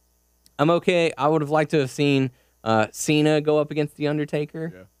 I'm okay. I would have liked to have seen Cena go up against The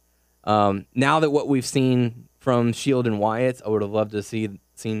Undertaker. Now that what we've seen from Shield and Wyatt, I would have loved to seen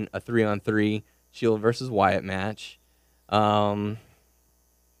a 3-on-3 Shield versus Wyatt match. As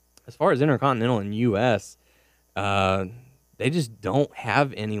far as Intercontinental and U.S., they just don't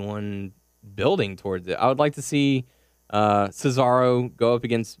have anyone building towards it. I would like to see Cesaro go up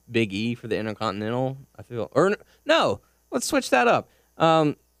against Big E for the Intercontinental. Let's switch that up.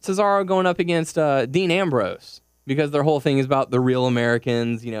 Cesaro going up against Dean Ambrose, because their whole thing is about the real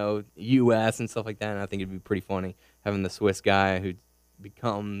Americans, U.S. and stuff like that. And I think it'd be pretty funny having the Swiss guy who'd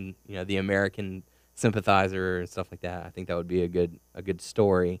become, the American sympathizer and stuff like that. I think that would be a good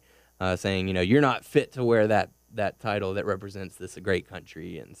story, saying, you're not fit to wear that title that represents this great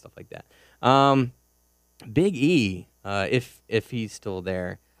country and stuff like that. Big E, if he's still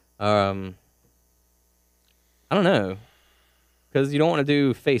there, I don't know, because you don't want to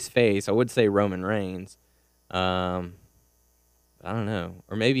do face. I would say Roman Reigns. I don't know,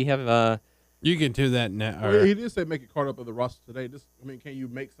 or maybe have You can do that now. Well, he did say make it card up of the roster today. Can you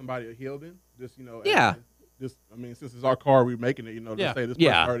make somebody a heel then? Yeah. Since it's our card, we're making it. Just say this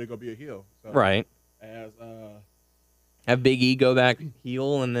person's already gonna be a heel. So, right. As have Big E go back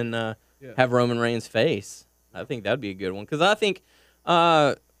heel and then have Roman Reigns face. I think that'd be a good one, because I think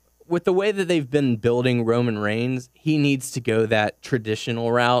with the way that they've been building Roman Reigns, he needs to go that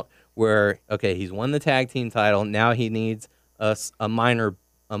traditional route where, okay, he's won the tag team title, now he needs a minor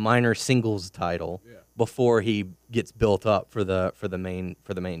singles title before he gets built up for the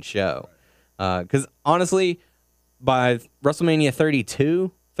main show. Because honestly, by WrestleMania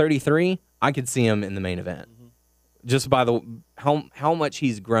 32, 33, I could see him in the main event, just by how much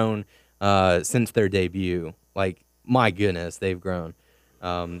he's grown since their debut. Like, my goodness, they've grown.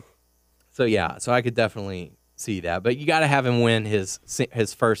 So I could definitely see that. But you got to have him win his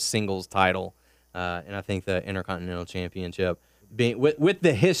first singles title, and I think the Intercontinental Championship, being with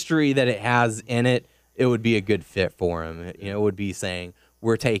the history that it has in it, it would be a good fit for him. It would be saying,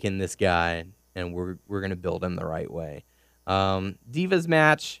 we're taking this guy and we're going to build him the right way. Divas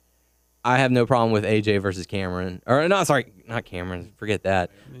match, I have no problem with AJ versus Cameron. Or no, sorry, not Cameron. Forget that.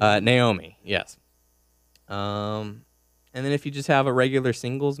 Naomi, yes. And then if you just have a regular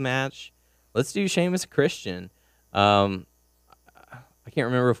singles match, let's do Sheamus Christian. I can't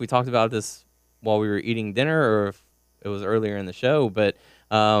remember if we talked about this while we were eating dinner or if it was earlier in the show, but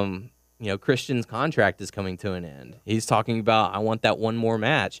Christian's contract is coming to an end. He's talking about, I want that one more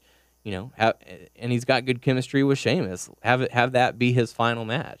match, and he's got good chemistry with Sheamus. Have that be his final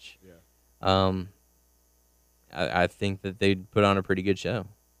match. I think that they'd put on a pretty good show.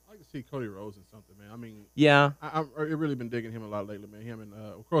 I can see Cody Rhodes in something, man. I've really been digging him a lot lately, man. Him and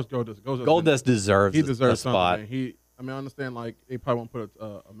of course Goldust deserves. He deserves a spot. Something, man. I understand like they probably won't put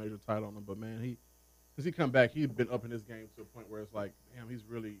a major title on him, but man, since he come back, he's been up in his game to a point where it's like, damn, he's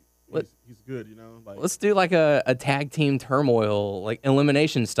really. He's good, Like, let's do like a tag team turmoil, like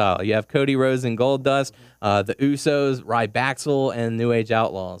elimination style. You have Cody Rhodes and Goldust, the Usos, Rybacksel, and New Age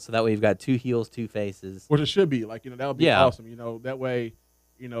Outlaws. So that way you've got two heels, two faces. Which it should be. Like, that would be awesome. That way,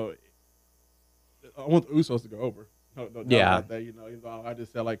 I want the Usos to go over. No doubt about that. Even though I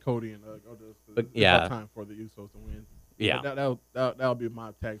just said like Cody and Goldust. It's time for the Usos to win. Yeah, that'll be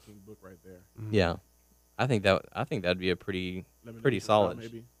my tag team book right there. Yeah, I think that'd be a pretty solid.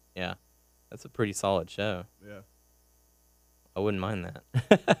 Maybe. Yeah, that's a pretty solid show. Yeah, I wouldn't mind that.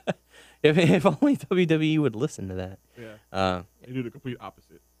 if only WWE would listen to that. Yeah, they do the complete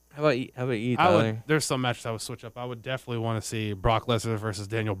opposite. How about you, Tyler? There's some matches I would switch up. I would definitely want to see Brock Lesnar versus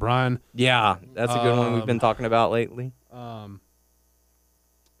Daniel Bryan. Yeah, that's a good one we've been talking about lately. Who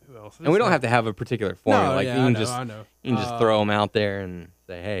else? And we don't have to have a particular formula. No, you can just throw them out there and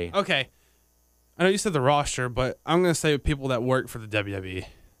say, hey. Okay. I know you said the roster, but I'm going to say people that work for the WWE.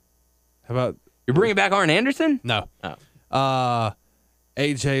 How about... You're bringing back Arn Anderson? No. Oh.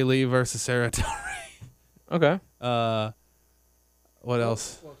 AJ Lee versus Sarah Del Rey. Okay. What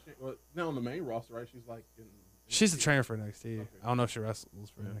else? Well, now on the main roster, right? She's like... She's a trainer for NXT. Okay. I don't know if she wrestles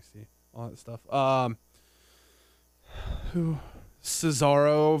for NXT. All that stuff. Who?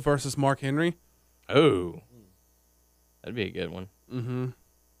 Cesaro versus Mark Henry. Oh. That'd be a good one. Mm-hmm.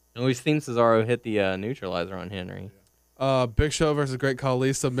 We've seen Cesaro hit the neutralizer on Henry. Big Show versus Great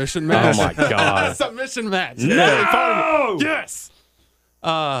Khali submission match. Oh my God. Submission match. No! Yes.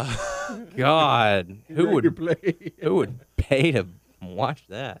 God, who would pay to watch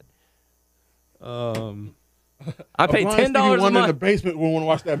that? I pay $10 a One in the month. basement will want to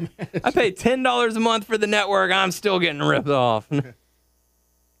watch that match. I pay $10 a month for the network. I'm still getting ripped off.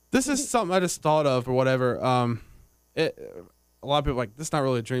 This is something I just thought of or whatever. A lot of people are like, this is not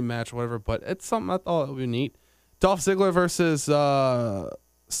really a dream match or whatever, but it's something I thought would be neat. Dolph Ziggler versus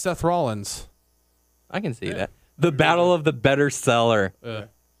Seth Rollins. I can see that. The battle of the better seller.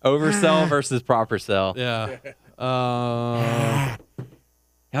 Oversell versus proper sell. Yeah.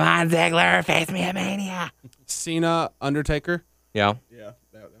 Come on, Ziggler, face me at Mania. Cena, Undertaker. Yeah. Yeah,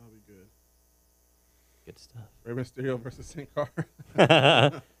 that'll be good. Good stuff. Rey Mysterio versus Sin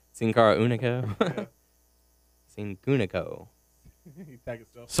Cara. Sin Cara Unico. Sin Unico. He tagged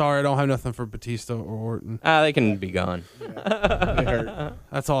himself. Sorry, I don't have nothing for Batista or Orton. They can be gone. They hurt.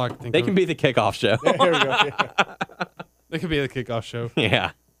 That's all I can think They of. can be the kickoff show. There we go. Yeah. They could be the kickoff show.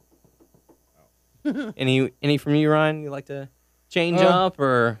 Yeah. Any from you, Ryan? You like to change up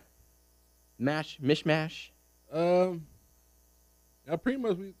or mishmash? Yeah, we pretty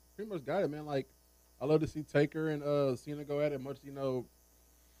much got it, man. Like, I love to see Taker and Cena go at it. I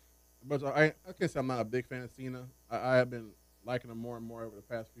can say I'm not a big fan of Cena. I have been liking him more and more over the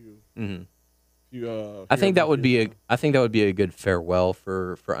past few. Mm-hmm. I think that would be a good farewell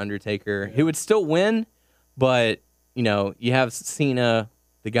for Undertaker. Yeah. He would still win, but you have Cena,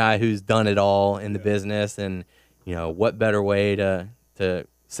 the guy who's done it all in the business, and what better way to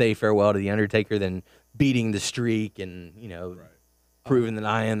say farewell to the Undertaker than beating the streak and proving that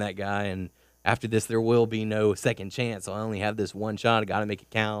I am that guy. And after this, there will be no second chance. So I only have this one shot. I got to make it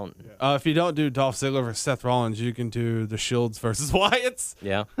count. If you don't do Dolph Ziggler versus Seth Rollins, you can do the Shields versus Wyatts.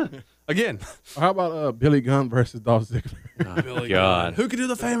 Yeah. Again. How about Billy Gunn versus Dolph Ziggler? Billy God. Who can do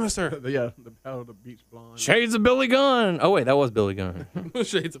the famouser? The battle of the Beach Blonde. Shades of Billy Gunn. Oh wait, that was Billy Gunn.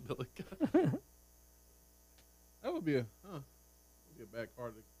 Shades of Billy Gunn. That would be a bad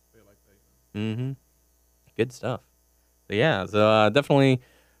card to say it like that. Mm-hmm. Good stuff. So yeah, definitely,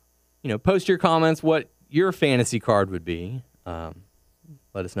 post your comments what your fantasy card would be.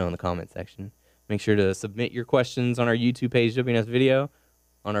 Let us know in the comment section. Make sure to submit your questions on our YouTube page, WNS Video,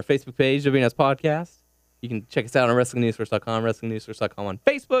 on our Facebook page, WNS Podcast. You can check us out on WrestlingNewsSource.com, WrestlingNewsSource.com on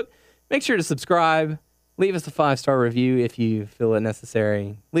Facebook. Make sure to subscribe. Leave us a 5-star review if you feel it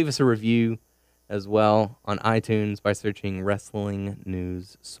necessary. Leave us a review as well on iTunes by searching Wrestling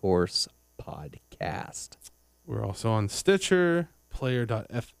News Source Podcast. We're also on Stitcher,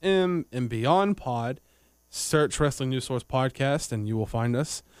 Player.fm, and Beyond Pod. Search Wrestling News Source Podcast, and you will find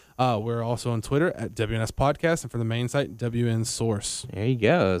us. We're also on Twitter at WNS Podcast, and for the main site, WN Source. There you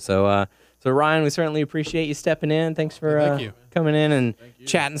go. So Ryan, we certainly appreciate you stepping in. Thanks for Thank you. coming in and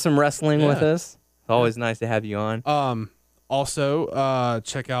chatting some wrestling with us. It's always nice to have you on. Also,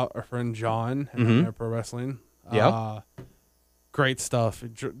 check out our friend John at Nightmare Pro Wrestling. Great stuff.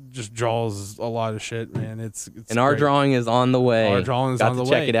 It just draws a lot of shit, man. It's and our great. drawing is on the way. Our drawing is Got on the to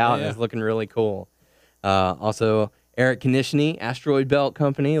way. check it out, Yeah. and it's looking really cool. Also, Eric Konishny, Asteroid Belt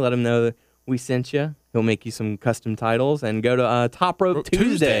Company. Let him know that we sent you. He'll make you some custom titles. And go to Top Rope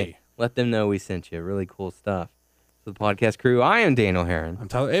Tuesday. Let them know we sent you. Really cool stuff. For the podcast crew, I am Daniel Herron. I'm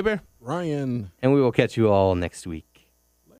Tyler Aber. Ryan. And we will catch you all next week.